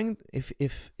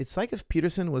it's like if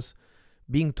Peterson was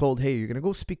being told, hey, you're going to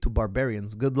go speak to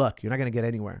barbarians. Good luck. You're not going to get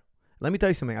anywhere. Let me tell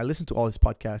you something. I listened to all his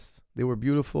podcasts. They were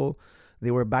beautiful.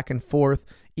 They were back and forth.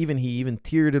 He even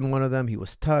teared in one of them. He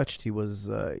was touched. He was,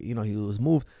 he was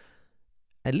moved.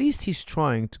 At least he's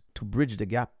trying to bridge the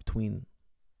gap between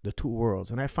the two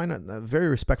worlds. And I find that very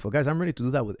respectful. Guys, I'm ready to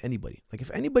do that with anybody. Like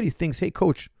if anybody thinks, hey,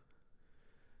 coach,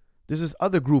 there's this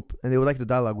other group and they would like to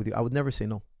dialogue with you, I would never say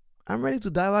no. I'm ready to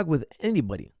dialogue with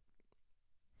anybody.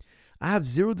 I have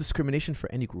zero discrimination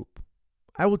for any group.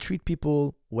 I will treat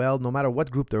people well no matter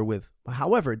what group they're with.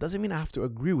 However, it doesn't mean I have to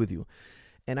agree with you.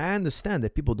 And I understand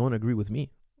that people don't agree with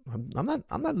me. I'm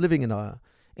not living in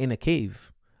a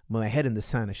cave with my head in the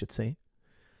sand, I should say.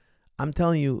 I'm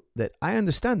telling you that I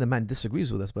understand the man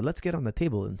disagrees with us, but let's get on the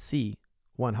table and see,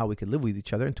 one, how we can live with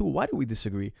each other, and two, why do we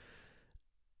disagree?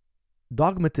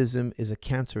 Dogmatism is a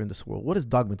cancer in this world. What is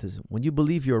dogmatism? When you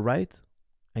believe you're right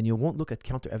and you won't look at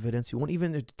counter evidence, you won't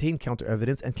even entertain counter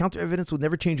evidence, and counter evidence will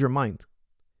never change your mind.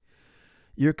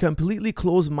 You're completely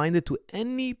closed-minded to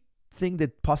anything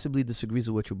that possibly disagrees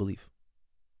with what you believe.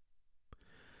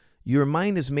 Your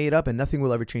mind is made up and nothing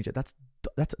will ever change it.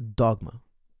 That's dogma.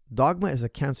 Dogma is a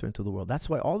cancer into the world. That's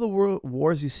why all the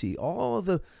wars you see, all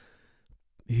the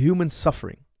human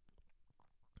suffering,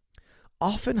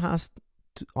 oftentimes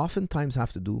has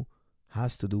to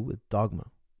do with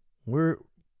dogma. We're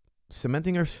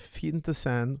cementing our feet into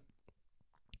sand.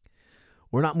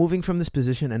 We're not moving from this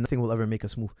position, and nothing will ever make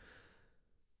us move.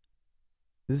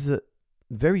 This is a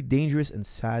very dangerous and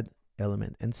sad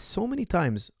element. And so many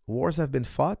times wars have been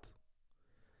fought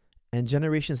and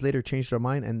generations later changed their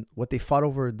mind, and what they fought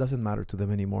over doesn't matter to them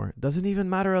anymore. It doesn't even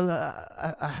matter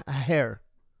a hair.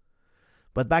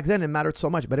 But back then it mattered so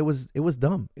much, but it was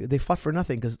dumb. They fought for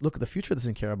nothing because look, the future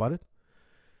doesn't care about it.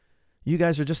 You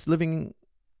guys are just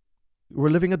we're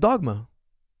living a dogma.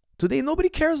 Today nobody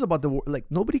cares about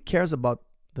nobody cares about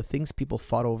the things people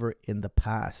fought over in the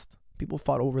past. People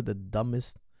fought over the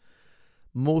dumbest,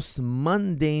 most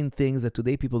mundane things that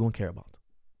today people don't care about.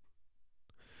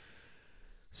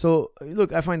 So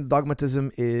look, I find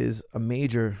dogmatism is a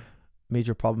major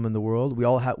problem in the world. We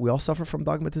all suffer from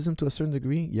dogmatism to a certain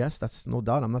degree. Yes, that's no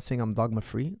doubt. I'm not saying I'm dogma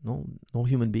free. No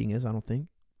human being is, I don't think.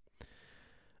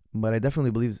 But I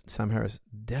definitely believe Sam Harris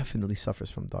definitely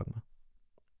suffers from dogma.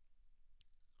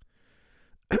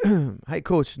 Hi,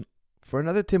 coach. For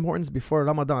another Tim Hortons before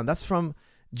Ramadan. That's from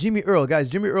Jimmy Earl. Guys,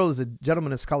 Jimmy Earl is a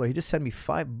gentleman and scholar. He just sent me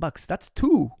 $5. That's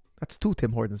two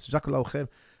Tim Hortons. Jazakallahu khair.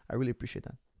 I really appreciate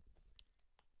that.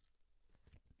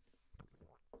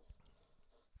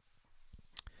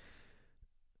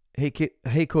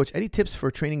 Hey, coach, any tips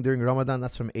for training during Ramadan?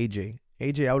 That's from AJ.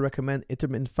 AJ, I would recommend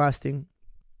intermittent fasting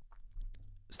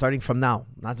starting from now.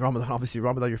 Not Ramadan, obviously.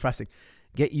 Ramadan, you're fasting.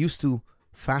 Get used to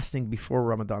fasting before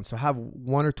Ramadan. So have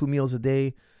 1 or 2 meals a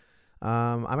day.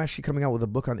 I'm actually coming out with a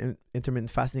book on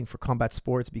intermittent fasting for combat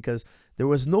sports because there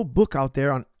was no book out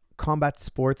there on combat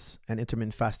sports and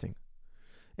intermittent fasting.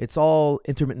 It's all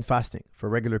intermittent fasting for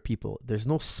regular people. There's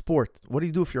no sport. What do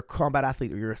you do if you're a combat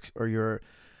athlete or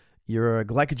you're a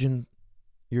glycogen,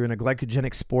 you're in a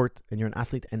glycogenic sport and you're an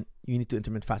athlete and you need to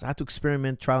intermittent fast? I had to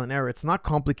experiment, trial and error. It's not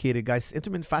complicated, guys.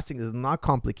 Intermittent fasting is not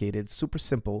complicated. It's super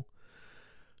simple.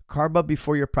 Carb up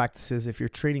before your practices. If you're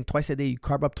training twice a day, you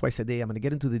carb up twice a day. I'm going to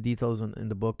get into the details in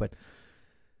the book, but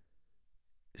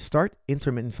start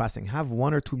intermittent fasting. Have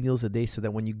 1 or 2 meals a day so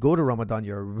that when you go to Ramadan,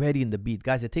 you're already in the beat.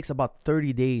 Guys, it takes about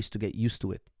 30 days to get used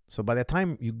to it. So by the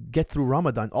time you get through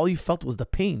Ramadan, all you felt was the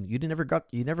pain. You never,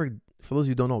 for those of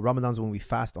you who don't know, Ramadan's when we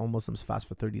fast. All Muslims fast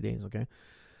for 30 days, okay?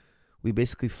 We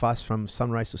basically fast from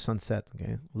sunrise to sunset,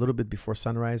 okay? A little bit before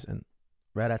sunrise, and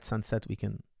right at sunset, we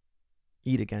can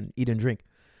eat again, eat and drink.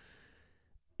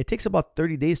 It takes about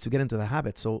 30 days to get into the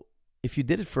habit. So if you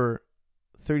did it for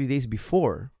 30 days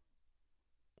before,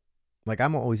 like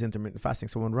I'm always intermittent fasting.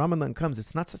 So when Ramadan comes,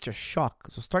 it's not such a shock.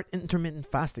 So start intermittent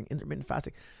fasting.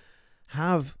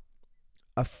 Have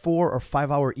a 4 or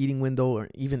 5 hour eating window, or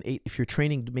even 8. If you're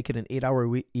training, make it an 8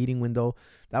 hour eating window.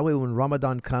 That way, when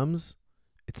Ramadan comes,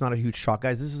 it's not a huge shock.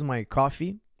 Guys, this is my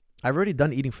coffee. I've already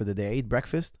done eating for the day. I ate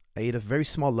breakfast. I ate a very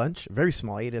small lunch, very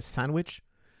small. I ate a sandwich.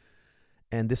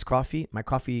 And this coffee, my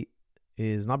coffee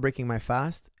is not breaking my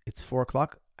fast. It's 4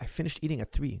 o'clock. I finished eating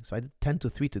at 3. So I did 10 to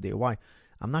 3 today. Why?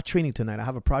 I'm not training tonight. I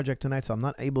have a project tonight, so I'm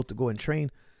not able to go and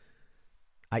train.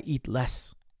 I eat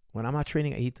less. When I'm not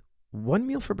training, I eat 1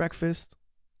 meal for breakfast,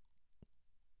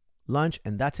 lunch,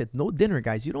 and that's it. No dinner,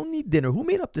 guys. You don't need dinner. Who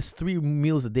made up this 3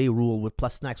 meals a day rule with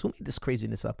plus snacks? Who made this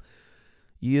craziness up?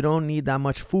 You don't need that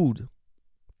much food.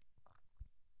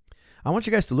 I want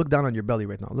you guys to look down on your belly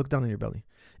right now. Look down on your belly.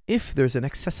 If there's an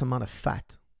excess amount of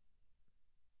fat,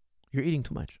 you're eating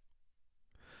too much.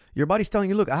 Your body's telling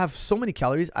you, look, I have so many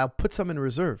calories, I'll put some in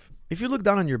reserve. If you look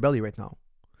down on your belly right now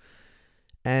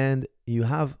and you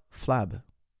have flab,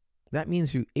 that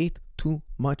means you ate too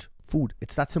much food.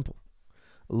 It's that simple.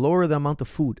 Lower the amount of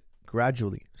food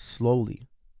gradually, slowly.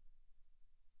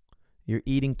 You're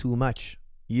eating too much.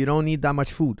 You don't need that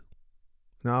much food.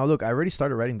 Now, look, I already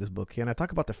started writing this book, and I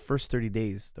talk about the first 30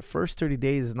 days. The first 30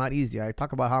 days is not easy. I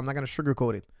talk about how I'm not going to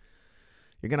sugarcoat it.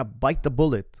 You're going to bite the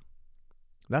bullet.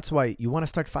 That's why you want to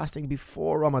start fasting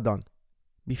before Ramadan,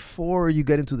 before you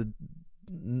get into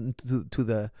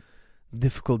the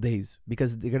difficult days,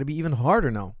 because they're going to be even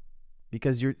harder now.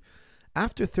 Because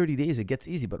after 30 days, it gets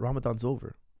easy, but Ramadan's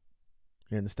over.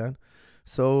 You understand?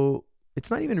 So it's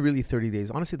not even really 30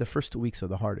 days. Honestly, the first 2 weeks are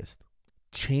the hardest.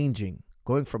 Changing.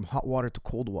 Going from hot water to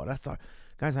cold water.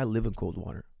 Guys, I live in cold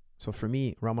water. So for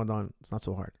me, Ramadan, it's not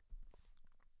so hard.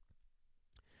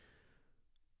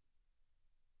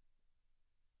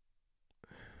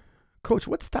 Coach,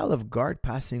 what style of guard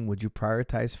passing would you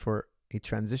prioritize for a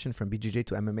transition from BJJ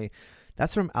to MMA?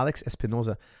 That's from Alex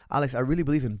Espinoza. Alex, I really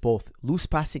believe in both loose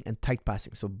passing and tight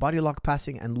passing. So body lock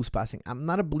passing and loose passing. I'm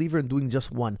not a believer in doing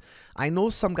just one. I know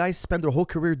some guys spend their whole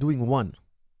career doing one,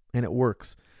 and it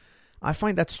works. I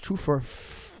find that's true for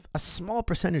a small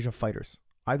percentage of fighters,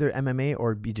 either MMA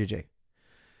or BJJ.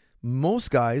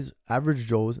 Most guys, average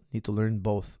Joes, need to learn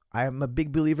both. I am a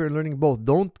big believer in learning both.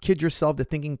 Don't kid yourself that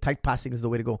thinking tight passing is the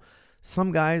way to go.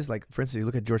 Some guys, like for instance, you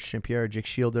look at George St. Pierre, Jake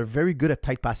Shield, they're very good at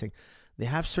tight passing. They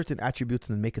have certain attributes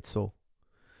that make it so.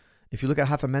 If you look at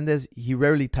Rafa Mendez, he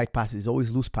rarely tight passes. He's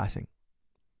always loose passing.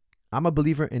 I'm a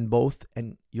believer in both,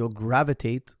 and you'll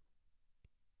gravitate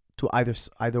to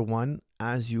either one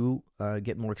as you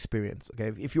get more experience.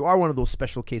 Okay, if you are one of those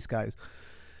special case guys.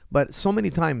 But so many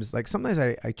times, like sometimes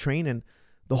I train and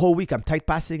the whole week I'm tight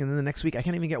passing, and then the next week I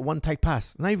can't even get one tight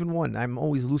pass. Not even one. I'm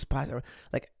always loose pass.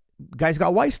 Like guys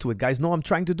got wise to it. Guys know I'm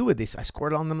trying to do it. I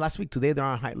scored on them last week. Today they're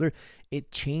on Heitler.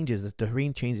 It changes. The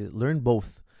terrain changes. Learn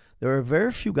both. There are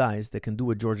very few guys that can do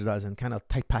what George does and kind of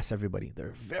tight pass everybody. There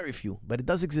are very few, but it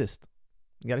does exist.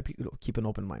 You got to keep an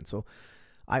open mind. So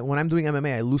when I'm doing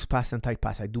MMA, I loose pass and tight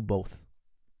pass. I do both.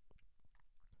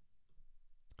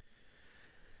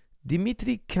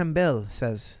 Dimitri Campbell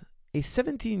says, a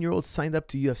 17-year-old signed up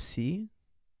to UFC.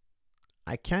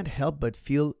 I can't help but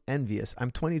feel envious.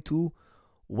 I'm 22,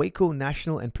 Waco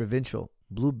National and Provincial,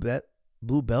 blue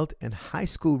belt and high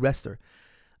school wrestler.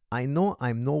 I know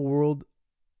I'm world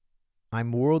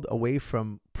away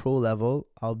from pro level.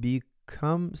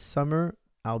 Come summer,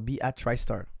 I'll be at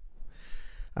TriStar.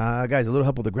 Guys, a little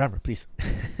help with the grammar, please.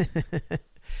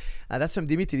 That's from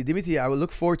Dimitri. Dimitri, I will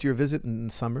look forward to your visit in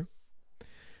summer.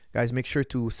 Guys, make sure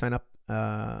to sign up,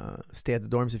 stay at the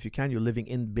dorms if you can. You're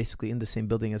living basically in the same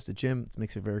building as the gym. It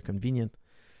makes it very convenient.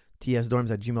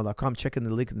 tsdorms@gmail.com. Check in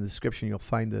the link in the description. You'll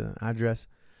find the address.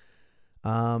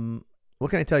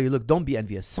 What can I tell you? Look, don't be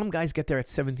envious. Some guys get there at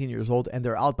 17 years old and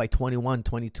they're out by 21,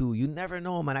 22. You never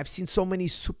know, man. I've seen so many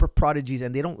super prodigies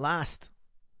and they don't last.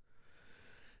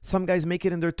 Some guys make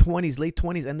it in their 20s, late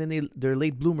 20s, and then they're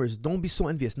late bloomers. Don't be so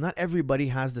envious. Not everybody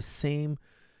has the same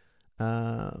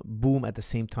boom at the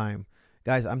same time.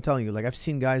 Guys, I'm telling you, like I've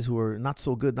seen guys who are not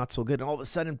so good, and all of a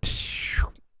sudden,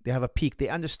 they have a peak. They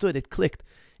understood, it clicked.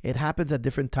 It happens at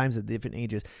different times, at different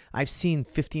ages. I've seen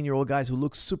 15-year-old guys who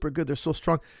look super good. They're so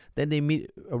strong. Then they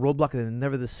meet a roadblock and they're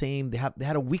never the same. They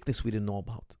had a weakness we didn't know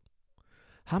about.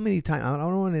 How many times, I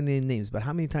don't want to name names, but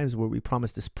how many times were we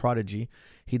promised this prodigy?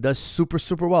 He does super,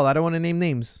 super well. I don't want to name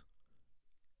names.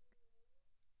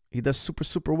 He does super,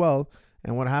 super well.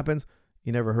 And what happens?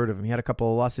 You never heard of him. He had a couple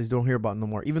of losses. You don't hear about him no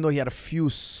more. Even though he had a few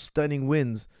stunning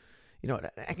wins. You know,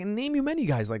 I can name you many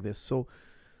guys like this. So,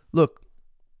 look,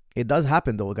 it does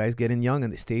happen, though. Guys get in young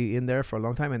and they stay in there for a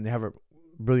long time and they have a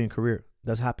brilliant career. It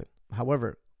does happen.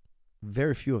 However,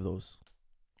 very few of those.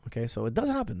 Okay, so it does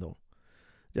happen, though.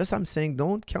 Just I'm saying,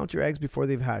 don't count your eggs before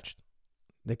they've hatched.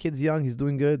 The kid's young. He's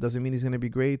doing good. Doesn't mean he's going to be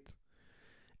great.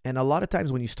 And a lot of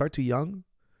times when you start too young,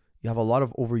 you have a lot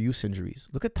of overuse injuries.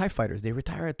 Look at Thai fighters. They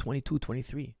retire at 22,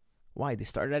 23. Why? They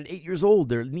started at 8 years old.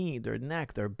 Their knee, their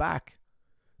neck, their back.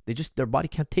 Their body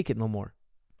can't take it no more.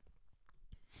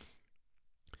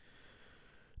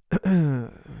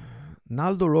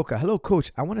 Naldo Roca. Hello,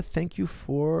 coach. I want to thank you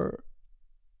for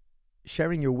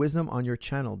sharing your wisdom on your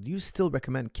channel. Do you still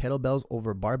recommend kettlebells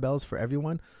over barbells for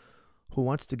everyone who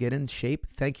wants to get in shape?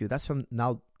 Thank you. That's from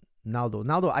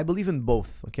Naldo, I believe in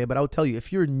both, okay? But I'll tell you,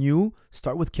 if you're new,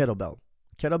 start with kettlebell.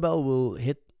 Kettlebell will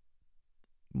hit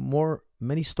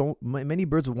many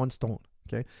birds with one stone,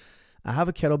 okay? I have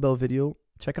a kettlebell video.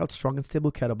 Check out Strong and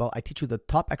Stable Kettlebell. I teach you the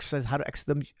top exercise, how to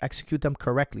execute them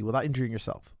correctly without injuring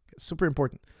yourself. It's super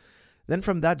important. Then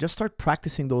from that, just start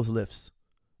practicing those lifts,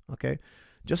 okay?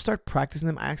 Just start practicing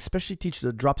them. I especially teach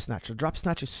the drop snatch. The drop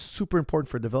snatch is super important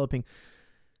for developing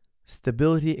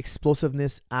stability,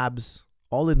 explosiveness, abs,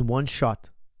 all in one shot,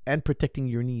 and protecting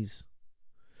your knees.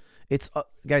 It's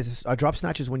guys, a drop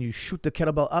snatch is when you shoot the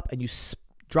kettlebell up and you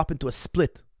drop into a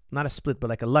split, not a split, but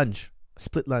like a lunge, a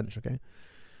split lunge, okay?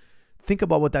 Think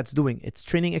about what that's doing. It's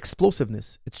training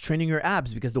explosiveness. It's training your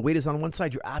abs because the weight is on one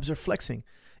side. Your abs are flexing.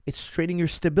 It's training your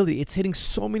stability. It's hitting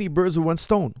so many birds with one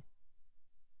stone.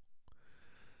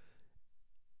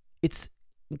 It's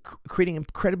creating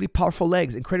incredibly powerful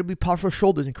legs, incredibly powerful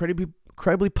shoulders,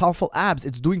 incredibly powerful abs.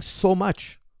 It's doing so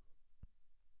much.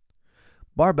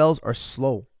 Barbells are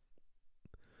slow.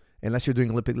 Unless you're doing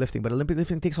Olympic lifting. But Olympic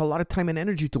lifting takes a lot of time and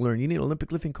energy to learn. You need an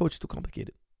Olympic lifting coach. It's too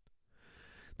complicated.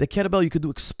 The kettlebell, you could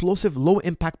do explosive,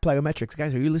 low-impact plyometrics.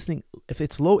 Guys, are you listening? If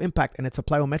it's low impact and it's a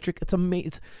plyometric,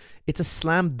 it's a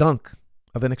slam dunk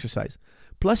of an exercise.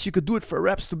 Plus, you could do it for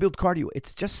reps to build cardio.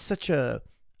 It's just such a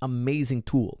amazing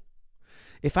tool.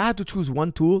 If I had to choose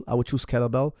one tool, I would choose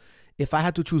kettlebell. If I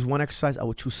had to choose one exercise, I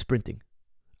would choose sprinting.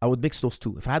 I would mix those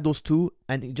two. If I had those two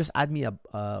and you just add me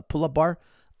a pull-up bar,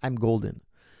 I'm golden.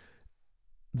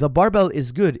 The barbell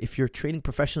is good if you're training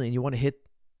professionally and you want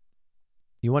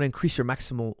to increase your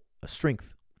maximal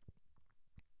strength,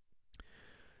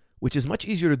 which is much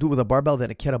easier to do with a barbell than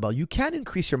a kettlebell. You can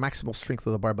increase your maximal strength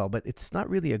with a barbell, but it's not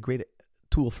really a great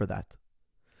tool for that.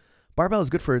 Barbell is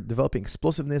good for developing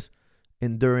explosiveness,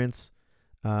 endurance,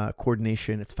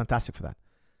 coordination. It's fantastic for that.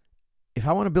 If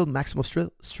I want to build maximal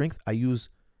strength, I use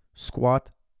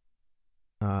squat,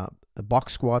 a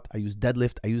box squat. I use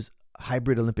deadlift. I use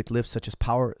hybrid Olympic lifts such as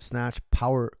power snatch,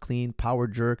 power clean, power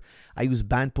jerk. I use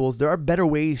band pulls. There are better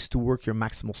ways to work your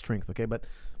maximal strength, okay? But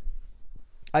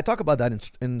I talk about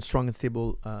that in Strong and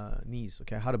Stable Knees,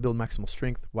 okay? How to build maximal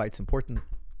strength, why it's important.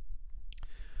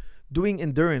 Doing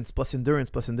endurance plus endurance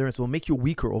plus endurance will make you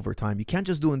weaker over time. You can't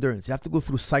just do endurance. You have to go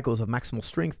through cycles of maximal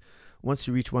strength. Once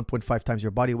you reach 1.5 times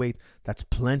your body weight, that's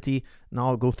plenty. Now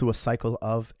I'll go through a cycle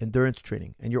of endurance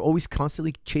training. And you're always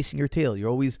constantly chasing your tail. You're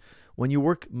always, when you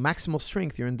work maximal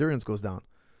strength, your endurance goes down.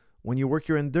 When you work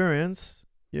your endurance,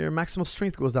 your maximal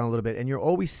strength goes down a little bit. And you're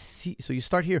always, so you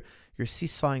start here, you're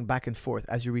seesawing back and forth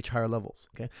as you reach higher levels,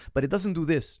 okay? But it doesn't do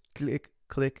this. Click,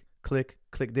 click, click,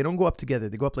 click. They don't go up together.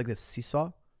 They go up like this.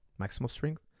 Seesaw, maximal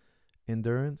strength,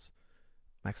 endurance,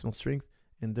 maximal strength,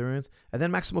 endurance. And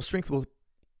then maximal strength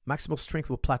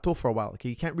will plateau for a while. Okay,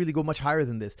 you can't really go much higher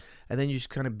than this, and then you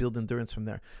just kind of build endurance from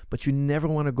there. But you never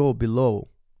want to go below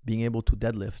being able to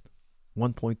deadlift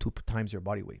 1.2 times your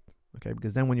body weight. Okay,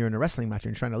 because then when you're in a wrestling match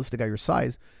and you're trying to lift a guy your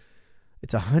size,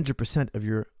 it's 100% of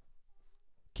your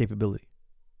capability.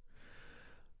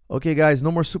 Okay, guys,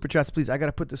 no more super chats, please. I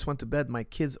gotta put this one to bed. My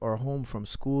kids are home from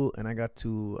school, and I got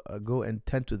to go and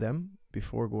tend to them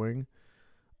before going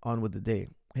on with the day.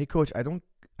 Hey, coach, I don't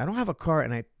have a car,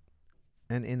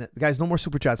 guys, no more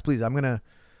super chats, please. I'm gonna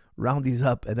round these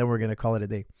up, and then we're gonna call it a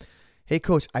day. Hey,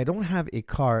 coach, I don't have a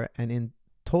car, and in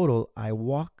total,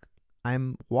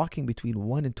 I'm walking between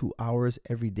 1 and 2 hours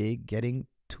every day getting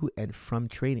to and from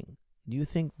training. Do you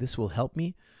think this will help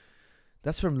me?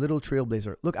 That's from Little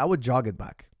Trailblazer. Look, I would jog it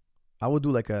back. I would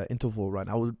do like an interval run.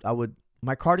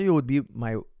 My cardio would be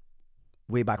my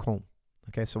way back home.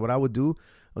 Okay, so what I would do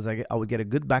was I would get a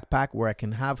good backpack where I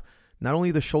can have not only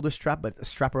the shoulder strap, but a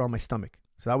strap around my stomach.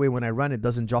 So that way when I run, it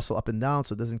doesn't jostle up and down,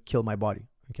 so it doesn't kill my body,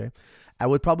 okay? I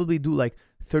would probably do like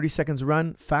 30 seconds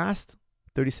run fast,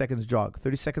 30 seconds jog.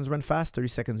 30 seconds run fast, 30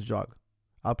 seconds jog.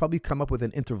 I'll probably come up with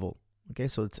an interval, okay?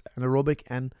 So it's anaerobic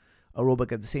and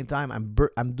aerobic at the same time.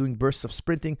 I'm doing bursts of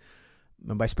sprinting.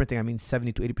 And by sprinting, I mean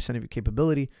 70 to 80% of your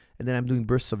capability. And then I'm doing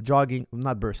bursts of jogging.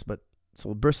 Not bursts, but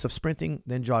so bursts of sprinting,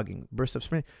 then jogging. Bursts of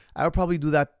sprinting. I would probably do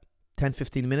that 10,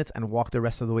 15 minutes and walk the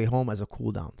rest of the way home as a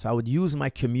cool down. So I would use my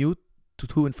commute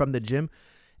to and from the gym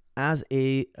as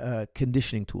a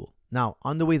conditioning tool. Now,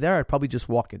 on the way there, I'd probably just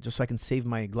walk it just so I can save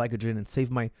my glycogen and save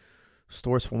my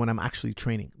stores for when I'm actually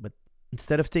training. But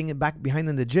instead of staying back behind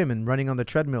in the gym and running on the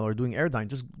treadmill or doing airdyne,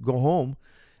 just go home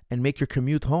and make your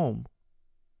commute home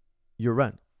your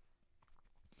run.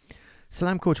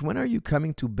 Salam, coach, when are you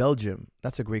coming to Belgium?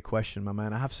 That's a great question, my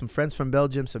man. I have some friends from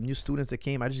Belgium, some new students that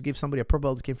came. I just gave somebody a purple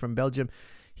belt that came from Belgium.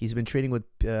 He's been training with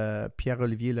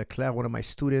Pierre-Olivier Leclerc, one of my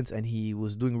students, and he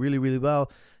was doing really, really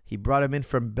well. He brought him in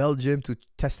from Belgium to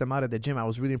test him out at the gym. I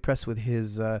was really impressed with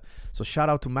his, so shout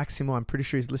out to Maximo. I'm pretty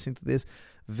sure he's listening to this.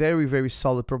 Very, very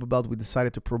solid purple belt. We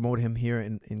decided to promote him here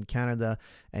in Canada,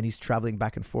 and he's traveling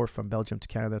back and forth from Belgium to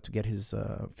Canada to get his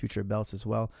future belts as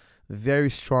well. Very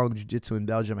strong jiu-jitsu in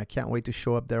Belgium. I can't wait to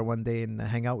show up there one day and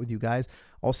hang out with you guys.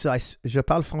 Also, je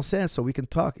parle français, so we can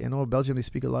talk. You know, Belgium, they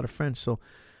speak a lot of French. So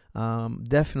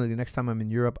definitely next time I'm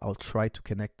in Europe, I'll try to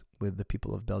connect with the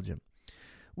people of Belgium.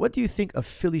 What do you think of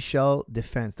Philly shell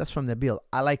defense? That's from Nabil.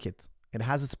 I like it. It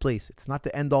has its place. It's not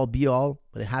the end-all, be-all,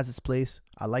 but it has its place.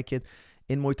 I like it.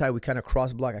 In Muay Thai, we kind of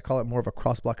cross block. I call it more of a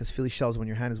cross block because Philly shells when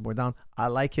your hand is more down. I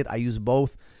like it. I use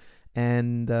both.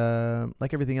 And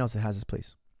like everything else, it has its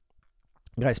place.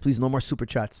 Guys, please, no more super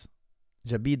chats.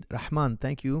 Jabid Rahman,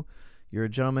 thank you. You're a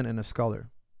gentleman and a scholar.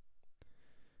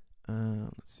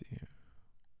 Let's see here.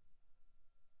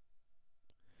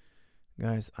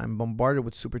 Guys, I'm bombarded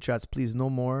with super chats. Please, no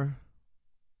more.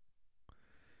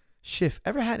 Shif,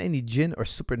 ever had any jinn or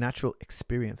supernatural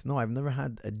experience? No, I've never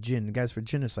had a jinn. Guys, for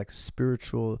jinn, it's like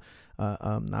spiritual.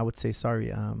 I would say, sorry.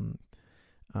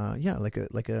 Yeah, like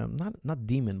a not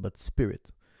demon, but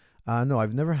spirit. No,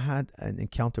 I've never had an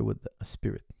encounter with a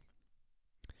spirit.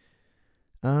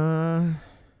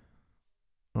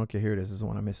 Okay, here it is. This is the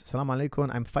one I missed. Assalamu alaikum.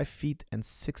 I'm 5 feet and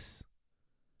 6.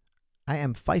 I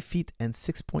am 5 feet and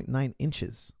 6.9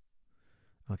 inches.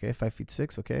 Okay, 5 feet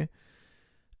 6. Okay.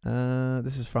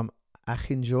 This is from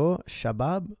Achinjo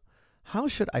Shabab. How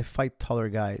should I fight taller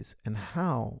guys? And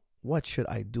what should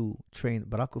I do? Train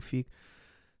Barakufik.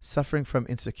 Suffering from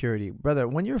insecurity. Brother,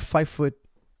 when you're 5 foot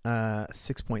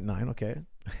 6.9, okay,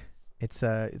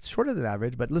 it's shorter than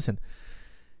average, but listen,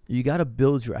 you got to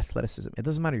build your athleticism. It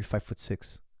doesn't matter you're 5 foot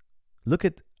 6. Look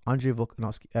at Andrei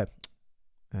Volkanovski.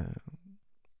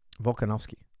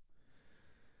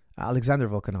 Alexander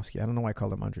Volkanovski. I don't know why I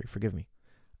call him Andrei. Forgive me.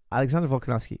 Alexander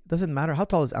Volkanovski. Doesn't matter. How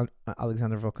tall is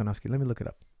Alexander Volkanovski? Let me look it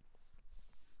up.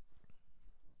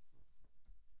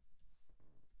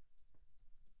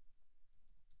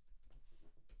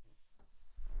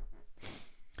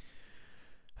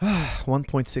 Ah,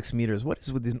 1.6 meters. What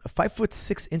is with him? 5 foot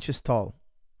 6 inches tall.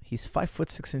 He's 5 foot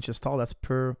 6 inches tall. That's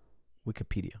per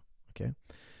Wikipedia. Okay.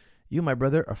 You, my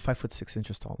brother, are 5 foot 6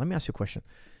 inches tall. Let me ask you a question.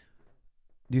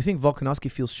 Do you think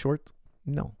Volkanovski feels short?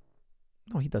 No.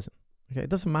 No, he doesn't. Okay. It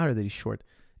doesn't matter that he's short.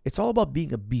 It's all about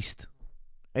being a beast.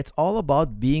 It's all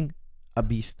about being a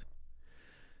beast.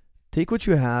 Take what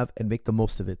you have and make the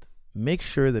most of it. Make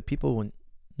sure that people will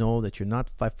know that you're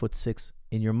not 5 foot 6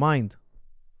 in your mind.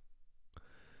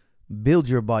 Build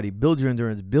your body, build your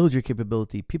endurance, build your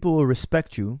capability. People will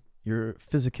respect you, your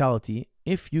physicality,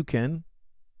 if you can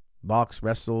box,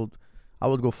 wrestle. I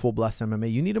would go full blast MMA.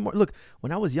 You need a more. Look,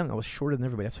 when I was young, I was shorter than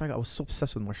everybody. That's why I was so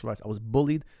obsessed with martial arts. I was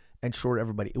bullied and short of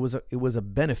everybody. It was a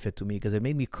benefit to me because it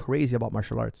made me crazy about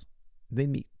martial arts. It made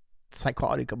me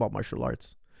psychotic about martial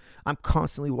arts. I'm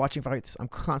constantly watching fights. I'm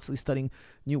constantly studying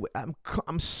new.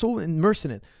 I'm so immersed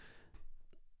in it.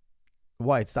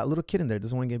 Why? It's that little kid in there that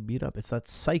doesn't want to get beat up. It's that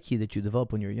psyche that you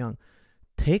develop when you're young.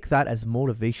 Take that as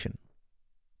motivation.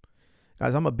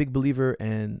 Guys, I'm a big believer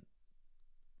in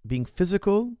being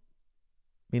physical,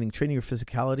 meaning training your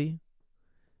physicality,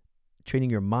 training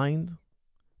your mind,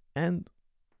 and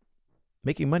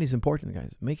making money is important,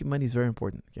 guys. Making money is very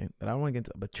important, okay? But I don't want to get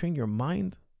into it. But train your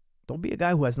mind. Don't be a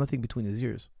guy who has nothing between his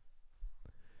ears.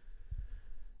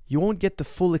 You won't get the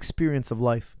full experience of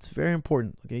life. It's very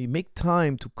important. Okay, you make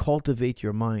time to cultivate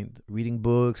your mind, reading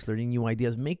books, learning new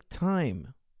ideas. Make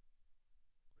time.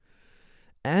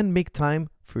 And make time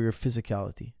for your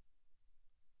physicality.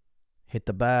 Hit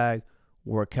the bag,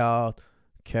 work out,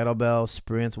 kettlebell,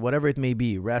 sprints, whatever it may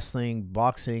be, wrestling,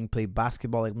 boxing, play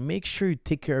basketball. Like, make sure you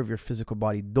take care of your physical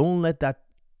body. Don't let that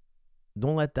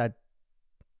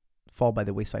fall by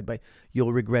the wayside. But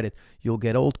you'll regret it. You'll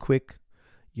get old quick.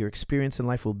 Your experience in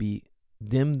life will be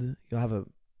dimmed. You'll have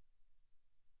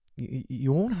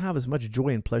you won't have as much joy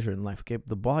and pleasure in life. Okay,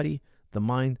 the body, the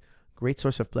mind, great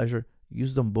source of pleasure.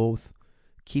 Use them both.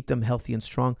 Keep them healthy and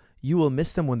strong. You will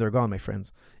miss them when they're gone, my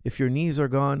friends. If your knees are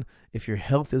gone, if your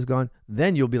health is gone,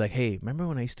 then you'll be like, hey, remember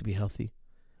when I used to be healthy?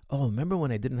 Oh, remember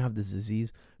when I didn't have this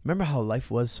disease? Remember how life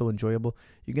was so enjoyable?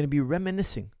 You're going to be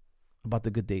reminiscing about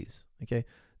the good days. Okay,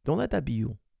 don't let that be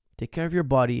you. Take care of your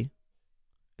body.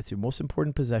 It's your most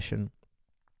important possession.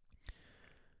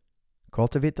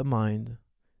 Cultivate the mind.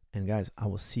 And guys, I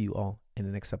will see you all in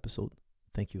the next episode.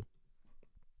 Thank you.